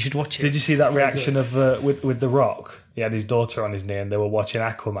like it. You should watch it. Did you see that reaction of with The Rock? He had his daughter on his knee and they were watching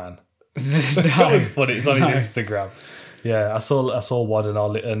Aquaman. That was funny. It's on his Instagram. Yeah, I saw Wad and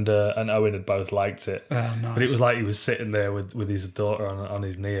Owen had both liked it. Oh, nice. But it was like he was sitting there with his daughter on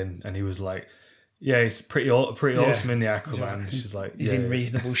his knee and he was like, yeah, it's pretty awesome in the Aquaman. She's like, he's in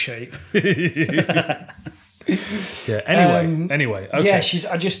reasonable shape. Yeah. Anyway. Okay. Yeah,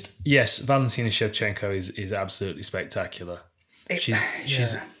 yes. Valentina Shevchenko is absolutely spectacular.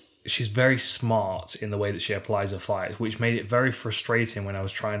 She's very smart in the way that she applies her fights, which made it very frustrating when I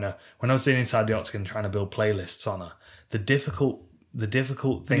was doing Inside the Octagon trying to build playlists on her. The difficult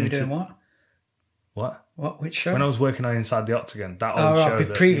thing. You were doing what? What? What? Which show? When I was working on Inside the Octagon, that old show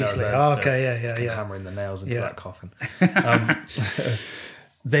that previously. Yeah. Hammering the nails into that coffin.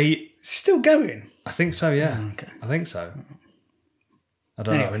 They still going. I think so, yeah. Oh, okay. I think so. I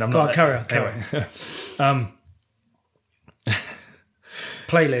don't know. I mean, I'm go not. On, carry on.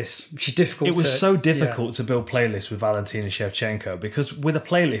 Playlists. She's difficult. It was so difficult to build playlists with Valentina Shevchenko because with a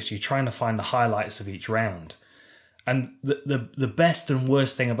playlist, you're trying to find the highlights of each round. And the best and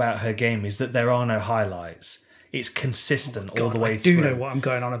worst thing about her game is that there are no highlights. It's consistent all the way through. I do know what I'm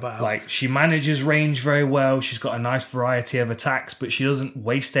going on about. Like, she manages range very well. She's got a nice variety of attacks, but she doesn't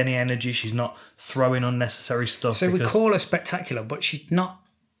waste any energy. She's not throwing unnecessary stuff. So we call her spectacular, but she's not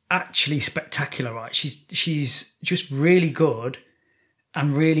actually spectacular, right? She's just really good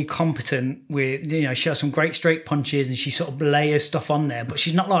and really competent with, she has some great straight punches and she sort of layers stuff on there, but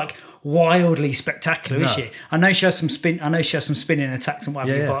she's not like wildly spectacular, is she? I know she has some spinning attacks and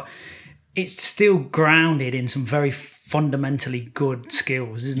whatever, but it's still grounded in some very fundamentally good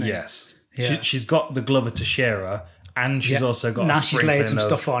skills, isn't it? Yes. Yeah. She's got the Glover Teixeira and she's also got a sprinkling she's layered some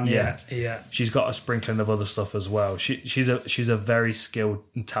stuff on, yeah. She's got a sprinkling of other stuff as well. She's a very skilled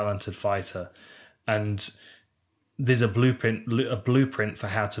and talented fighter. And there's a blueprint for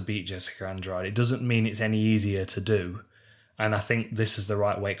how to beat Jessica Andrade. It doesn't mean it's any easier to do. And I think this is the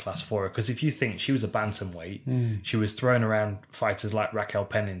right weight class for her. Because if you think she was a bantamweight, she was throwing around fighters like Raquel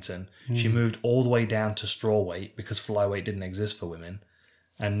Pennington. She moved all the way down to strawweight because flyweight didn't exist for women.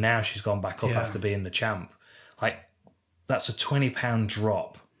 And now she's gone back up after being the champ. Like, that's a 20-pound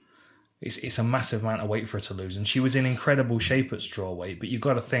drop. It's a massive amount of weight for her to lose. And she was in incredible shape at strawweight. But you've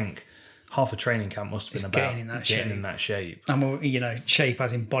got to think, half a training camp must have been about getting in that shape. And shape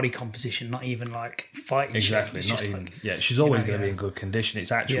as in body composition, not even like fighting shape. Exactly. She's always going to be in good condition.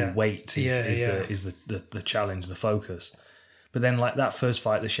 It's actual weight is the challenge, the focus. But then like that first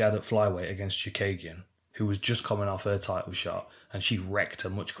fight that she had at flyweight against Chikagian, who was just coming off her title shot, and she wrecked her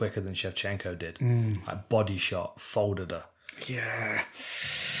much quicker than Shevchenko did. Like body shot, folded her. Yeah.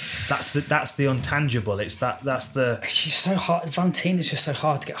 that's the untangible. It's that's the. She's so hard. Valentina's just so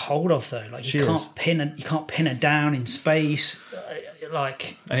hard to get hold of, though. Like you can't pin her down in space.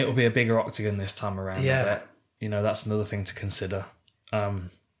 And it'll be a bigger octagon this time around. Yeah. I bet. You know, that's another thing to consider.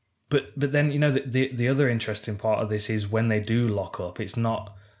 But then, you know, the other interesting part of this is when they do lock up, it's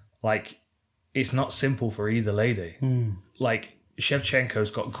not simple for either lady. Like,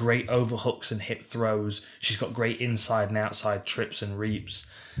 Shevchenko's got great overhooks and hip throws. She's got great inside and outside trips and reaps.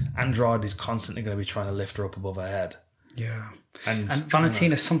 Andrade is constantly going to be trying to lift her up above her head. Yeah. And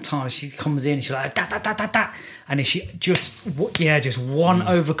Valentina, sometimes she comes in and she's like, da, da, da, da, da. And if she just one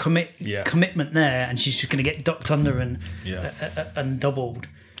commitment there, and she's just going to get ducked under and doubled.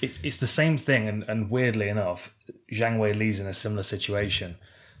 It's the same thing. And weirdly enough, Zhang Weili's in a similar situation,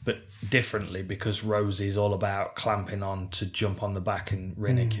 but differently, because Rose is all about clamping on to jump on the back and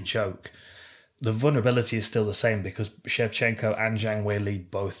Rinnick and choke. The vulnerability is still the same, because Shevchenko and Zhang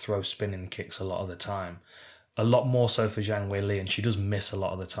Weili both throw spinning kicks a lot of the time. A lot more so for Zhang Weili, and she does miss a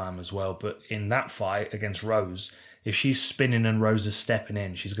lot of the time as well. But in that fight against Rose, if she's spinning and Rose is stepping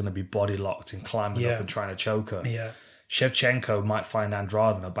in, she's going to be body locked and climbing up and trying to choke her. Yeah. Shevchenko might find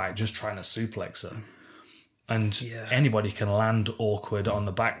Andrade on her back just trying to suplex her. And anybody can land awkward on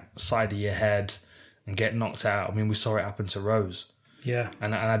the back side of your head and get knocked out. I mean, we saw it happen to Rose. Yeah.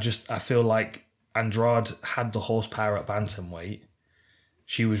 And I feel like Andrade had the horsepower at bantamweight.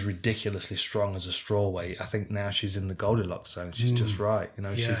 She was ridiculously strong as a strawweight. I think now she's in the Goldilocks zone. She's just right. You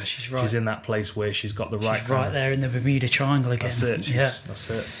know, she's right. She's in that place where she's got the right. She's right there in the Bermuda Triangle again. That's it. That's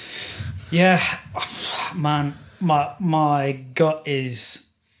it. Yeah, man. My gut is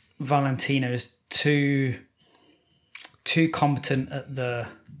Valentina is too competent at the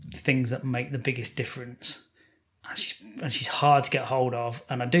things that make the biggest difference. And she's hard to get hold of,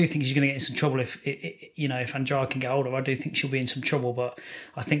 and I do think she's going to get in some trouble if Andrade can get hold of her. I do think she'll be in some trouble, but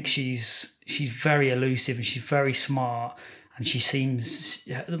I think she's very elusive and she's very smart, and she seems.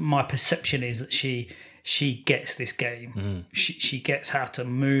 My perception is that she gets this game. She gets how to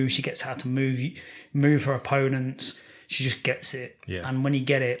move. She gets how to move her opponents. She just gets it, and when you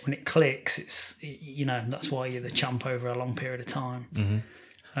get it, when it clicks, it's that's why you're the champ over a long period of time.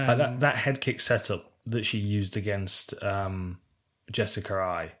 That head kick setup that she used against Jessica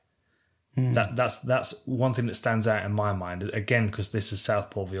Ai. That's one thing that stands out in my mind, again, because this is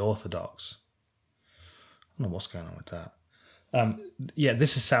Southpaw v Orthodox. I don't know what's going on with that.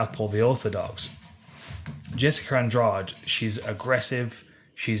 This is Southpaw v Orthodox. Jessica Andrade, she's aggressive,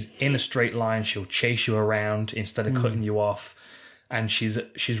 she's in a straight line, she'll chase you around instead of cutting you off, and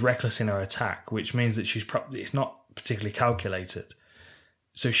she's reckless in her attack, which means that it's not particularly calculated.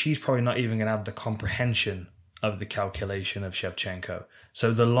 So she's probably not even going to have the comprehension of the calculation of Shevchenko.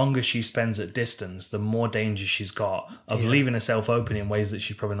 So the longer she spends at distance, the more danger she's got of leaving herself open in ways that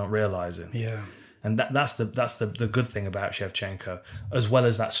she's probably not realising. Yeah. And that's the good thing about Shevchenko, as well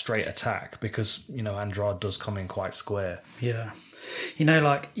as that straight attack, because, Andrade does come in quite square. Yeah.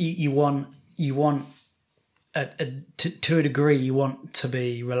 Like you want to a degree, you want to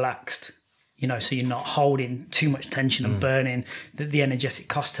be relaxed. So you're not holding too much tension and burning the energetic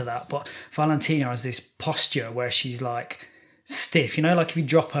cost to that. But Valentina has this posture where she's like stiff. Like if you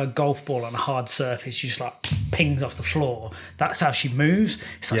drop a golf ball on a hard surface, she just like pings off the floor. That's how she moves.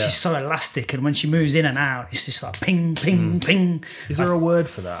 It's like she's so elastic, and when she moves in and out, it's just like ping, ping, ping. Is there a word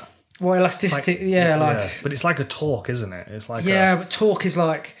for that? Well, elasticity, But it's like a torque, isn't it? It's like but torque is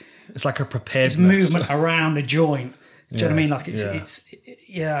like... It's like a preparedness. It's movement around a joint. Do you know what I mean? Like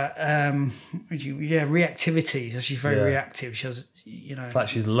reactivity. So she's very reactive. She has, It's like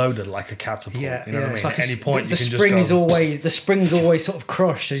she's loaded like a catapult. Yeah, you know what I mean? It's like at any point, the spring's always sort of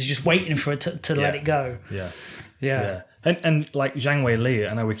crushed. So you're just waiting for it to let it go. Yeah. And like Zhang Weili,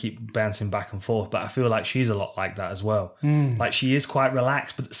 I know we keep bouncing back and forth, but I feel like she's a lot like that as well. Like she is quite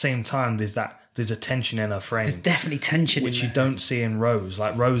relaxed, but at the same time, there's a tension in her frame. There's definitely tension, which you don't see in Rose.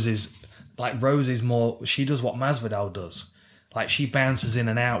 Rose is more. She does what Masvidal does. Like she bounces in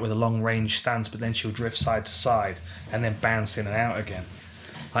and out with a long range stance, but then she'll drift side to side and then bounce in and out again.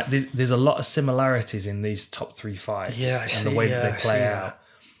 Like there's a lot of similarities in these top three fights and the way that they play out.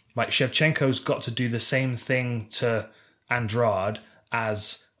 Like Shevchenko's got to do the same thing to Andrade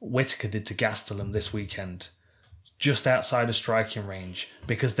as Whittaker did to Gastelum this weekend, just outside of striking range,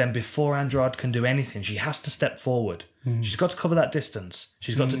 because then before Andrade can do anything, she has to step forward. She's got to cover that distance.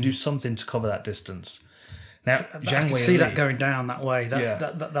 She's got to do something to cover that distance. Now, I can see that going down that way. That's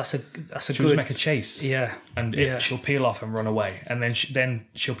a she'll just make a chase. Yeah. And she'll peel off and run away. And then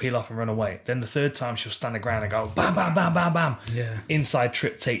she'll peel off and run away. Then the third time she'll stand the ground and go bam, bam, bam, bam, bam. Yeah. Inside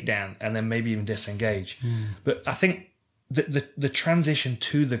trip takedown, and then maybe even disengage. But I think the transition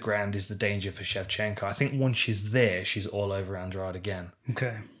to the ground is the danger for Shevchenko. I think once she's there, she's all over Andrade again.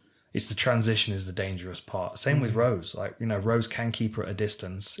 Okay. It's the transition is the dangerous part. Same with Rose. Like, Rose can keep her at a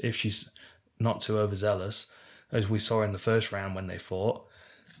distance if she's not too overzealous, as we saw in the first round when they fought.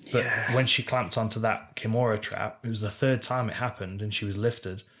 But when she clamped onto that Kimura trap, it was the third time it happened and she was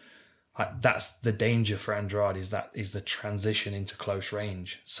lifted. Like, that's the danger for Andrade, is the transition into close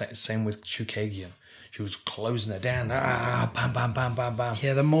range. Same with Chukagian. She was closing her down. Bam, bam, bam, bam, bam.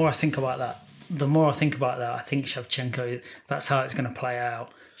 Yeah, the more I think about that, I think Shevchenko, that's how it's going to play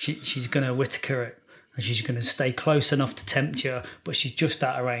out. She's going to Whittaker it, and she's going to stay close enough to tempt you, but she's just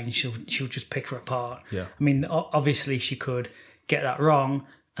out of range. She'll just pick her apart. Yeah. I mean, obviously she could get that wrong,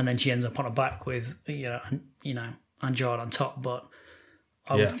 and then she ends up on her back with Andrade on top. But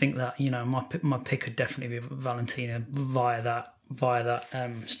I would think that my pick would definitely be Valentina via that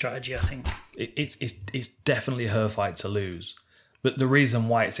strategy. I think it's definitely her fight to lose. But the reason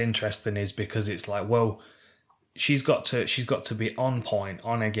why it's interesting is because it's like, well, she's got to be on point,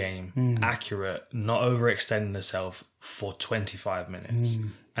 on a game, accurate, not overextending herself for 25 minutes.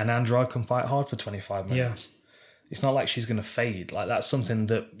 And Andrade can fight hard for 25 minutes. Yeah. It's not like she's going to fade. Like, that's something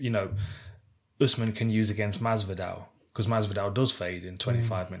that, Usman can use against Masvidal, because Masvidal does fade in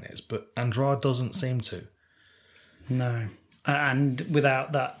 25 minutes, but Andrade doesn't seem to. No. And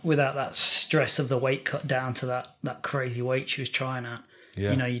without that stress of the weight cut down to that crazy weight she was trying at,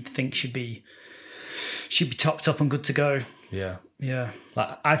 you'd think she'd be topped up and good to go. Yeah. Yeah.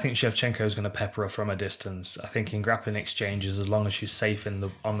 Like, I think Shevchenko is going to pepper her from a distance. I think in grappling exchanges, as long as she's safe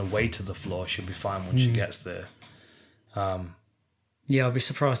on the way to the floor, she'll be fine when she gets there. Yeah, I'd be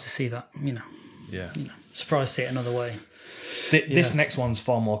surprised to see that, Yeah. Surprised to see it another way. This next one's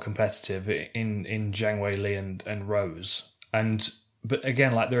far more competitive in Zhang Weili and Rose. But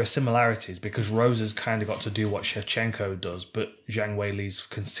again, like, there are similarities because Rose has kind of got to do what Shevchenko does, but Zhang Weili's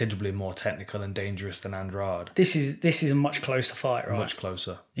considerably more technical and dangerous than Andrade. This is a much closer fight, right? Much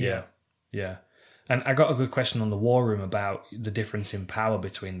closer. Yeah. And I got a good question on the War Room about the difference in power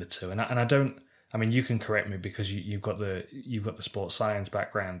between the two. And I don't. I mean, you can correct me because you've got the sports science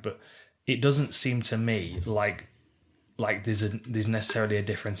background, but it doesn't seem to me like there's necessarily a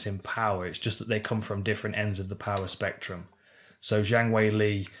difference in power. It's just that they come from different ends of the power spectrum. So Zhang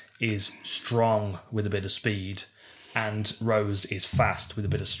Weili is strong with a bit of speed, and Rose is fast with a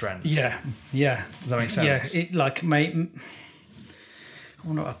bit of strength. Yeah. Does that make sense? Yeah, I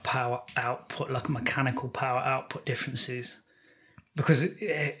wonder what a power output, like mechanical power output differences. Because,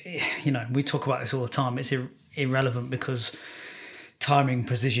 we talk about this all the time. It's irrelevant because timing,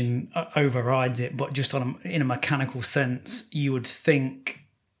 precision overrides it. But just in a mechanical sense, you would think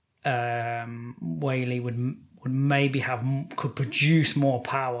Weili would maybe could produce more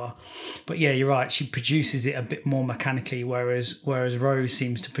power. But yeah, you're right. She produces it a bit more mechanically, whereas Rose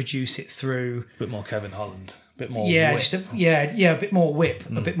seems to produce it through a bit more Kevin Holland, a bit more whip. A bit more whip,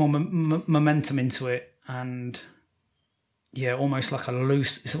 a bit more momentum into it, and almost like a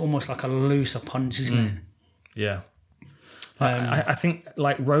looser punch, isn't it? Yeah. I think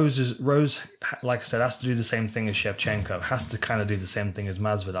like Rose, like I said, has to do the same thing as Shevchenko, has to kind of do the same thing as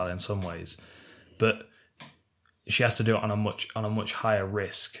Masvidal in some ways, but she has to do it on a much higher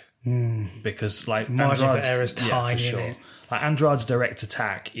risk because like margin for error is tiny. For sure. Like Andrade's direct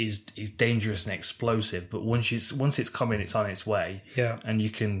attack is dangerous and explosive, but once it's coming, it's on its way. Yeah, and you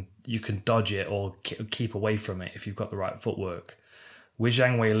can dodge it or keep away from it if you've got the right footwork. With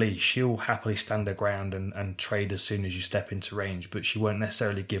Zhang Weili, she'll happily stand her ground and trade as soon as you step into range, but she won't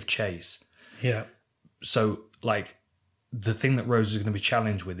necessarily give chase. Yeah. So, like, the thing that Rose is going to be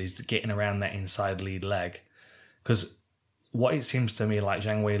challenged with is getting around that inside lead leg. Because what it seems to me like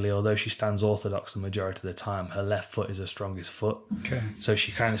Zhang Weili, although she stands orthodox the majority of the time, her left foot is her strongest foot. Okay. So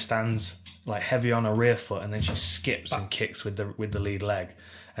she kind of stands like heavy on her rear foot, and then she skips and kicks with the lead leg.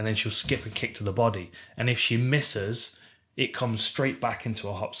 And then she'll skip and kick to the body. And if she misses, it comes straight back into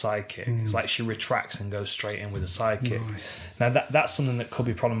a hop side kick. It's like she retracts and goes straight in with a side kick. Nice. Now that's something that could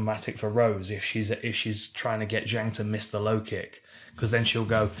be problematic for Rose if she's trying to get Zhang to miss the low kick, because then she'll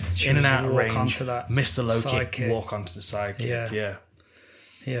go in and out of range, miss the low kick, walk onto the side kick.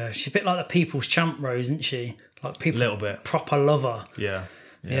 Yeah. She's a bit like the people's champ, Rose, isn't she? Like people, little bit proper lover. Yeah.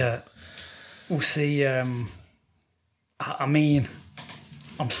 We'll see. I mean,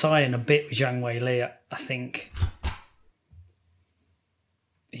 I'm siding a bit with Zhang Weili. I think.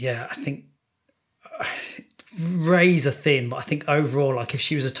 Yeah, I think razor thin, but I think overall, like if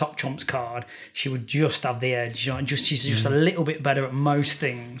she was a top trumps card, she would just have the edge. She's just a little bit better at most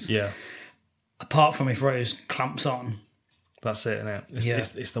things. Yeah. Apart from if Rose clamps on. That's it, isn't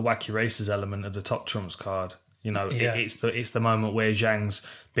it? It's the wacky races element of the top trumps card. You know, Yeah. it's the moment where Zhang's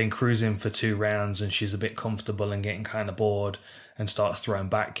been cruising for 2 rounds and she's a bit comfortable and getting kind of bored and starts throwing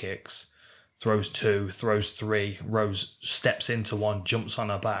back kicks. Throws 2, throws 3. Rose steps into 1, jumps on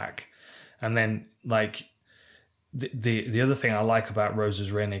her back, and then like the other thing I like about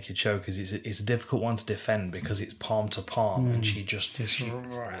Rose's rear naked choke is it's a difficult one to defend because it's palm to palm, and she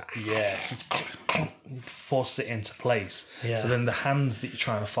forces it into place. Yeah. So then the hands that you're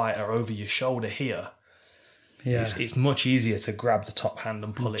trying to fight are over your shoulder here. Yeah. It's much easier to grab the top hand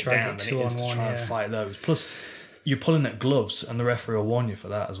and pull it Drag down it than it is to 2-on-1, try and fight those. Plus, you're pulling at gloves, and the referee will warn you for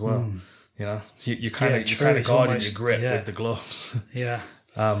that as well. You know, so you're kind of guarding almost, your grip with the gloves. Yeah.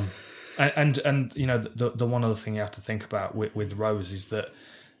 And you know, the one other thing you have to think about with Rose is that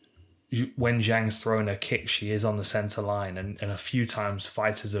when Zhang's throwing her kick, she is on the centre line, and a few times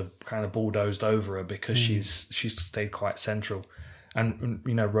fighters have kind of bulldozed over her because she's stayed quite central. And,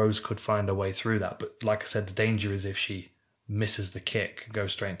 you know, Rose could find a way through that. But like I said, the danger is if she misses the kick,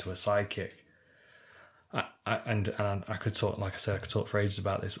 goes straight into a side kick. I could talk, like I said, I could talk for ages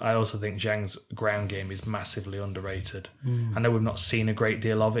about this. I also think Zhang's ground game is massively underrated. I know we've not seen a great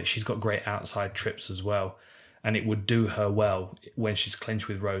deal of it. She's got great outside trips as well. And it would do her well when she's clinched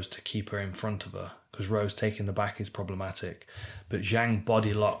with Rose to keep her in front of her, because Rose taking the back is problematic. But Zhang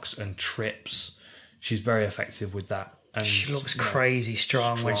body locks and trips. She's very effective with that. And She looks crazy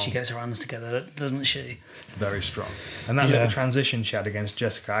strong when she gets her hands together, doesn't she? Very strong. And that little transition she had against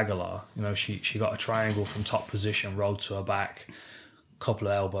Jessica Aguilar, you know, she got a triangle from top position, rolled to her back, couple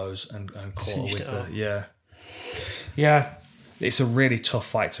of elbows, and caught her with the... Yeah. It's a really tough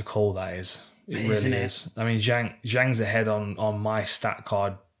fight to call, that is. It really is. I mean, Zhang's ahead on my stat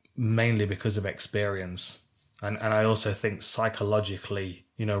card mainly because of experience. And I also think psychologically,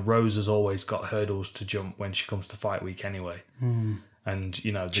 you know, Rose has always got hurdles to jump when she comes to fight week anyway. And,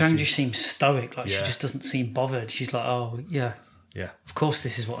 you know... Zhang just seems stoic. Like, she just doesn't seem bothered. She's like, oh, yeah. Yeah. Of course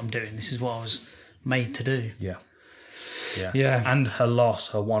this is what I'm doing. This is what I was made to do. Yeah. Yeah. Yeah. And her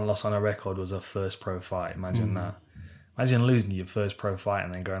one loss on her record was her first pro fight. Imagine that. Imagine losing your first pro fight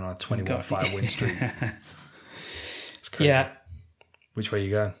and then going on a 21-fight win streak. It's crazy. Yeah. Which way are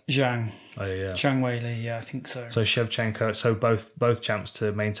you going? Zhang. Oh, yeah. Zhang Weili, yeah, I think so. So Shevchenko, so both champs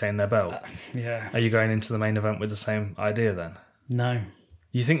to maintain their belt. Yeah. Are you going into the main event with the same idea then? No.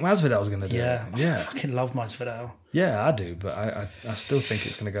 You think Masvidal's going to do it? Yeah. I fucking love Masvidal. Yeah, I do, but I still think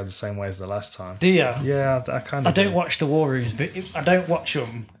it's going to go the same way as the last time. Do you? Yeah, I kind of I don't watch the War Rooms, but I don't watch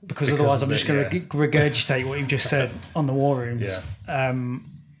them because otherwise I'm just going to regurgitate what you've just said on the War Rooms. Yeah.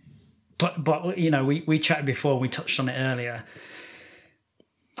 But you know, we chatted before, we touched on it earlier.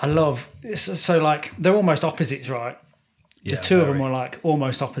 I love... So, like, they're almost opposites, right? Yeah, the two of them were, like,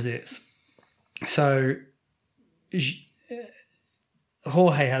 almost opposites. So,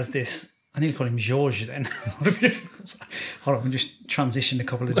 Jorge has this... I need to call him George then. Hold on, I'm just transitioned a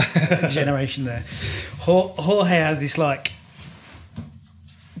couple of generation there. Jorge has this, like,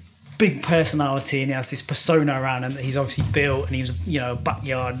 big personality, and he has this persona around him that he's obviously built, and he was, you know, a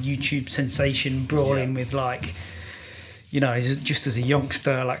backyard YouTube sensation brawling with, like... You know, he's just as a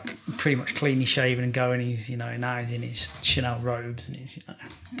youngster, like pretty much cleanly shaven and going. He's, you know, now he's in his Chanel robes and he's, you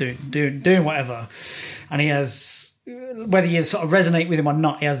know, doing whatever. And he has, whether you sort of resonate with him or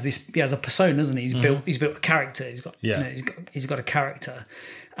not, he has a persona, doesn't he? He's built a character. He's got, you know, he's got a character,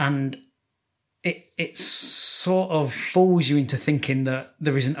 and it sort of fools you into thinking that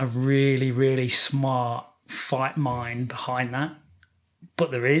there isn't a really, really smart fight mind behind that,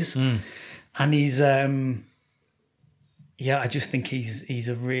 but there is, and he's. Yeah, I just think he's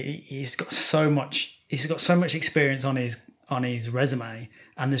got so much experience on his resume,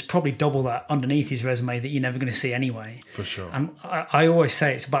 and there's probably double that underneath his resume that you're never going to see anyway. For sure. And I always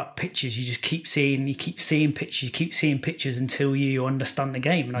say it's about pictures. You just keep seeing pictures until you understand the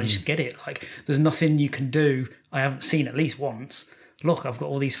game. And I just get it. Like, there's nothing you can do I haven't seen at least once. Look, I've got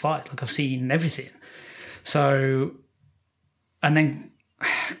all these fights. Like, I've seen everything. So, and then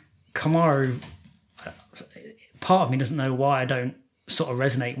Kamaru. Part of me doesn't know why I don't sort of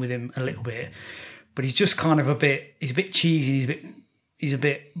resonate with him a little bit, but he's just kind of he's a bit cheesy. He's a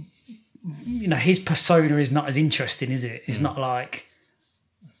bit, you know, his persona is not as interesting, is it? It's not like...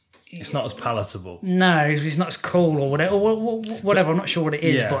 It's not as palatable. No, he's not as cool or whatever. I'm not sure what it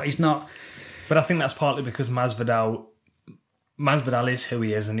is, but he's not... But I think that's partly because Masvidal is who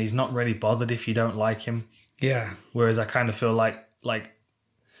he is, and he's not really bothered if you don't like him. Yeah. Whereas I kind of feel like I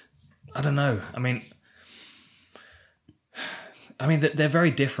don't know. I mean, they're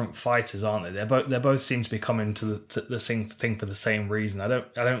very different fighters, aren't they? They both seem to be coming to the same thing for the same reason. I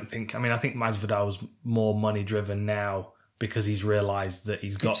don't think. I mean, I think Masvidal's more money driven now because he's realised that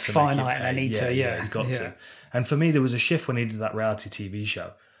he's got it's to finite make it and pay. I need to, he's got to. And for me, there was a shift when he did that reality TV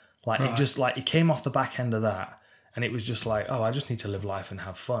show. Like, it just, like, he came off the back end of that, and it was just like, oh, I just need to live life and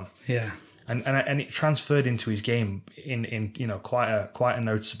have fun. Yeah. And it transferred into his game in you know, quite a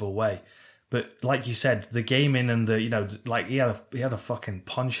noticeable way. But like you said, the gaming and the, you know, like he had a fucking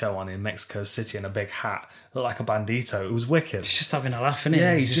poncho on in Mexico City and a big hat, looked like a bandito. It was wicked. He's just having a laugh, isn't he?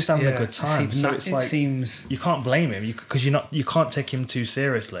 Yeah, he's just having a good time. So it's like, seems, you can't blame him because you can't take him too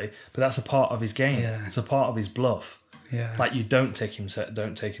seriously. But that's a part of his game. Yeah. It's a part of his bluff. Yeah. Like, you don't take him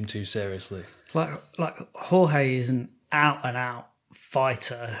too seriously. Like Jorge is an out and out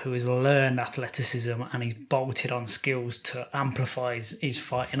fighter who has learned athleticism and he's bolted on skills to amplify his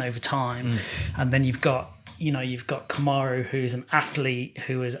fighting over time. And then you've got Kamaru, who's an athlete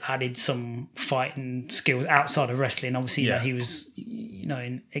who has added some fighting skills outside of wrestling. Obviously, you know, he was, you know,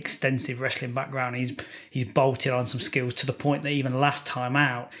 in extensive wrestling background. He's bolted on some skills to the point that even last time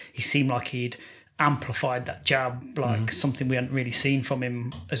out, he seemed like he'd amplified that jab, like something we hadn't really seen from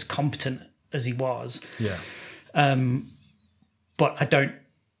him, as competent as he was. Yeah. But I don't.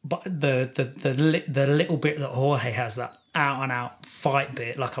 But the little bit that Jorge has, that out and out fight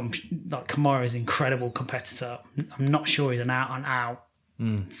bit, like Kamaru is an incredible competitor. I'm not sure he's an out and out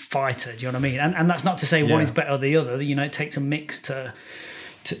fighter. Do you know what I mean? And that's not to say one is better than the other. You know, it takes a mix to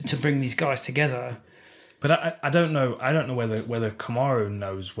bring these guys together. But I don't know. I don't know whether Kamaru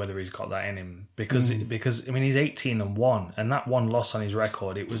knows whether he's got that in him because I mean, he's 18-1, and that one loss on his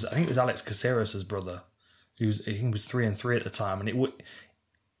record. I think it was Alex Caceres' brother. I think he was 3-3 at the time, and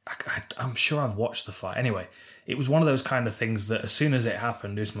I'm sure I've watched the fight. Anyway, it was one of those kind of things that as soon as it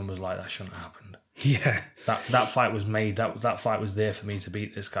happened, Usman was like, that shouldn't have happened. Yeah, that fight was made. That fight was there for me to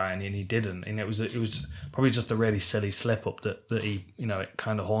beat this guy, and he didn't. And it was probably just a really silly slip up that he, you know, it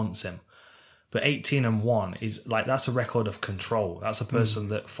kind of haunts him. But 18-1 is like, that's a record of control. That's a person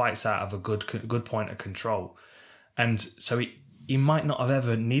that fights out of a good point of control, and so he might not have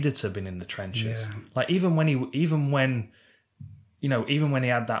ever needed to have been in the trenches. Yeah. Like even when he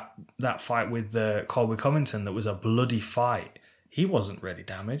had that fight with Colby Covington, that was a bloody fight. He wasn't really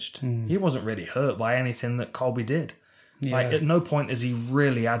damaged. He wasn't really hurt by anything that Colby did. Yeah. Like, at no point has he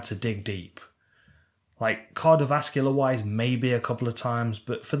really had to dig deep. Like, cardiovascular wise, maybe a couple of times,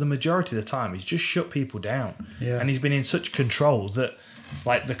 but for the majority of the time, he's just shut people down. Yeah. And he's been in such control that,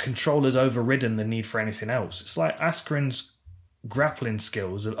 like, the control has overridden the need for anything else. It's like Askren's grappling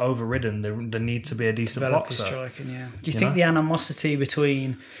skills have overridden the need to be a decent boxer. Striking, yeah. Do you think the animosity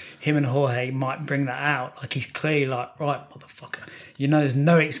between him and Jorge might bring that out? Like, he's clearly like, right, motherfucker, you know, there's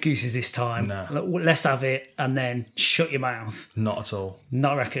no excuses this time. No. Let's have it, and then shut your mouth. Not at all.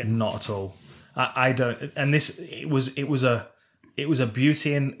 Not reckon. Not at all. I don't. And it was a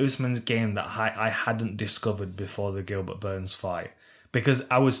beauty in Usman's game that I hadn't discovered before the Gilbert Burns fight. Because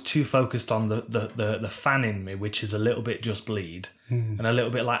I was too focused on the fan in me, which is a little bit just bleed, and a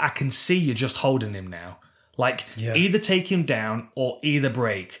little bit like, I can see you're just holding him now. Like, either take him down or either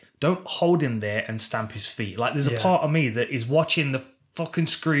break. Don't hold him there and stamp his feet. Like, there's a part of me that is watching the fucking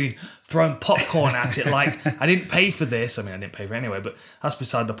screen, throwing popcorn at it. Like, I didn't pay for this. I mean, I didn't pay for it anyway, but that's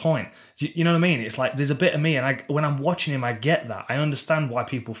beside the point. You know what I mean? It's like, there's a bit of me, and when I'm watching him, I get that. I understand why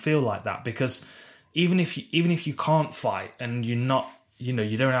people feel like that, because even if you can't fight and you're not, you know,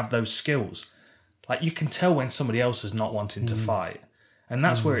 you don't have those skills, like, you can tell when somebody else is not wanting to fight, and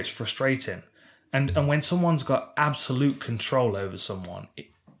that's where it's frustrating. And when someone's got absolute control over someone,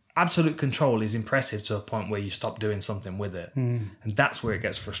 absolute control is impressive to a point where you stop doing something with it, and that's where it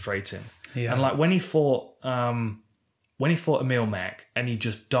gets frustrating. Yeah. And like when he fought Emil Mech and he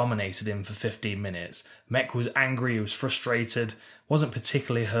just dominated him for 15 minutes, Mech was angry, he was frustrated, wasn't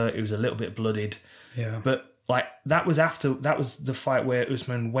particularly hurt, he was a little bit bloodied. Yeah. But like, that was the fight where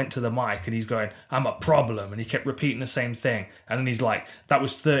Usman went to the mic and he's going, I'm a problem, and he kept repeating the same thing, and then he's like, that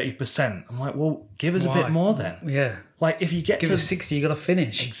was 30%. I'm like, well, give us a bit more then. Yeah. Like, if you get give us 60, you got to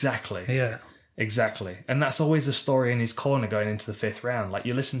finish. Exactly. Yeah. Exactly. And that's always the story in his corner going into the 5th round. Like,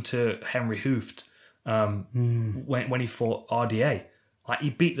 you listen to Henry Hooft when he fought RDA. Like, he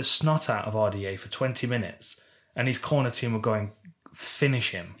beat the snot out of RDA for 20 minutes, and his corner team were going,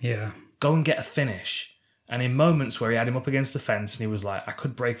 finish him. Yeah. Go and get a finish. And in moments where he had him up against the fence and he was like, I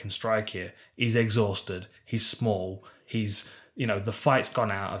could break and strike here, he's exhausted, he's small, he's, you know, the fight's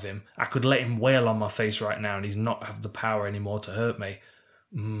gone out of him, I could let him wail on my face right now and he's not have the power anymore to hurt me,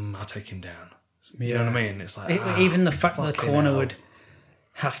 I'll take him down. You know what I mean? It's like, even the fact that the corner would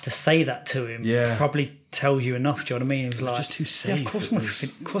have to say that to him probably tells you enough. Do you know what I mean? It was just too safe.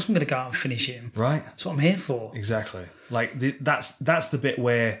 Of course I'm going to go out and finish him. Right. That's what I'm here for. Exactly. Like, that's the bit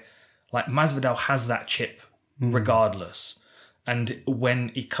where, like, Masvidal has that chip regardless. And when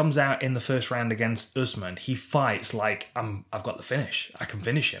he comes out in the first round against Usman, he fights like I've got the finish. I can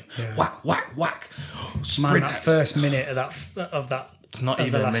finish him. Yeah. Whack, whack, whack. Sprint. Man, that first minute of that. It's not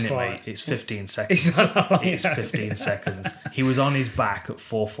even a minute, fight. Mate. It's 15 seconds. It's 15 seconds. He was on his back at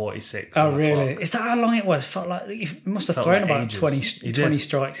 4:46. Oh, really? Is that how long it was? Felt like he must have thrown like about 20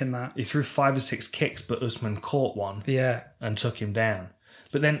 strikes in that. He threw 5 or 6 kicks, but Usman caught one. Yeah, and took him down.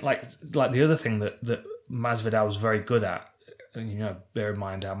 But then, like the other thing that Masvidal was very good at, and bear in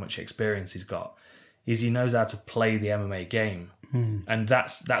mind how much experience he's got, is he knows how to play the MMA game, and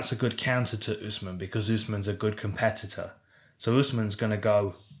that's a good counter to Usman because Usman's a good competitor. So Usman's going to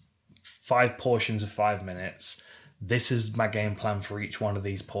go 5 portions of 5 minutes. This is my game plan for each one of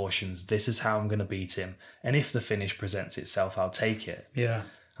these portions. This is how I'm going to beat him. And if the finish presents itself, I'll take it. Yeah.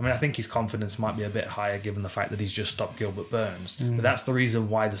 I mean, I think his confidence might be a bit higher given the fact that he's just stopped Gilbert Burns. But that's the reason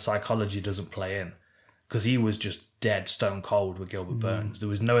why the psychology doesn't play in. Because he was just dead stone cold with Gilbert Burns. There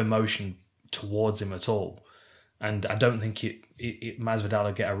was no emotion towards him at all. And I don't think Masvidal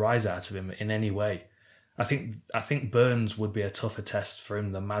would get a rise out of him in any way. I think Burns would be a tougher test for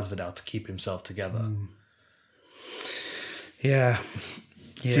him than Masvidal to keep himself together. Yeah.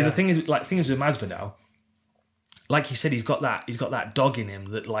 See, the thing is with Masvidal, like you said, he's got that dog in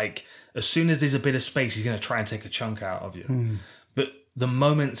him that, like, as soon as there's a bit of space, he's going to try and take a chunk out of you. But the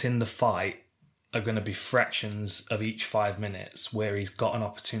moments in the fight are going to be fractions of each 5 minutes where he's got an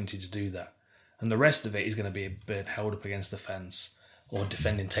opportunity to do that, and the rest of it is going to be a bit held up against the fence or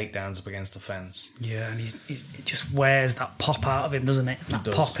defending takedowns up against the fence. Yeah, and it just wears that pop out of him, doesn't it? That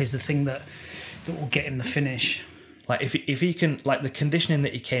pop is the thing that will get him the finish. Like if he can, like the conditioning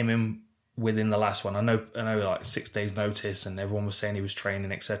that he came in with in the last one, I know like 6 days notice and everyone was saying he was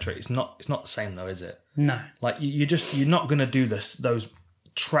training, etc. It's not the same though, is it? No. Like you're not going to do those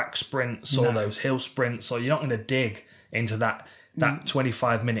track sprints or those hill sprints, or you're not going to dig into that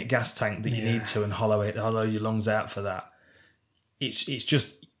 25-minute gas tank that you need to and hollow your lungs out for that. It's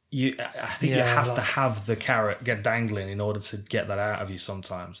just you. I think you have to have the carrot get dangling in order to get that out of you.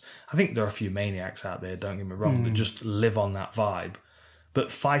 Sometimes I think there are a few maniacs out there. Don't get me wrong, that just live on that vibe.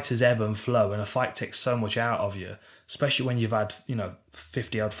 But fighters ebb and flow, and a fight takes so much out of you, especially when you've had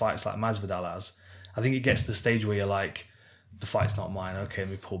 50-odd fights like Masvidal has. I think it gets to the stage where you're like, the fight's not mine. Okay,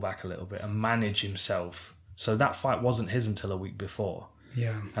 let me pull back a little bit and manage himself. So that fight wasn't his until a week before.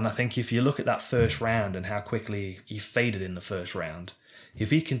 Yeah. And I think if you look at that first round and how quickly he faded in the first round,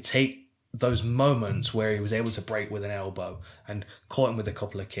 if he can take those moments where he was able to break with an elbow and caught him with a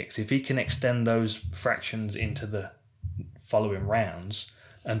couple of kicks, if he can extend those fractions into the following rounds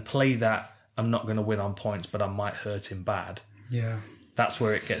and play that, I'm not going to win on points, but I might hurt him bad. Yeah. That's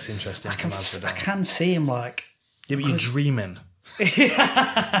where it gets interesting for Masvidal. I can see him like... Yeah, but you're dreaming.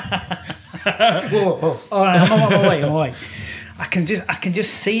 Whoa. All right, I'm on my way. I can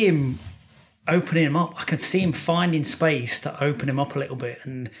just see him opening him up. I can see him finding space to open him up a little bit,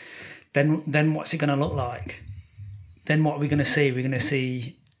 and then what's it going to look like? Then what are we going to see? We're going to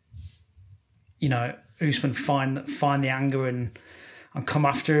see, Usman find the anger and come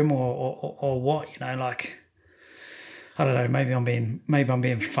after him, or what? Like, I don't know. Maybe I'm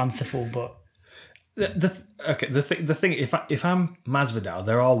being fanciful, but. The thing. If I'm Masvidal,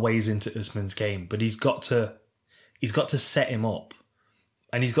 there are ways into Usman's game, but he's got to set him up,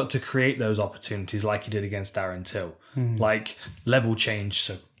 and he's got to create those opportunities like he did against Darren Till, like level change,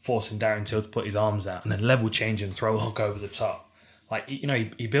 so forcing Darren Till to put his arms out, and then level change and throw a hook over the top. Like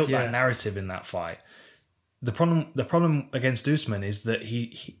he built that narrative in that fight. The problem against Usman is that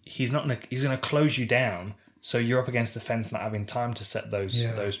he's going to close you down, so you're up against the fence, not having time to set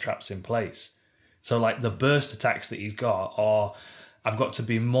those traps in place. So like the burst attacks that he's got are, I've got to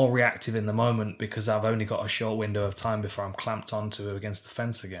be more reactive in the moment because I've only got a short window of time before I'm clamped onto him against the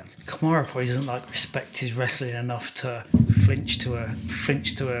fence again. Kamaru probably doesn't respect his wrestling enough to flinch to a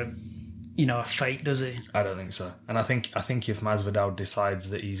fate, does he? I don't think so. And I think if Masvidal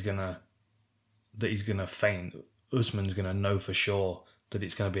decides that he's gonna feint, Usman's gonna know for sure that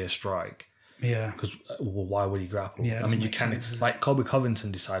it's gonna be a strike. Yeah. Because why would he grapple? Yeah, I mean, you can like Colby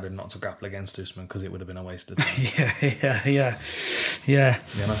Covington decided not to grapple against Usman because it would have been a waste of time. Yeah.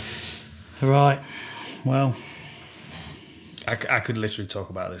 Right. Well, I could literally talk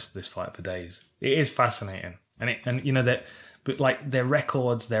about this fight for days. It is fascinating, but like their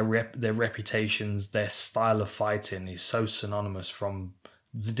records, their reputations, their style of fighting is so synonymous from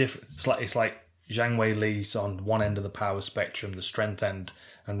the different. It's like Zhang Wei Li's on one end of the power spectrum, the strength end,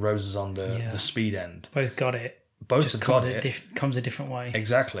 and Rose is on the speed end. Both got it. Both have got it. Comes a different way.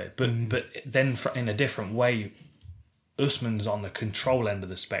 Exactly. But then in a different way, Usman's on the control end of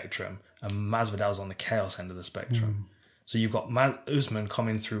the spectrum and Masvidal's on the chaos end of the spectrum. So you've got Usman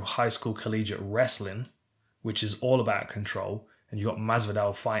coming through high school collegiate wrestling, which is all about control, and you've got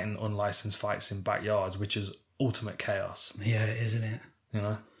Masvidal fighting unlicensed fights in backyards, which is ultimate chaos. Yeah, isn't it? You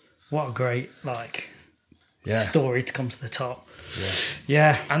know, what a great story to come to the top.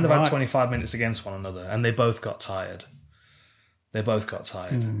 Yeah, and they've had 25 minutes against one another, and they both got tired. But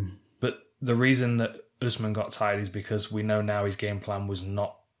the reason that Usman got tired is because we know now his game plan was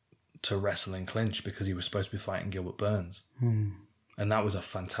not to wrestle and clinch, because he was supposed to be fighting Gilbert Burns. And that was a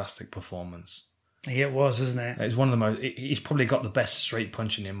fantastic performance. Yeah, it was, wasn't it? It's one of the most... He's probably got the best straight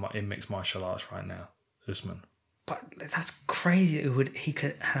punching in mixed martial arts right now, Usman. But that's crazy. He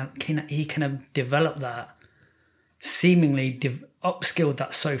can have developed that, seemingly upskilled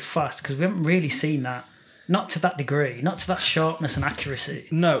that so fast, because we haven't really seen that. Not to that degree, not to that sharpness and accuracy.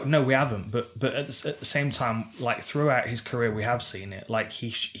 No, we haven't. But at the same time, like throughout his career, we have seen it. Like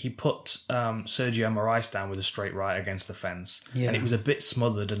he put Sergio Moraes down with a straight right against the fence, and it was a bit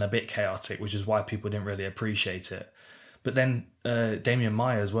smothered and a bit chaotic, which is why people didn't really appreciate it. But then Damian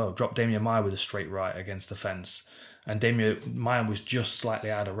Maia as well dropped Damian Maia with a straight right against the fence, and Damian Maia was just slightly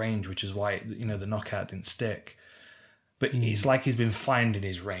out of range, which is why the knockout didn't stick. But it's like he's been finding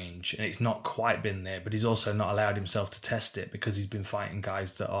his range, and it's not quite been there, but he's also not allowed himself to test it, because he's been fighting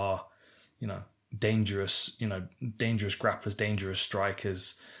guys that are, dangerous, dangerous grapplers, dangerous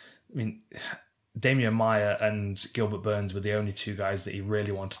strikers. I mean, Damian Maia and Gilbert Burns were the only two guys that he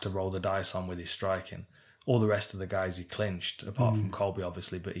really wanted to roll the dice on with his striking. All the rest of the guys he clinched, apart from Colby,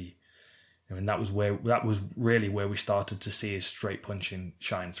 obviously, but that was really where we started to see his straight punching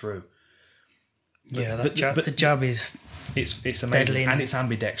shine through. But the jab is it's amazing, deadly, and it's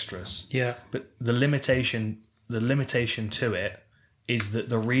ambidextrous. Yeah. But the limitation to it is that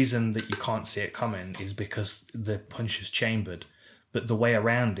the reason that you can't see it coming is because the punch is chambered. But the way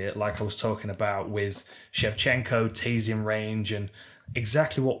around it, like I was talking about with Shevchenko, teasing range, and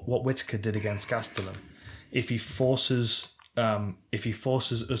exactly what Whittaker did against Gastelum. If he forces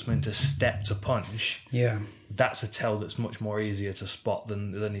Usman to step to punch, that's a tell that's much more easier to spot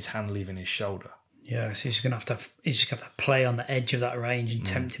than his hand leaving his shoulder. Yeah, so he's just gonna have to play on the edge of that range and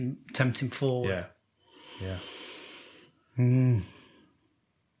tempt him forward. Yeah. Man,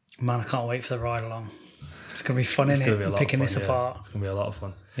 I can't wait for the ride along. It's gonna be fun, isn't it? Picking this apart. It's gonna be a lot of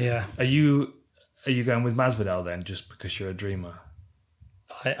fun. Yeah. Are you going with Masvidal then, just because you're a dreamer?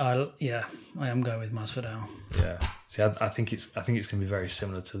 I am going with Masvidal. Yeah. See, I think it's gonna be very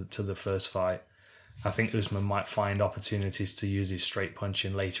similar to the first fight. I think Usman might find opportunities to use his straight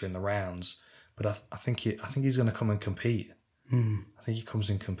punching later in the rounds. But I think he's going to come and compete. I think he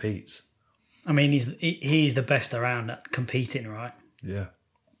comes and competes. I mean, he's the best around at competing, right? Yeah.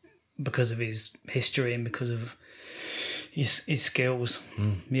 Because of his history and because of his skills.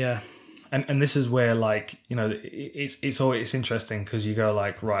 Yeah. And this is where, like, it's interesting, because you go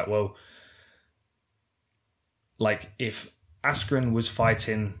like, right, well, like if Askren was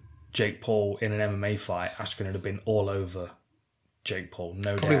fighting Jake Paul in an MMA fight, Askren would have been all over Jake Paul,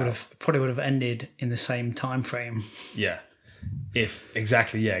 no doubt. Probably would have ended in the same time frame. Yeah.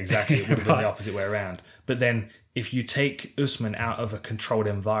 Exactly. It would have been the opposite way around. But then if you take Usman out of a controlled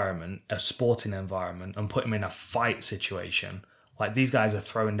environment, a sporting environment, and put him in a fight situation, like these guys are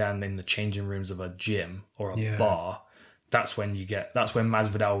throwing down in the changing rooms of a gym or a bar, that's when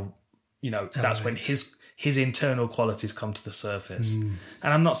Masvidal, that's when his internal qualities come to the surface. And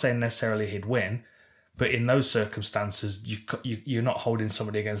I'm not saying necessarily he'd win, but in those circumstances, you're not holding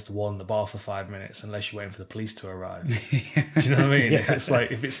somebody against the wall in the bar for 5 minutes unless you're waiting for the police to arrive. Do you know what I mean? It's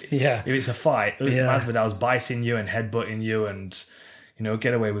like if it's a fight, Masvidal's biting you and headbutting you, and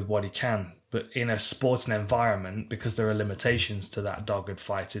get away with what he can. But in a sporting environment, because there are limitations to that dogged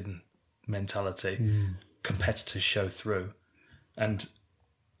fighting mentality, competitors show through, and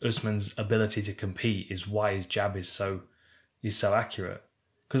Usman's ability to compete is why his jab is so accurate.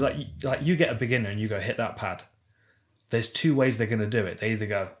 Because like you get a beginner and you go hit that pad. There's two ways they're going to do it. They either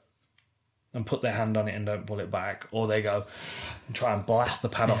go and put their hand on it and don't pull it back, or they go and try and blast the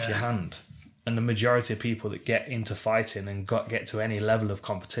pad off your hand. And the majority of people that get into fighting and get to any level of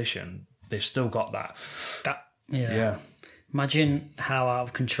competition, they've still got that. Yeah. Imagine how out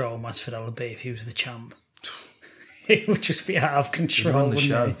of control Masvidal would be if he was the champ. It would just be out of control.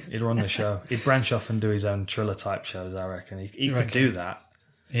 He'd run the show. He'd branch off and do his own Triller type shows, I reckon. He could do that.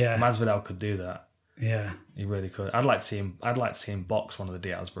 Yeah. Masvidal could do that. Yeah. He really could. I'd like to see him box one of the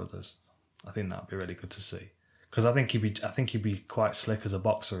Diaz brothers. I think that'd be really good to see. Because I think he'd be quite slick as a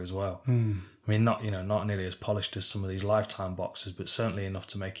boxer as well. I mean, not nearly as polished as some of these Lifetime boxers, but certainly enough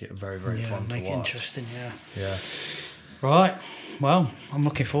to make it very, very fun to watch. Make it interesting, yeah. Right. Well, I'm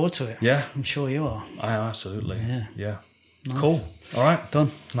looking forward to it. Yeah. I'm sure you are. I am, absolutely. Yeah. Nice. Cool. All right. Done.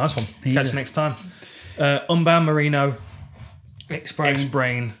 Nice one. Easy. Catch you next time. Unbound Merino, X-Brain.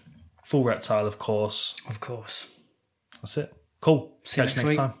 X-Brain, full reptile, of course. Of course. That's it. Cool. See you Catch you next next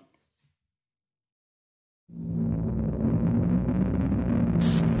week. time.